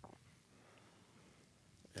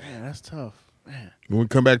 Man, that's tough, man. When we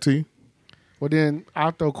come back to you. Well, then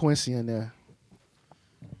I'll throw Quincy in there.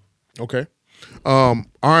 Okay.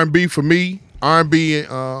 R&B for me. R&B.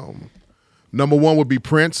 Number 1 would be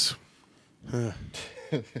Prince.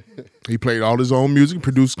 He played all his own music,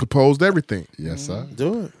 produced, composed everything. Yes, sir.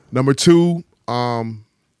 Do it. Number 2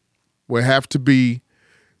 would have to be.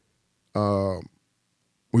 We're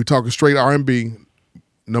talking straight R&B.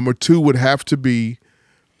 Number 2 would have to be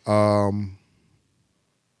Gamblin'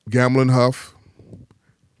 Huff.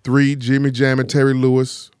 3, Jimmy Jam and Terry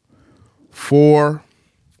Lewis. 4,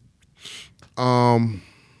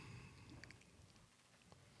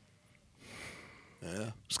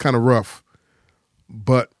 it's kind of rough,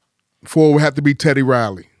 but 4 would have to be Teddy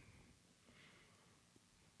Riley.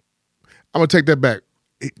 I'm gonna take that back.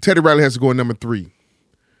 Teddy Riley has to go in number 3. He's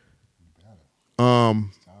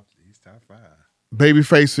top 5.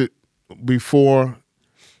 Babyface it before,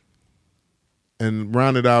 and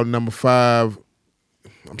round it out number 5.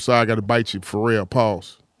 I'm sorry, I got to bite you. Pharrell,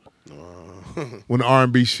 pause. When the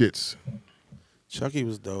R&B shits. Chucky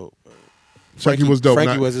was dope. Chucky was dope.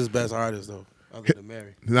 Frankie Now- was his best artist though, other than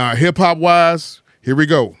Mary. Now, hip hop wise, here we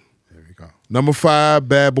go. Here we go. Number 5,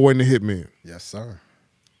 Bad Boy and the Hitman. Yes, sir.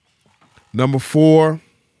 Number 4,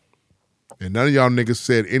 and none of y'all niggas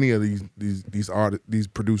said any of these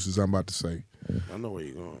producers I'm about to say. I know where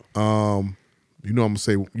you're going. You know I'm gonna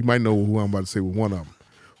say. You might know who I'm about to say with one of them.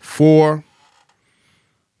 4,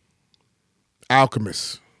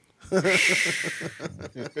 Alchemist.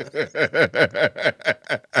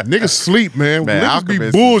 Niggas sleep, man. Man, Niggas be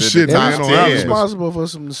Alchemist is bullshitting, in the top man, on 10. Alchemist. responsible for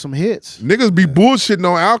some hits. Niggas be bullshitting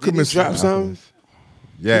on Did he Alchemist. drop something?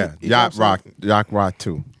 Yeah, He Yacht dropped Rock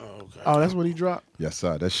 2. Oh, okay. Oh, that's what he dropped. Yes,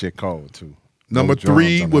 sir. That shit cold too. Number No drums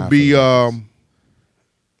 3 on would half be of it.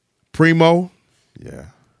 Primo. Yeah.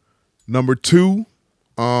 Number 2,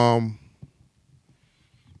 number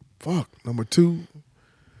 2.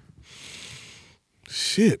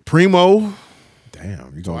 Shit, Primo.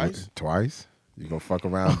 Damn, you Twice? going twice? You gonna fuck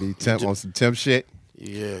around, be temp on some temp shit?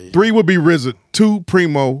 Yeah. 3 would be RZA. 2,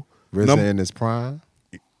 Primo. RZA in his prime.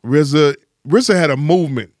 RZA had a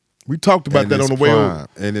movement. We talked about In that his on the way over.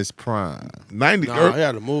 prime. In his prime. 90. Nah, he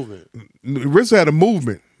had a movement. RZA had a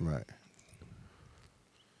movement. Right.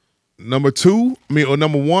 Number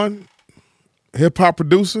 1, hip hop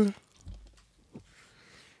producer.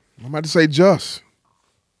 I'm about to say Just.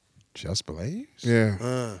 Just Blaze?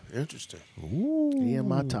 Yeah. Interesting. He in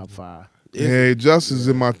my top 5. Yeah, Just is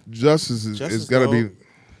in my Justice is Just it's is gotta dope. be.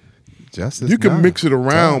 Just You can mix it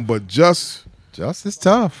around, but Just is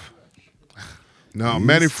tough. no.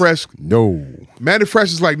 Manny Fresh No.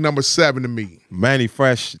 is like number 7 to me. Manny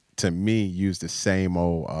Fresh to me used the same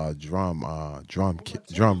old drum run.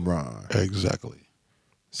 Exactly.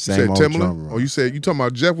 Same Said old Timbaland? drum run. Or you talking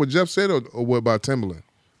about Jeff? What Jeff said, or what about Timbaland?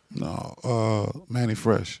 No, Manny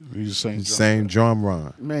Fresh. He's the same. Same drum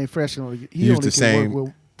run. Man, Fresh only He used only the can same- work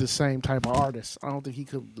with the same type of artist. I don't think he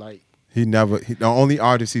could like. The only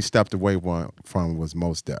artist he stepped away from was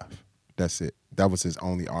Mos Def. That's it. That was his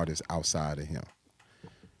only artist outside of him.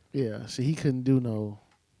 Yeah, see, he couldn't do no.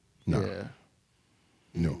 No. Yeah.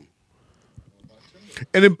 No.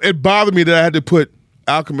 And it bothered me that I had to put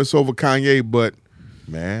Alchemist over Kanye, but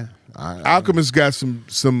Man. Alchemist got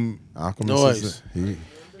some. Alchemist Noise. is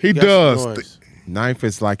He Got some does. noise. ninth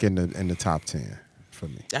is like in the top 10 for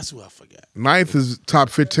me. That's who I forgot. 9th is top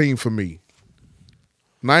 15 for me.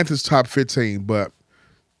 9th is top 15, but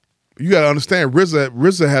you got to understand,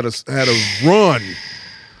 RZA had a run.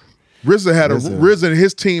 RZA and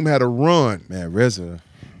his team had a run. Man, RZA.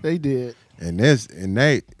 They did. When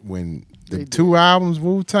the They two albums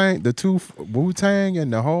Wu-Tang, the two Wu-Tang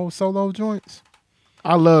and the whole solo joints.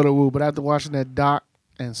 I love the Wu, but after watching that doc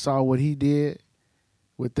and saw what he did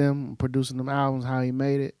with them producing them albums, how he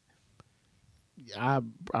made it, I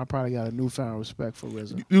probably got a newfound respect for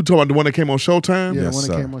RZA. You talking about the one that came on Showtime? Yeah. the Yes, one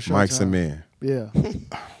that sir. came on Showtime. Mike's a man. Yeah.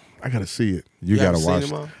 I got to see it. You gotta haven't watch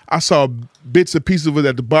seen it. him, I saw bits and pieces of it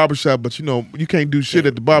at the barbershop, but you can't do shit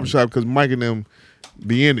at the barbershop because Mike and them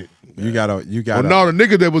be in it. You gotta. Well, no, the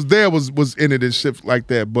nigga that was there was in it and shit like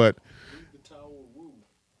that, but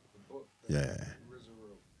Yeah.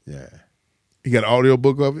 Yeah. he got an audio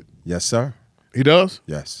book of it. Yes, sir. He does?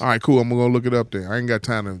 Yes. All right, cool. I'm going to look it up there. I ain't got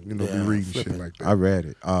time to, be Yeah, reading flip shit it. like that. I read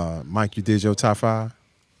it. Mike, you did your top 5?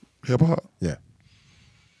 Hip hop. Yeah.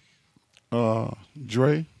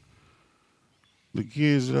 Dre. The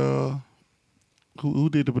kids. Who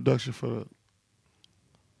did the production for the?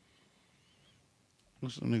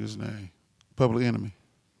 What's the nigga's name? Public Enemy.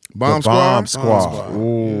 Bomb The Squad? Bomb Squad.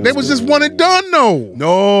 Ooh. They was just one and done, though.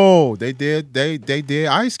 No, they did. They did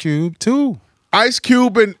Ice Cube too. Ice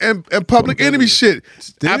Cube and Public Enemy shit.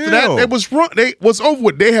 After that, Still. it was run. They was over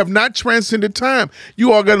with. They have not transcended time.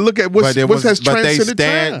 You all got to look at what has transcended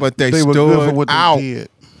time. But they were good for stood what out. they did.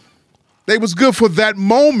 They was good for that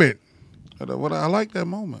moment. I like that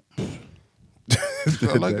moment. I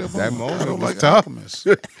like that moment. That moment I don't was like tough. Alchemist.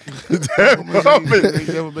 That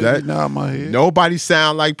That- my head. Nobody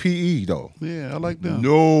sound like PE though. Yeah, I like them.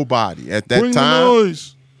 Nobody at that Bring time. the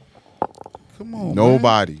noise. Come on,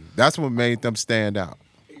 Nobody. That's what made them stand out.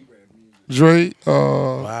 Dre,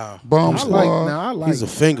 Wow. Bomb I Squad. like. He's a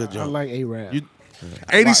finger I jump. like A-Rap. You-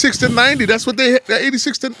 86 to 90. That's what they.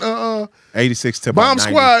 86 to 86 to Bomb about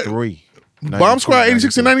Squad. 93. Bomb Squad.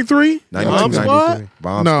 86 to 93. 92, Bomb Squad? 93.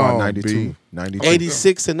 Bomb No, Squad 92. B. 92.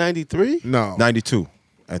 86 to 93? No, 92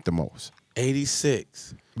 at the most.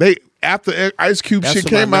 86. they after Ice Cube That's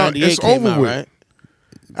shit when my came out, 98 it's came over out, with. right?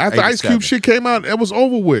 After Ice 87. Cube shit came out, it was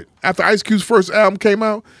over with. After Ice Cube's first album came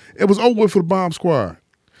out, it was over with for the Bomb Squad.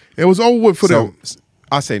 It was over with for them.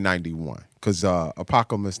 I say 91 because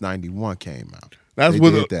Apocalypse 91 came out. That's they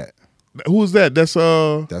what did that. Who was that?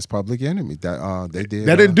 That's Public Enemy. That they did.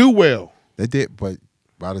 That didn't do well. They did, but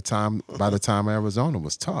by the time Arizona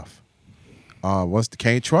was tough.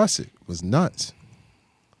 Can't Trust It was nuts.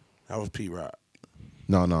 That was Pete Rock.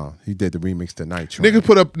 No, he did the remix to Nitro. Nigga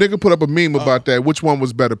put up a meme about that. Which one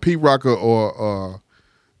was better, Pete Rock or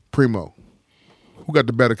Primo? Who got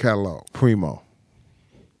the better catalog? Primo.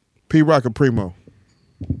 Pete Rock or Primo?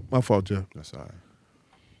 My fault, Jeff. That's all right.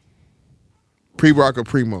 Pete Rock or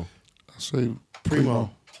Primo? I say Primo,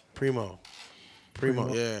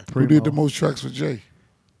 yeah. Who did the most tracks for Jay?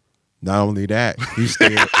 Not only that, he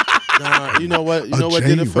stayed. Nah, you know what? You know what Jay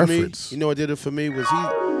did it for reference. me? You know what did it for me was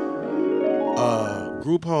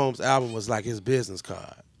Group Home's album was like his business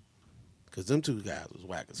card. Cause them two guys was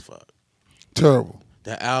whack as fuck. Terrible.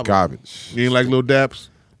 That album, Garbage. You ain't like Lil Daps?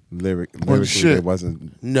 Lyrically, shit. it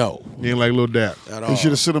wasn't. no, You ain't like Lil Dap? at They all.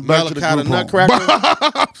 should have sent him back to the Malakata group home.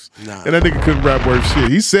 Nutcracker, nah, And that nigga couldn't rap worth shit.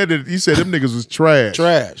 He said them niggas was trash.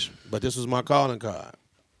 trash. But this was my calling card.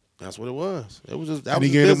 That's what it was. It was just that And was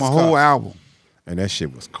he his gave him a business whole card. album. And that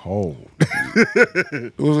shit was cold.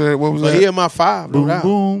 What was But that? he in my five, no Boom, doubt.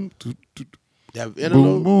 boom, That boom,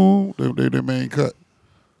 interlude, boom. They main cut.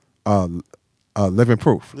 Living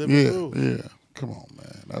Proof. Living Yeah, Proof. yeah. Come on,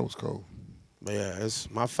 man. That was cold. But yeah, it's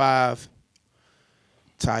my five.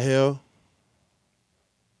 Ty Hill,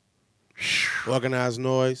 Organized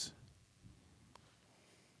Noise,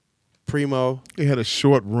 Primo. He had a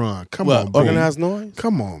short run. Come What? on, bro. Organized Noise.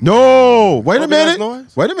 Come on. No, wait a Organized minute.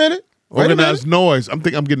 Noise? Wait a minute. Wait a Organized minute. Noise. I'm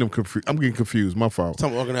getting them confused. I'm getting confused. My fault.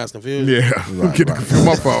 Something Organized Confusion. Yeah, I'm getting confused.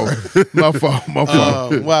 My fault. My fault. My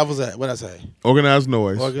fault. What was that? What'd I say? Organized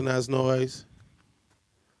Noise. Organized Noise.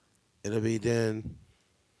 It'll be then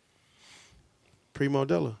Primo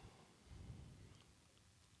Dilla.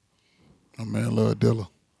 My man love Dilla.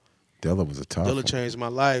 Dilla was a tough Dilla one. changed my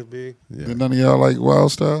life, big. Yeah. Did none of y'all like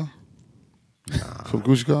Wild Style? From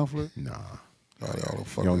Gucci Conflict? Nah. Oh, y'all don't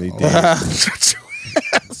fuck You only with did.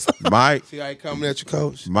 all- Mike, See how he coming at you,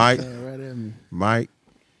 coach? Mike, Yeah, right in. Mike.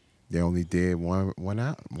 They only did one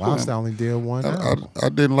out. Wild Style only did one out. I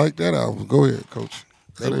didn't like that album. Go ahead, Coach.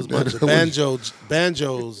 They was a That- bunch of that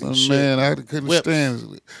banjos and shit. Man, I couldn't Whips.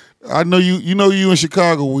 stand it. I know you. You know you in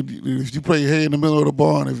Chicago. If you play Hey in the middle of the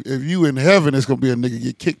barn, if you in heaven, it's gonna be a nigga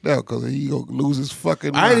get kicked out because he gonna lose his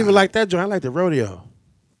fucking. I didn't even mind. like that joint. I like the rodeo.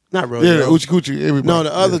 Not rodeo. Yeah, Uchi Coochie. Everybody. No,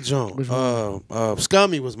 the other Yeah. joint. Which one?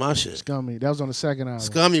 Scummy was my shit. Scummy. That was on the second album.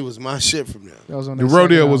 Scummy was my shit from there. That was on The that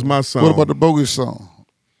rodeo second was album. my song. What about the bogus song?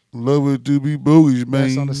 Love it to be bogus, man.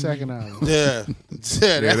 That's on the second album. Yeah.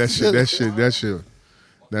 Yeah, that shit.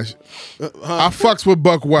 I fucks with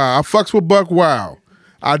Buck Wild.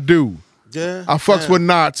 I do. Yeah. I fucks with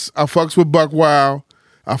Knots. I fucks with Buck Wild.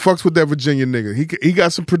 I fucks with that Virginia nigga. He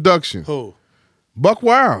got some production. Who? Buck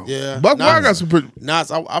Wild. Yeah. Buck Wild got Knots. some.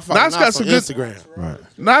 Knots. I follow Knots Knots got on some good- Instagram. Right.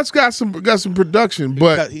 Knots got some production,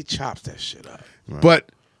 but He chops that shit up. but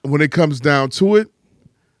when it comes down to it,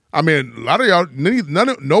 I mean, a lot of y'all,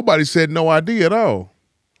 nobody said no ID at all.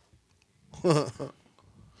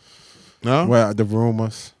 No. Well, the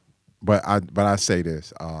rumors, but I say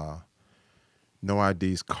this: No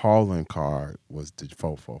ID's calling card was the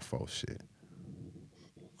 444 shit.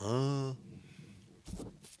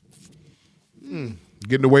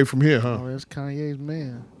 Getting away from here, huh? Oh, that's Kanye's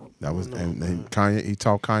man. That was and Kanye. He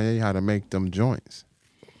taught Kanye how to make them joints.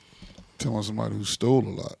 Tell me somebody who stole a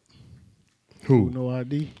lot. Who? No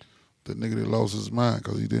ID. The nigga that lost his mind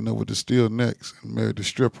because he didn't know what to steal next and married the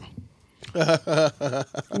stripper.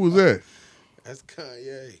 Who was that? That's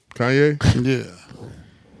Kanye. Kanye? Yeah.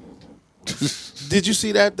 Did you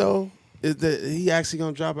see that though? Is that he actually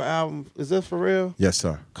gonna drop an album? Is that for real? Yes,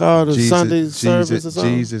 sir. Called the Sunday service or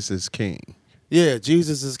something? Jesus is King. Yeah,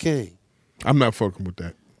 Jesus is King. I'm not fucking with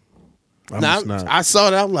that. I'm Now, just not. I saw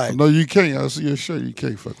that. I'm like, No, you can't. I see your shirt. You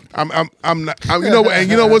can't fuck with it. I'm not. You know what? And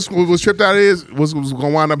you know what's tripped out is what's gonna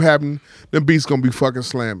wind up happening. Them beats gonna be fucking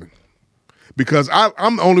slamming, because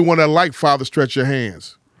I'm the only one that like Father Stretch Your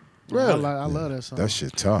Hands. I love that song. That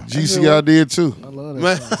shit tough. GCI did too. I love that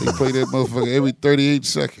man, song. He played that motherfucker every 38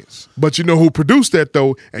 seconds. But you know who produced that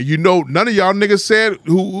though, and you know none of y'all niggas said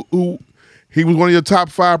who he was one of your top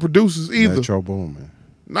 5 producers either. Metro Boomin.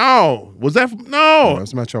 No, was that no?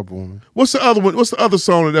 That's Metro Boomin. What's the other one? What's the other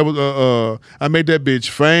song that was? I made that bitch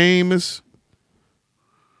famous.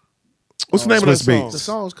 What's the name of that Swiss song? Beats. The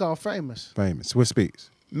song's called Famous. Famous. Swiss Beats.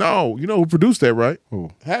 No, you know who produced that, right? Who?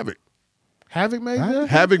 Havoc. Havoc made that?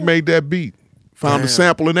 Havoc made that beat. Found the Damn.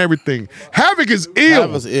 sample and everything. Havoc is ill.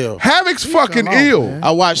 Havoc's ill. Havoc's fucking fell off, ill. man.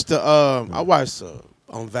 I watched on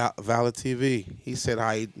Valid TV. He said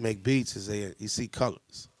how he make beats is he see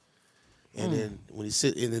colors, and then when he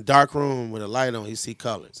sit in the dark room with a light on, he see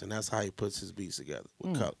colors, and that's how he puts his beats together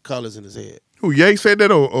with colors in his head. Who, Ye said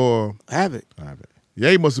that or Havoc.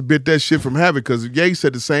 Ye must have bit that shit from Havoc because Ye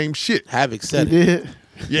said the same shit. Havoc He said it. did.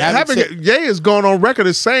 Yeah, Havoc Havoc, said- Ye has gone on record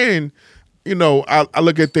as saying, you know, I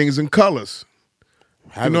look at things in colors.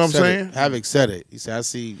 Havoc know what I'm said saying? It. Havoc said it. He said, "I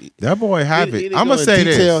see." That boy Havoc. He didn't I'm go gonna in say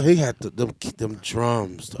detail. this. He had them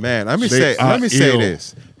drums. Though. Man, let me They are say ill.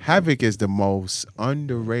 this. Havoc is the most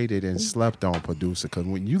underrated and slept on producer because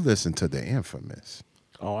when you listen to the Infamous,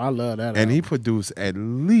 Oh, I love that. and he album. produced at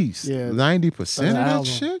least Yeah, 90% of that album.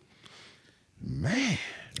 shit. Man,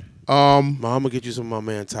 I'm gonna get you some of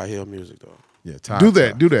my man Ty Hill music though. yeah, Ty Do that.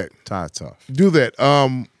 Tough. Do that. Ty Tough. Do that.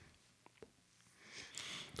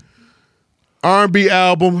 R&B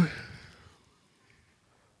album.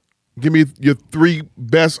 Give me your 3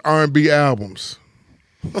 best R&B albums.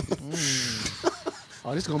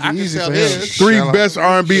 Oh, this is gonna I be can easy tell for his. him. 3 best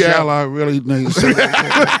R&B Shall albums I really name that?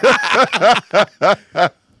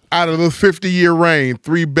 out of the 50-year reign.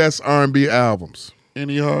 3 best R&B albums.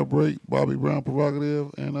 Any Heartbreak, Bobby Brown,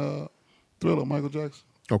 Provocative, and Thriller, Michael Jackson.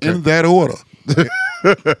 Okay. In that order.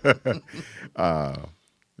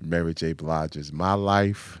 Mary J. Blige's My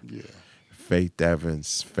Life. Yeah. Faith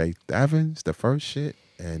Evans, the first shit,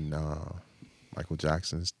 and Michael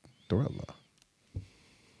Jackson's Thriller.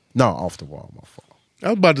 No, Off the Wall, my fault. I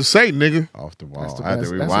was about to say, nigga. Off the Wall. That's the I had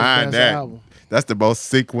best- to that's his rewind best that. album. That's the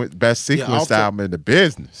most best Off sequenced the- album in the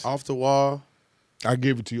business. Off the Wall. I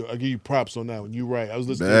give it to you. I give you props on that one. You right. I was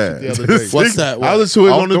listening Man. to that shit the other day. What's that? I listened to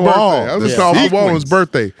it Off on his the birthday. Wall. I was The listening to Off the Wall on his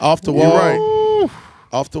sequence. birthday. Off the You're Wall. right.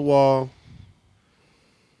 Off the Wall.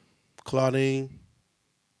 Claudine.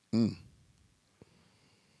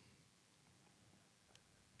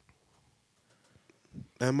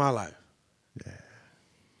 And My Life.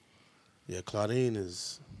 Yeah, Claudine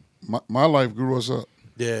is. My life grew us up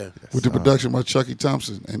Yeah. with the production by Chucky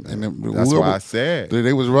Thompson. And then That's whoever- why I said.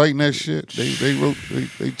 They was writing that shit.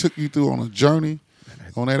 They took you through on a journey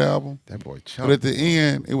on that album. That boy But Chuck. at the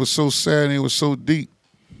end, it was so sad and it was so deep.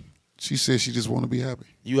 She said she just want to be happy.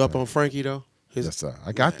 You up on Frankie though? Yes, sir.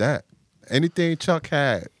 I got that. Anything Chuck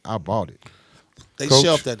had, I bought it. They Coach.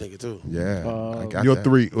 shelved that nigga too. Yeah, I got Your that.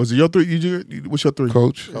 3. Was it your 3? What's your 3?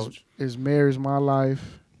 Coach. Coach. Is Mary's My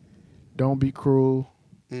Life, Don't Be Cruel,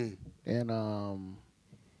 Mm. and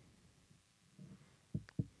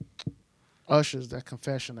Usher's that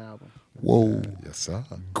Confession album. Whoa. Yes, sir.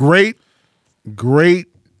 Great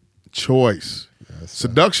choice.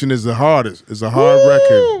 Seduction is the hardest. It's a hard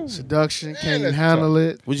record. Seduction, Can You Handle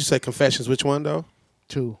It? Would you say Confessions? Which one though?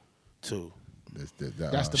 2. 2.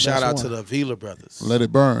 That's the Shout best out one. to the Avila brothers. Let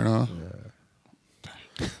it burn, huh?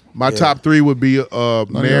 My top 3 would be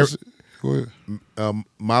None Mary, else- Go ahead.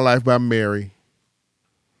 My Life by Mary.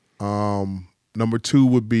 Number 2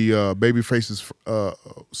 would be Babyface's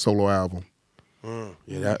solo album.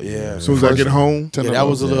 Yeah, As soon as I get home, Tender that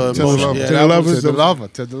was a Love. little Tender emotional. Love. Yeah, Tender that Love was- is To the lover,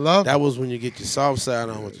 to the lover. That was when you get your soft side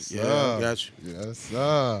on with you. Yeah, sir. got you. Yes,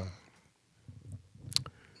 sir.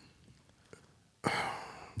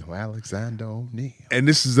 No Alexander O'Neal. and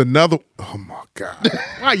this is another. Oh my God!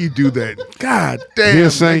 Why you do that? God damn,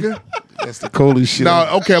 Hearsay. nigga. That's the coldest shit. No,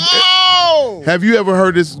 okay. Have you ever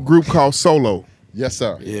heard this group called Solo? Yes,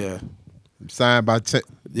 sir. Yeah. Signed by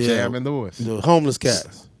Yeah. Jam and Lewis. The homeless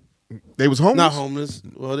cats. They was homeless. Not homeless.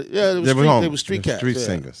 Well, they was They street, were home. they was street cats. Street yeah.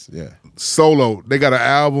 singers. Yeah. Solo. They got an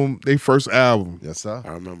album. They first album. Yes, sir. I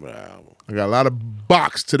remember that album. I got a lot of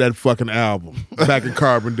box to that fucking album back in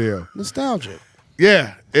Carbondale. Nostalgic.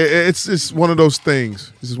 Yeah, it's one of those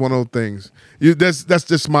things. This is one of those things. That's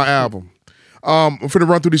just my album. I'm finna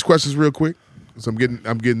run through these questions real quick. So I'm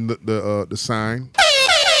getting the sign.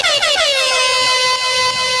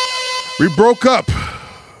 We broke up,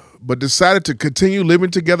 but decided to continue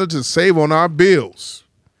living together to save on our bills.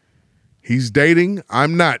 He's dating.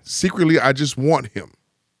 I'm not. Secretly, I just want him.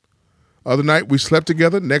 Other night, we slept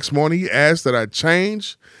together. Next morning, he asked that I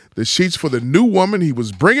change the sheets for the new woman he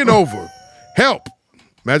was bringing over. Help.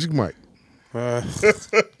 Magic Mike. So bad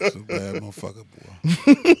motherfucker,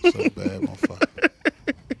 boy. So bad motherfucker.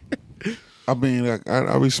 I mean,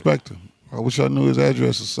 I respect him. I wish I knew his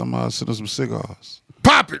address or somehow I'd send him some cigars.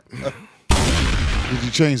 Pop it. Did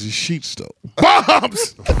you change the sheets though?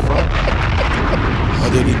 Bombs. Or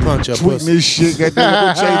did he punch her Tweeting pussy? this shit.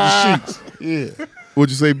 Goddamn, change the sheets. Yeah. What'd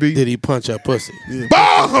you say, B? Did he punch her pussy? Yeah.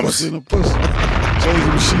 Bombs. Punch in the pussy. Change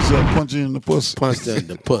them sheets up, punch you in the pussy. Punched her in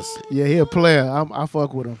the pussy. Yeah, he a player. I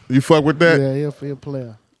fuck with him. You fuck with that? Yeah, he a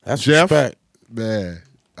player. That's Jeff? respect. Man,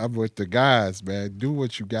 I'm with the guys, man. Do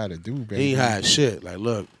what you gotta do, man. He ain't hide shit. Like,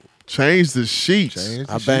 look, Change the sheets. Change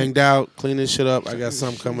the I shit. banged out, clean this shit up. I got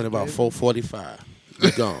something coming about 4:45.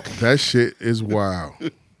 We gone. That shit is wild.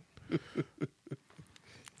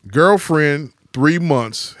 Girlfriend, 3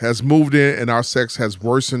 months, has moved in and our sex has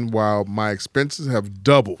worsened while my expenses have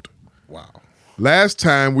doubled. Wow. Last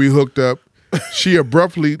time we hooked up, she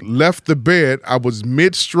abruptly left the bed. I was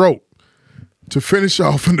mid-stroke to finish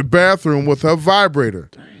off in the bathroom with her vibrator.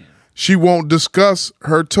 She won't discuss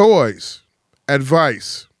her toys.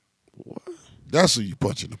 Advice. That's who you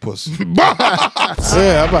punch in the pussy.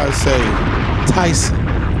 Yeah, I'm about to say Tyson.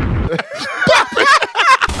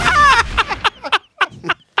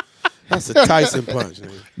 That's a Tyson punch,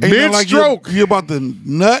 nigga. Ain't no like Mid-stroke. you about to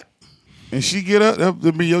nut and she get up,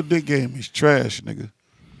 that mean your dick game is trash, nigga.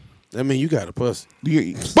 That mean you got a pussy.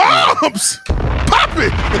 You Bombs! Pop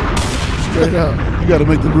it! Straight up. gotta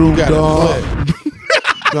make the room You got dark,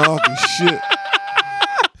 a dark as shit.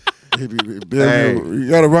 You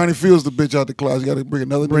gotta Ronnie Fields the bitch out the closet. You gotta bring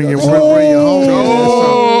another Bring nigga your out the closet. bring your home.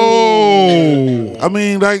 Oh! I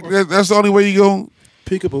mean, like that's the only way you gon'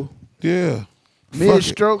 Peekaboo. yeah. Mid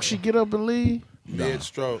stroke, she get up and leave. Mid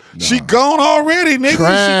stroke. She gone already, nigga.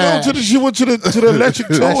 Trash. She went to the electric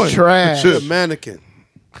toy. That's trash. The mannequin.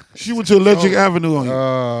 She went to Electric Avenue on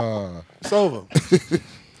you. It's over.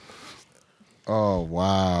 Oh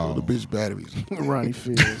wow. The bitch batteries. Ronnie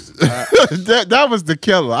Fields. that was the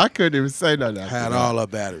killer. I couldn't even say nothing. after Had that. all her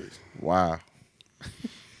batteries. Wow.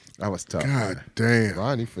 That was tough. God damn.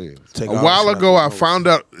 Ronnie Fields. Take A all while the ago, I celebrity found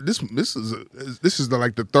out this is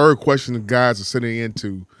like the third question the guys are sending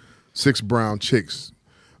into 6 Brown Chicks.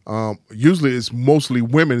 Usually, it's mostly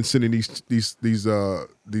women sending these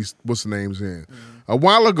what's the names in. A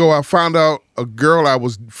while ago, I found out a girl I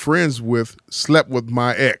was friends with slept with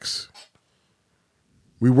my ex.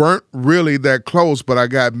 We weren't really that close, but I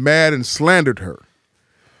got mad and slandered her.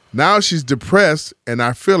 Now she's depressed, and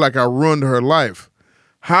I feel like I ruined her life.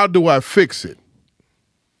 How do I fix it?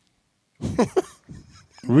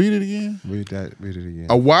 Read it again. Read it again.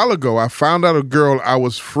 A while ago, I found out a girl I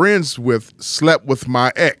was friends with slept with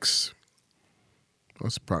my ex.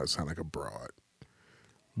 That's probably sound like a broad.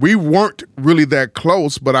 We weren't really that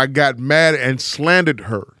close, but I got mad and slandered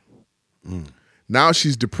her. Now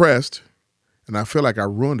she's depressed, and I feel like I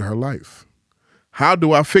ruined her life. How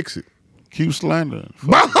do I fix it? Keep slandering.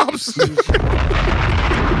 Bombs!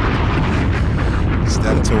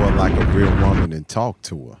 Step to her like a real woman and talk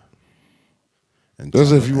to her. And That's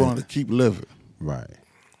tell if you her- want to keep living. Right.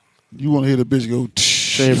 You want to hear the bitch go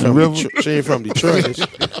She ain't in the from river. Detroit. She ain't from Detroit.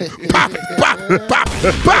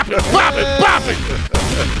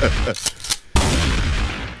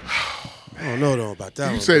 I don't know though about that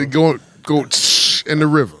You one. said bro. go in the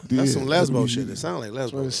river. That's some lesbo shit. It sound like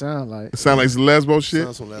That's what lesbo. it sound like. It sound like some lesbo shit.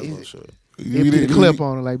 Sounds some lesbo shit. You Empty the didn't- clip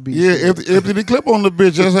on it like B. Yeah, said. empty the clip on the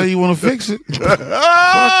bitch. That's how you want to fix it.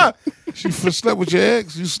 Fuck it. She slept with your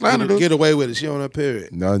ex. You slandered her. Get away with it. She on her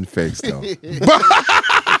period. Nothing fixed though. She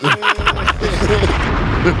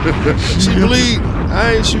bleed.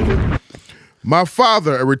 I ain't shooting. My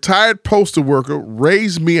father, a retired postal worker,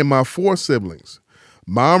 raised me and my 4 siblings.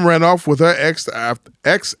 Mom ran off with her ex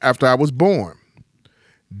after I was born.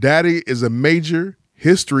 Daddy is a major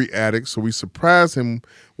history addict, so we surprised him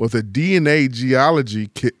with a DNA geology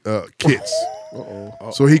kits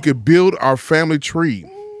so he could build our family tree.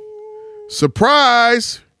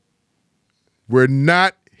 Surprise! We're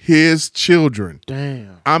not his children.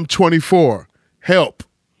 Damn. I'm 24. Help.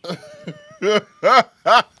 That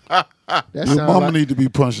Your sound mama like need to be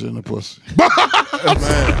punched in the pussy.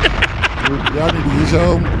 Y'all need to get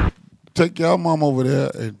y'all, take y'all mom over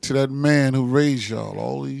there and to that man who raised y'all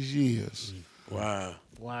all these years. Wow.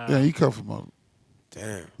 wow. Yeah, you come from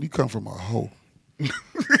Damn. a hoe.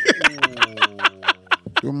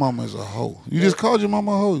 Your mama is a hoe. You just called your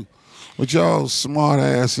mama a hoe. But y'all smart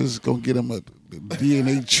asses gonna get him a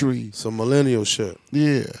DNA tree. Some millennial shit.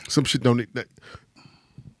 Yeah. Some shit don't need that.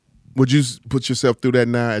 Would you put yourself through that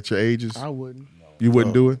now at your ages? I wouldn't. You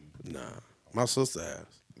wouldn't do it? Nah. My sister has.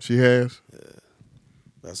 She has?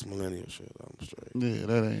 That's millennial shit. I'm straight. Yeah,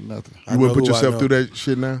 that ain't nothing. I You know wouldn't put who I yourself know. through that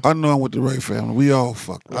shit now? I know I'm with the right family. We all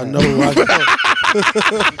fucked. I know who I know.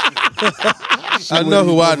 I know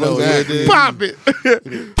who I know. Yeah, dude. Pop it!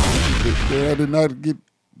 Yeah, I did not get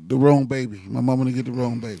the wrong baby. My mama didn't get the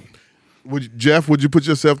wrong baby. Jeff, would you put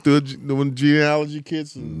yourself through doing genealogy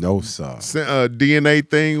kits? No, sir. DNA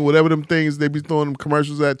thing, whatever them things they be throwing them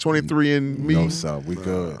commercials at 23 and me. No, sir. We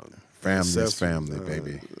good. Family is family,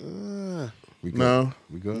 baby. We good. No.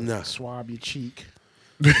 We good. Nah. Swab your cheek.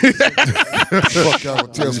 Fuck, I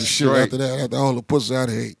would tell some shit after that. After all the pussy I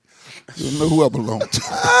ate, you don't know who I belong to.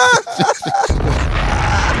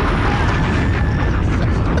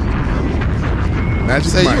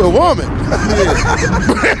 Magic Say Mike. you a woman.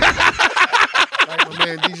 Like my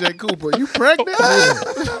man DJ Cooper. You pregnant?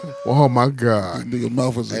 Oh my God. Nigga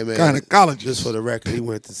mouth was Hey, a man, gynecologist. Just for the record, he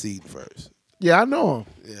went to seed first. Yeah, I know him.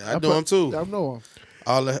 Yeah, I know him too. I know him.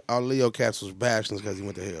 All Leo Cats was bashing because he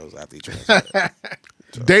went to Hills after he transferred.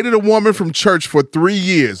 Dated a woman from church for 3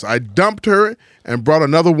 years. I dumped her and brought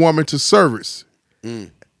another woman to service.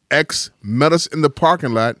 Ex met us in the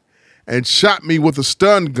parking lot and shot me with a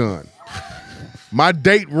stun gun. My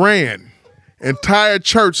date ran. Entire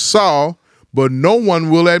church saw, but no one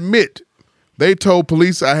will admit. They told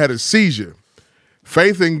police I had a seizure.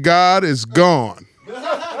 Faith in God is gone.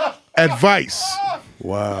 Advice.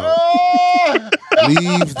 Wow.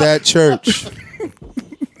 Leave that church.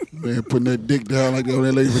 Man, putting that dick down like that on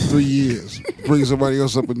that lady for 3 years. Bring somebody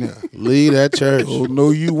else up in there. Leave that church. Oh,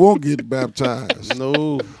 no, you won't get baptized.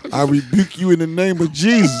 No. I rebuke you in the name of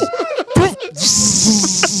Jesus.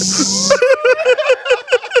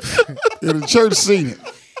 Yeah, the church seen it.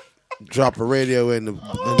 Drop a radio in the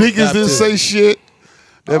Deacons didn't baptism. say shit.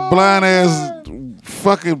 That blind ass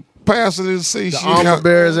fucking pastor didn't say The shit. armor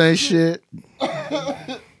bearers ain't shit.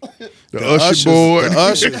 The usher board. The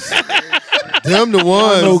ushers. Them the I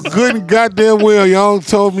ones. know good and goddamn well y'all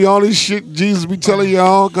told me all this shit Jesus be telling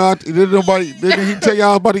y'all. God, didn't he tell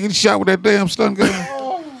y'all about to get shot with that damn stun gun?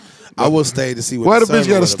 I will stay to see what Why the sermon bitch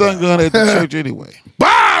got a was stun about. gun at the church anyway?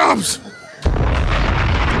 Bombs!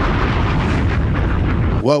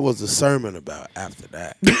 What was the sermon about after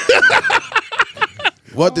that?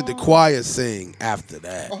 What did the choir sing after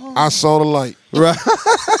that? I saw the light. Right.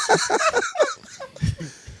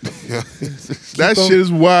 That shit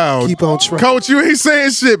is wild. Keep on trying. Coach, you ain't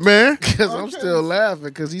saying shit, man. Because I'm still laughing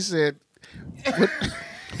because he said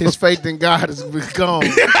his faith in God is gone.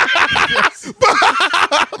 You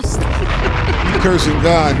cursing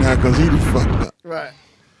God now because he done fucked up. Right.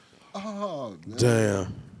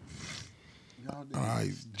 Damn. All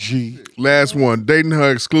right, G. Last one. Dating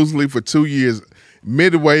her exclusively for 2 years.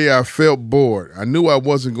 Midway, I felt bored. I knew I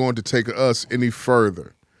wasn't going to take us any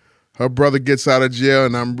further. Her brother gets out of jail,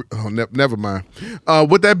 and I'm... Oh, never mind.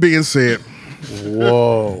 With that being said...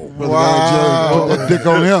 Whoa. Wow. Put that dick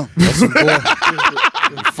on him.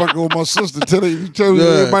 Fucking with my sister. Tell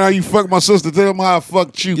everybody how you fuck my sister. Tell them how I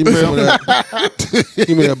fucked you. Give me some of that.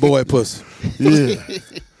 Give me that boy pussy. Yeah.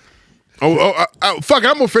 Fuck it.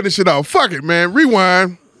 I'm going to finish it off. Fuck it, man.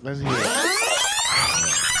 Rewind. Let's hear it.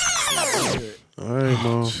 All right,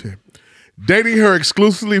 Mom. Shit. Dating her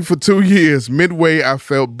exclusively for 2 years. Midway, I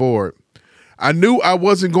felt bored. I knew I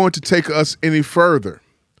wasn't going to take us any further.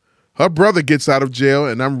 Her brother gets out of jail,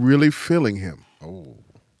 and I'm really feeling him. Oh.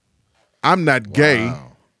 I'm not gay,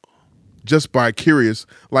 just bi-curious,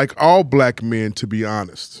 like all black men, to be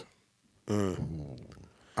honest. I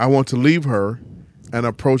want to leave her and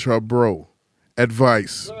approach her bro.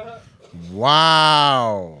 Advice.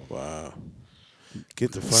 Wow. Wow.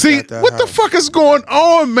 Get the fuck See, out that what the house. fuck is going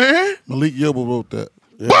on, man? Malik Yoba wrote that.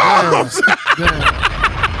 Bombs!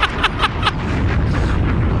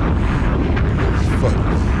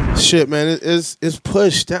 Shit, man, it's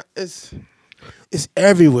pushed down. It's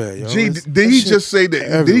everywhere, yo. Gee, It's- did he shit just say that? Did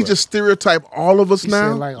he everywhere. just stereotype all of us He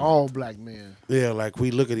now? said like all black men. Yeah, like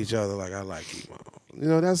we look at each other like I like you, Mom. You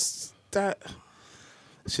know, that.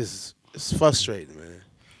 It's just it's frustrating, man.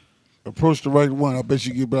 Approach the right one. I bet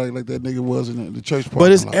you get back like that nigga was in the church parking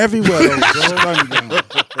But it's lot. everywhere, though,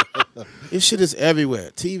 bro. This shit is everywhere.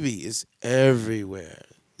 TV is everywhere.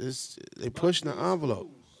 They pushing the envelope,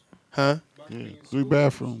 huh? Yeah, 3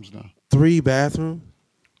 bathrooms now. 3 bathroom.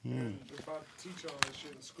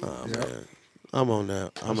 Oh man, I'm on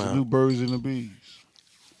that. I'm That's the out. new birds and the bees.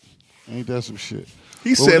 Ain't that some shit?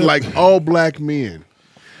 He said like all black men.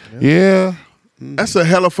 Yeah. That's a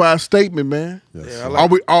hellified statement, man. Yeah, I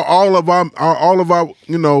like Are all of our,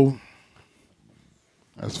 you know,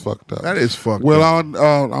 That's fucked up. that is fucked Well, up.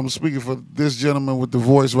 I'm speaking for this gentleman with the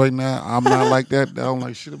voice right now. I'm not like that. I don't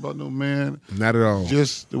like shit about no man. Not at all.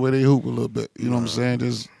 Just the way they hoop a little bit. You know what I'm saying?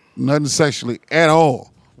 There's nothing sexually at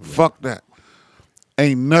all. Fuck that.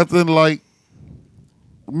 Ain't nothing like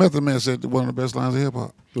Method Man said one of the best lines of hip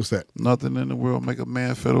hop. What's that? Nothing in the world make a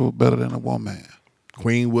man feel better than a woman.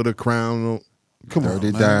 Queen with a crown on. Come on,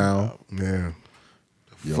 Dirty man. down. Yeah.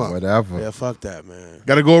 Yo, Fuck. whatever. Yeah, fuck that, man.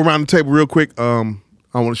 Got to go around the table real quick. I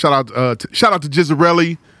want to shout out to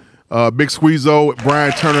Gizzarelli, Big Squeezo,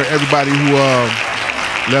 Brian Turner, everybody who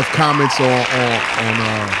left comments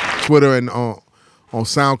on Twitter and on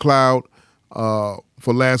SoundCloud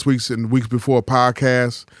for last week's and weeks before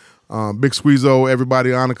podcast. Big Squeezo,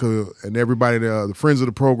 everybody, Annika, and everybody, the friends of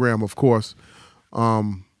the program, of course.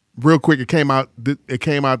 Real quick, it came out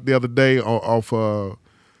the other day off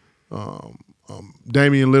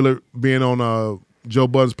Damian Lillard being on Joe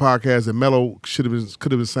Budden's podcast, and Melo could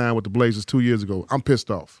have been signed with the Blazers 2 years ago. I'm pissed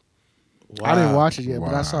off. I didn't watch it yet,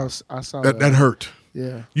 but I saw That hurt.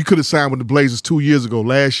 Yeah. You could have signed with the Blazers 2 years ago,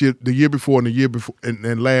 last year, the year before, and the year before,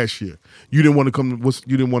 and last year. You didn't want to come.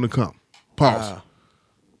 You didn't want to come. Pause.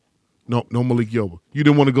 No Malik Yoba. You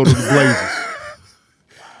didn't want to go to the Blazers.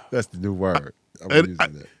 That's the new word. I'm using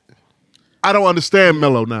that. I don't understand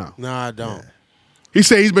Melo now. No, I don't. He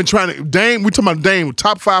said he's been trying to. Dame, we talking about Dame,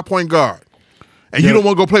 top 5-point guard. And you don't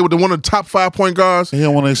want to go play with one of the top 5-point guards? He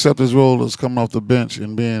don't want to accept his role as coming off the bench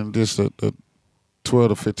and being just a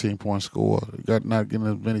 12 to 15-point scorer. Not getting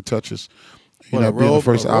as many touches. Not being the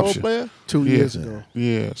first option. Player? 2 years ago.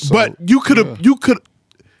 Yeah. So, But you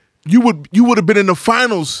would have been in the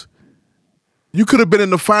finals. You could have been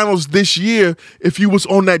in the finals this year if you was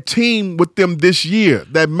on that team with them this year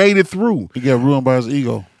that made it through. He got ruined by his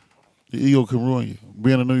ego. The ego can ruin you.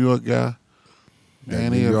 Being a New York guy,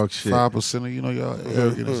 and he New a York shit. 5%. Y'all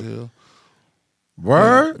arrogant as hell.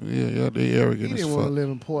 Word? Yeah, they arrogant He as didn't want to fuck. live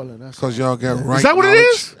in Portland. That's Because y'all got right. Is that what it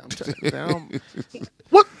is?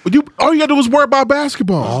 What? All you got to do is worry about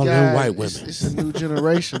basketball. All them white women. It's a new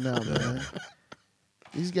generation now, man.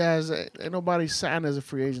 These guys, ain't nobody signed as a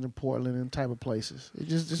free agent in Portland and type of places. It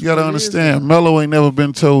just You got to understand, Melo ain't never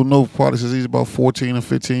been told no party since he's about 14 or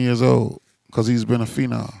 15 years old because he's been a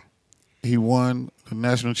phenom. He won the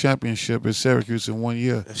national championship at Syracuse in 1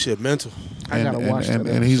 year. That shit mental. I gotta watch that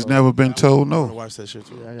and he's episode. never been told I no. watch that shit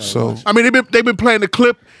too. So I mean, they've been playing the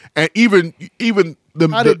clip, and even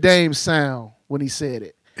How did Dame sound when he said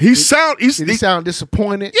it? Did he sound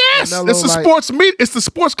disappointed? Yes, Melo, it's the like, sports media. It's the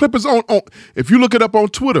sports clippers on. If you look it up on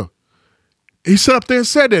Twitter, he sat up there and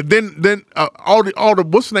said that. Then all the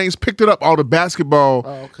what's names picked it up. All the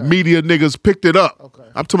basketball media niggas picked it up. Okay.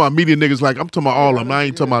 I'm talking about media niggas. Like I'm talking about all of them. I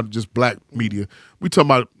ain't talking about just black media. We talking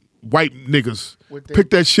about white niggas.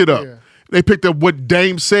 Picked that shit up. Yeah. They picked up what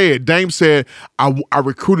Dame said. Dame said, I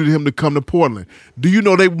recruited him to come to Portland. Do you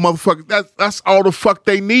know they motherfucker? That's all the fuck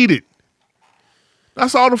they needed.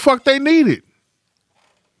 That's all the fuck they needed.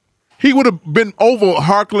 He would have been over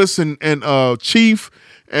Harkless and Chief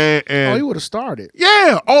and he would have started.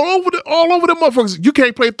 yeah, all over the motherfuckers. You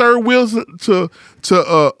can't play third wheels to a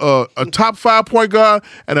top 5-point guard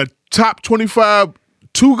and a top 25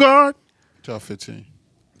 2 guard, top 15.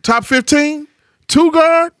 top 15 2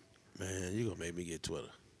 guard. Man, you gonna make me get Twitter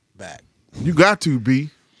back. You got to B,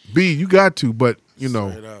 you got to. But you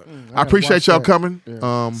know, Straight up. I appreciate watch y'all that. coming.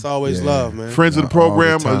 It's always love, man. Friends of the All the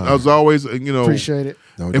program, time. as always. You know, Appreciate it.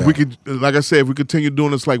 No if doubt. we could, like I said, if we continue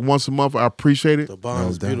doing this like once a month, I appreciate it. The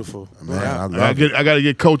bond is doubt. beautiful. Man, I love I it. got to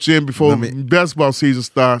get Coach in before Let me- basketball season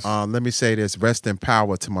starts. Let me say this. Rest in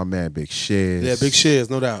power to my man, Big Shiz. Yeah, big shares,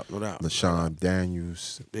 no doubt. LaShawn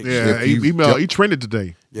Daniels. Big yeah, if you he don't- trended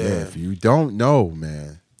today. Yeah. If you don't know,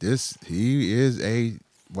 man, he is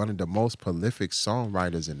one of the most prolific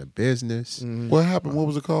songwriters in the business. What happened? What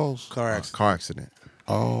was the cause? car accident. Car accident.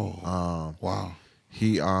 Oh, wow.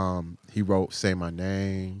 He wrote "Say My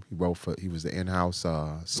Name." He was the in-house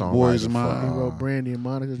songwriter. Boys for, Mine. He wrote Brandy and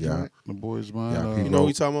Monica yeah. joint. The boys mine. Yeah, You he know wrote- what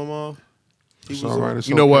we talking about, Mom? He was all right. on, It's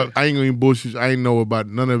You know okay. what? I ain't gonna even bullshit. I ain't know about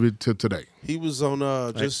none of it till today. he was on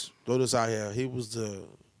just throw this out here. He was the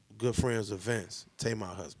good friends of Vince, Tamar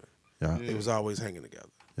husband. Yeah. They was always hanging together.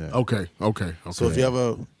 Okay. So if you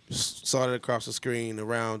ever saw that across the screen, the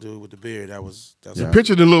round dude with the beard, that's Yeah.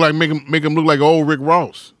 Picture to look like make him look like old Rick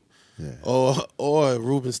Ross. or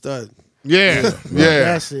Ruben Studd. Yeah, yeah.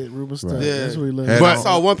 That's it, Ruben Studd. Yeah. That's what he looked Head like. I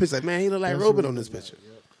saw one picture like, man, he look like Ruben on this picture.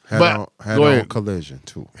 Had But- on go ahead. Collision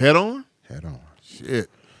too. Head on. Head on. Shit.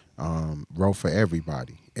 Wrote for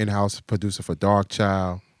everybody. In-house producer for Dark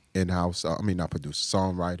Child. In-house, not producer,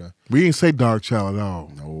 songwriter. We ain't say Dark Child at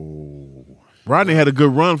all. No, Rodney had a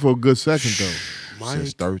good run for a good second though.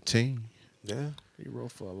 since 13. Yeah. He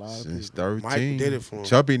wrote for a lot of Since people. 13. Mike did it for him.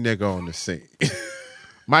 Chubby nigga on the scene.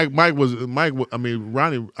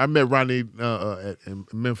 Ronnie. I met Ronnie in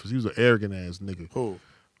Memphis. He was an arrogant ass nigga. Who?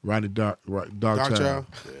 Ronnie Dark Dark Child. Child?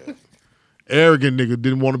 Yeah. Arrogant nigga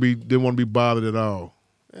didn't want to be bothered at all.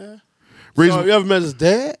 Yeah. Reason, So you ever met his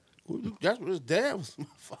dad? That's what his dad was a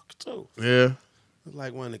motherfucker too. yeah.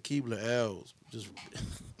 Like one of the Keebler L's. Just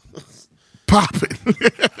popping?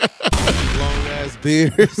 Long ass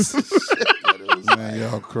beards. Man,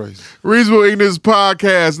 y'all crazy. Reasonable Ignorance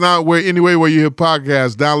Podcast, now anywhere where you hear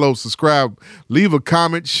podcasts. Download, subscribe, leave a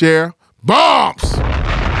comment, share. Bombs!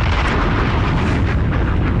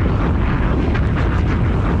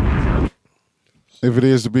 If it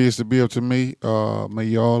is to be, it's to be up to me. May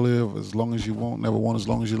y'all live as long as you want, never want as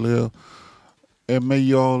long as you live. And may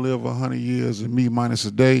y'all live 100 years and me minus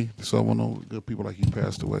a day. So I want to know good people like you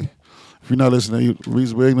passed away. If you're not listening to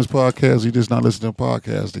Reasonable Ignorance Podcast, you're just not listening to a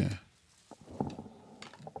podcast then.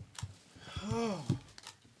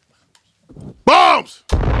 Bombs!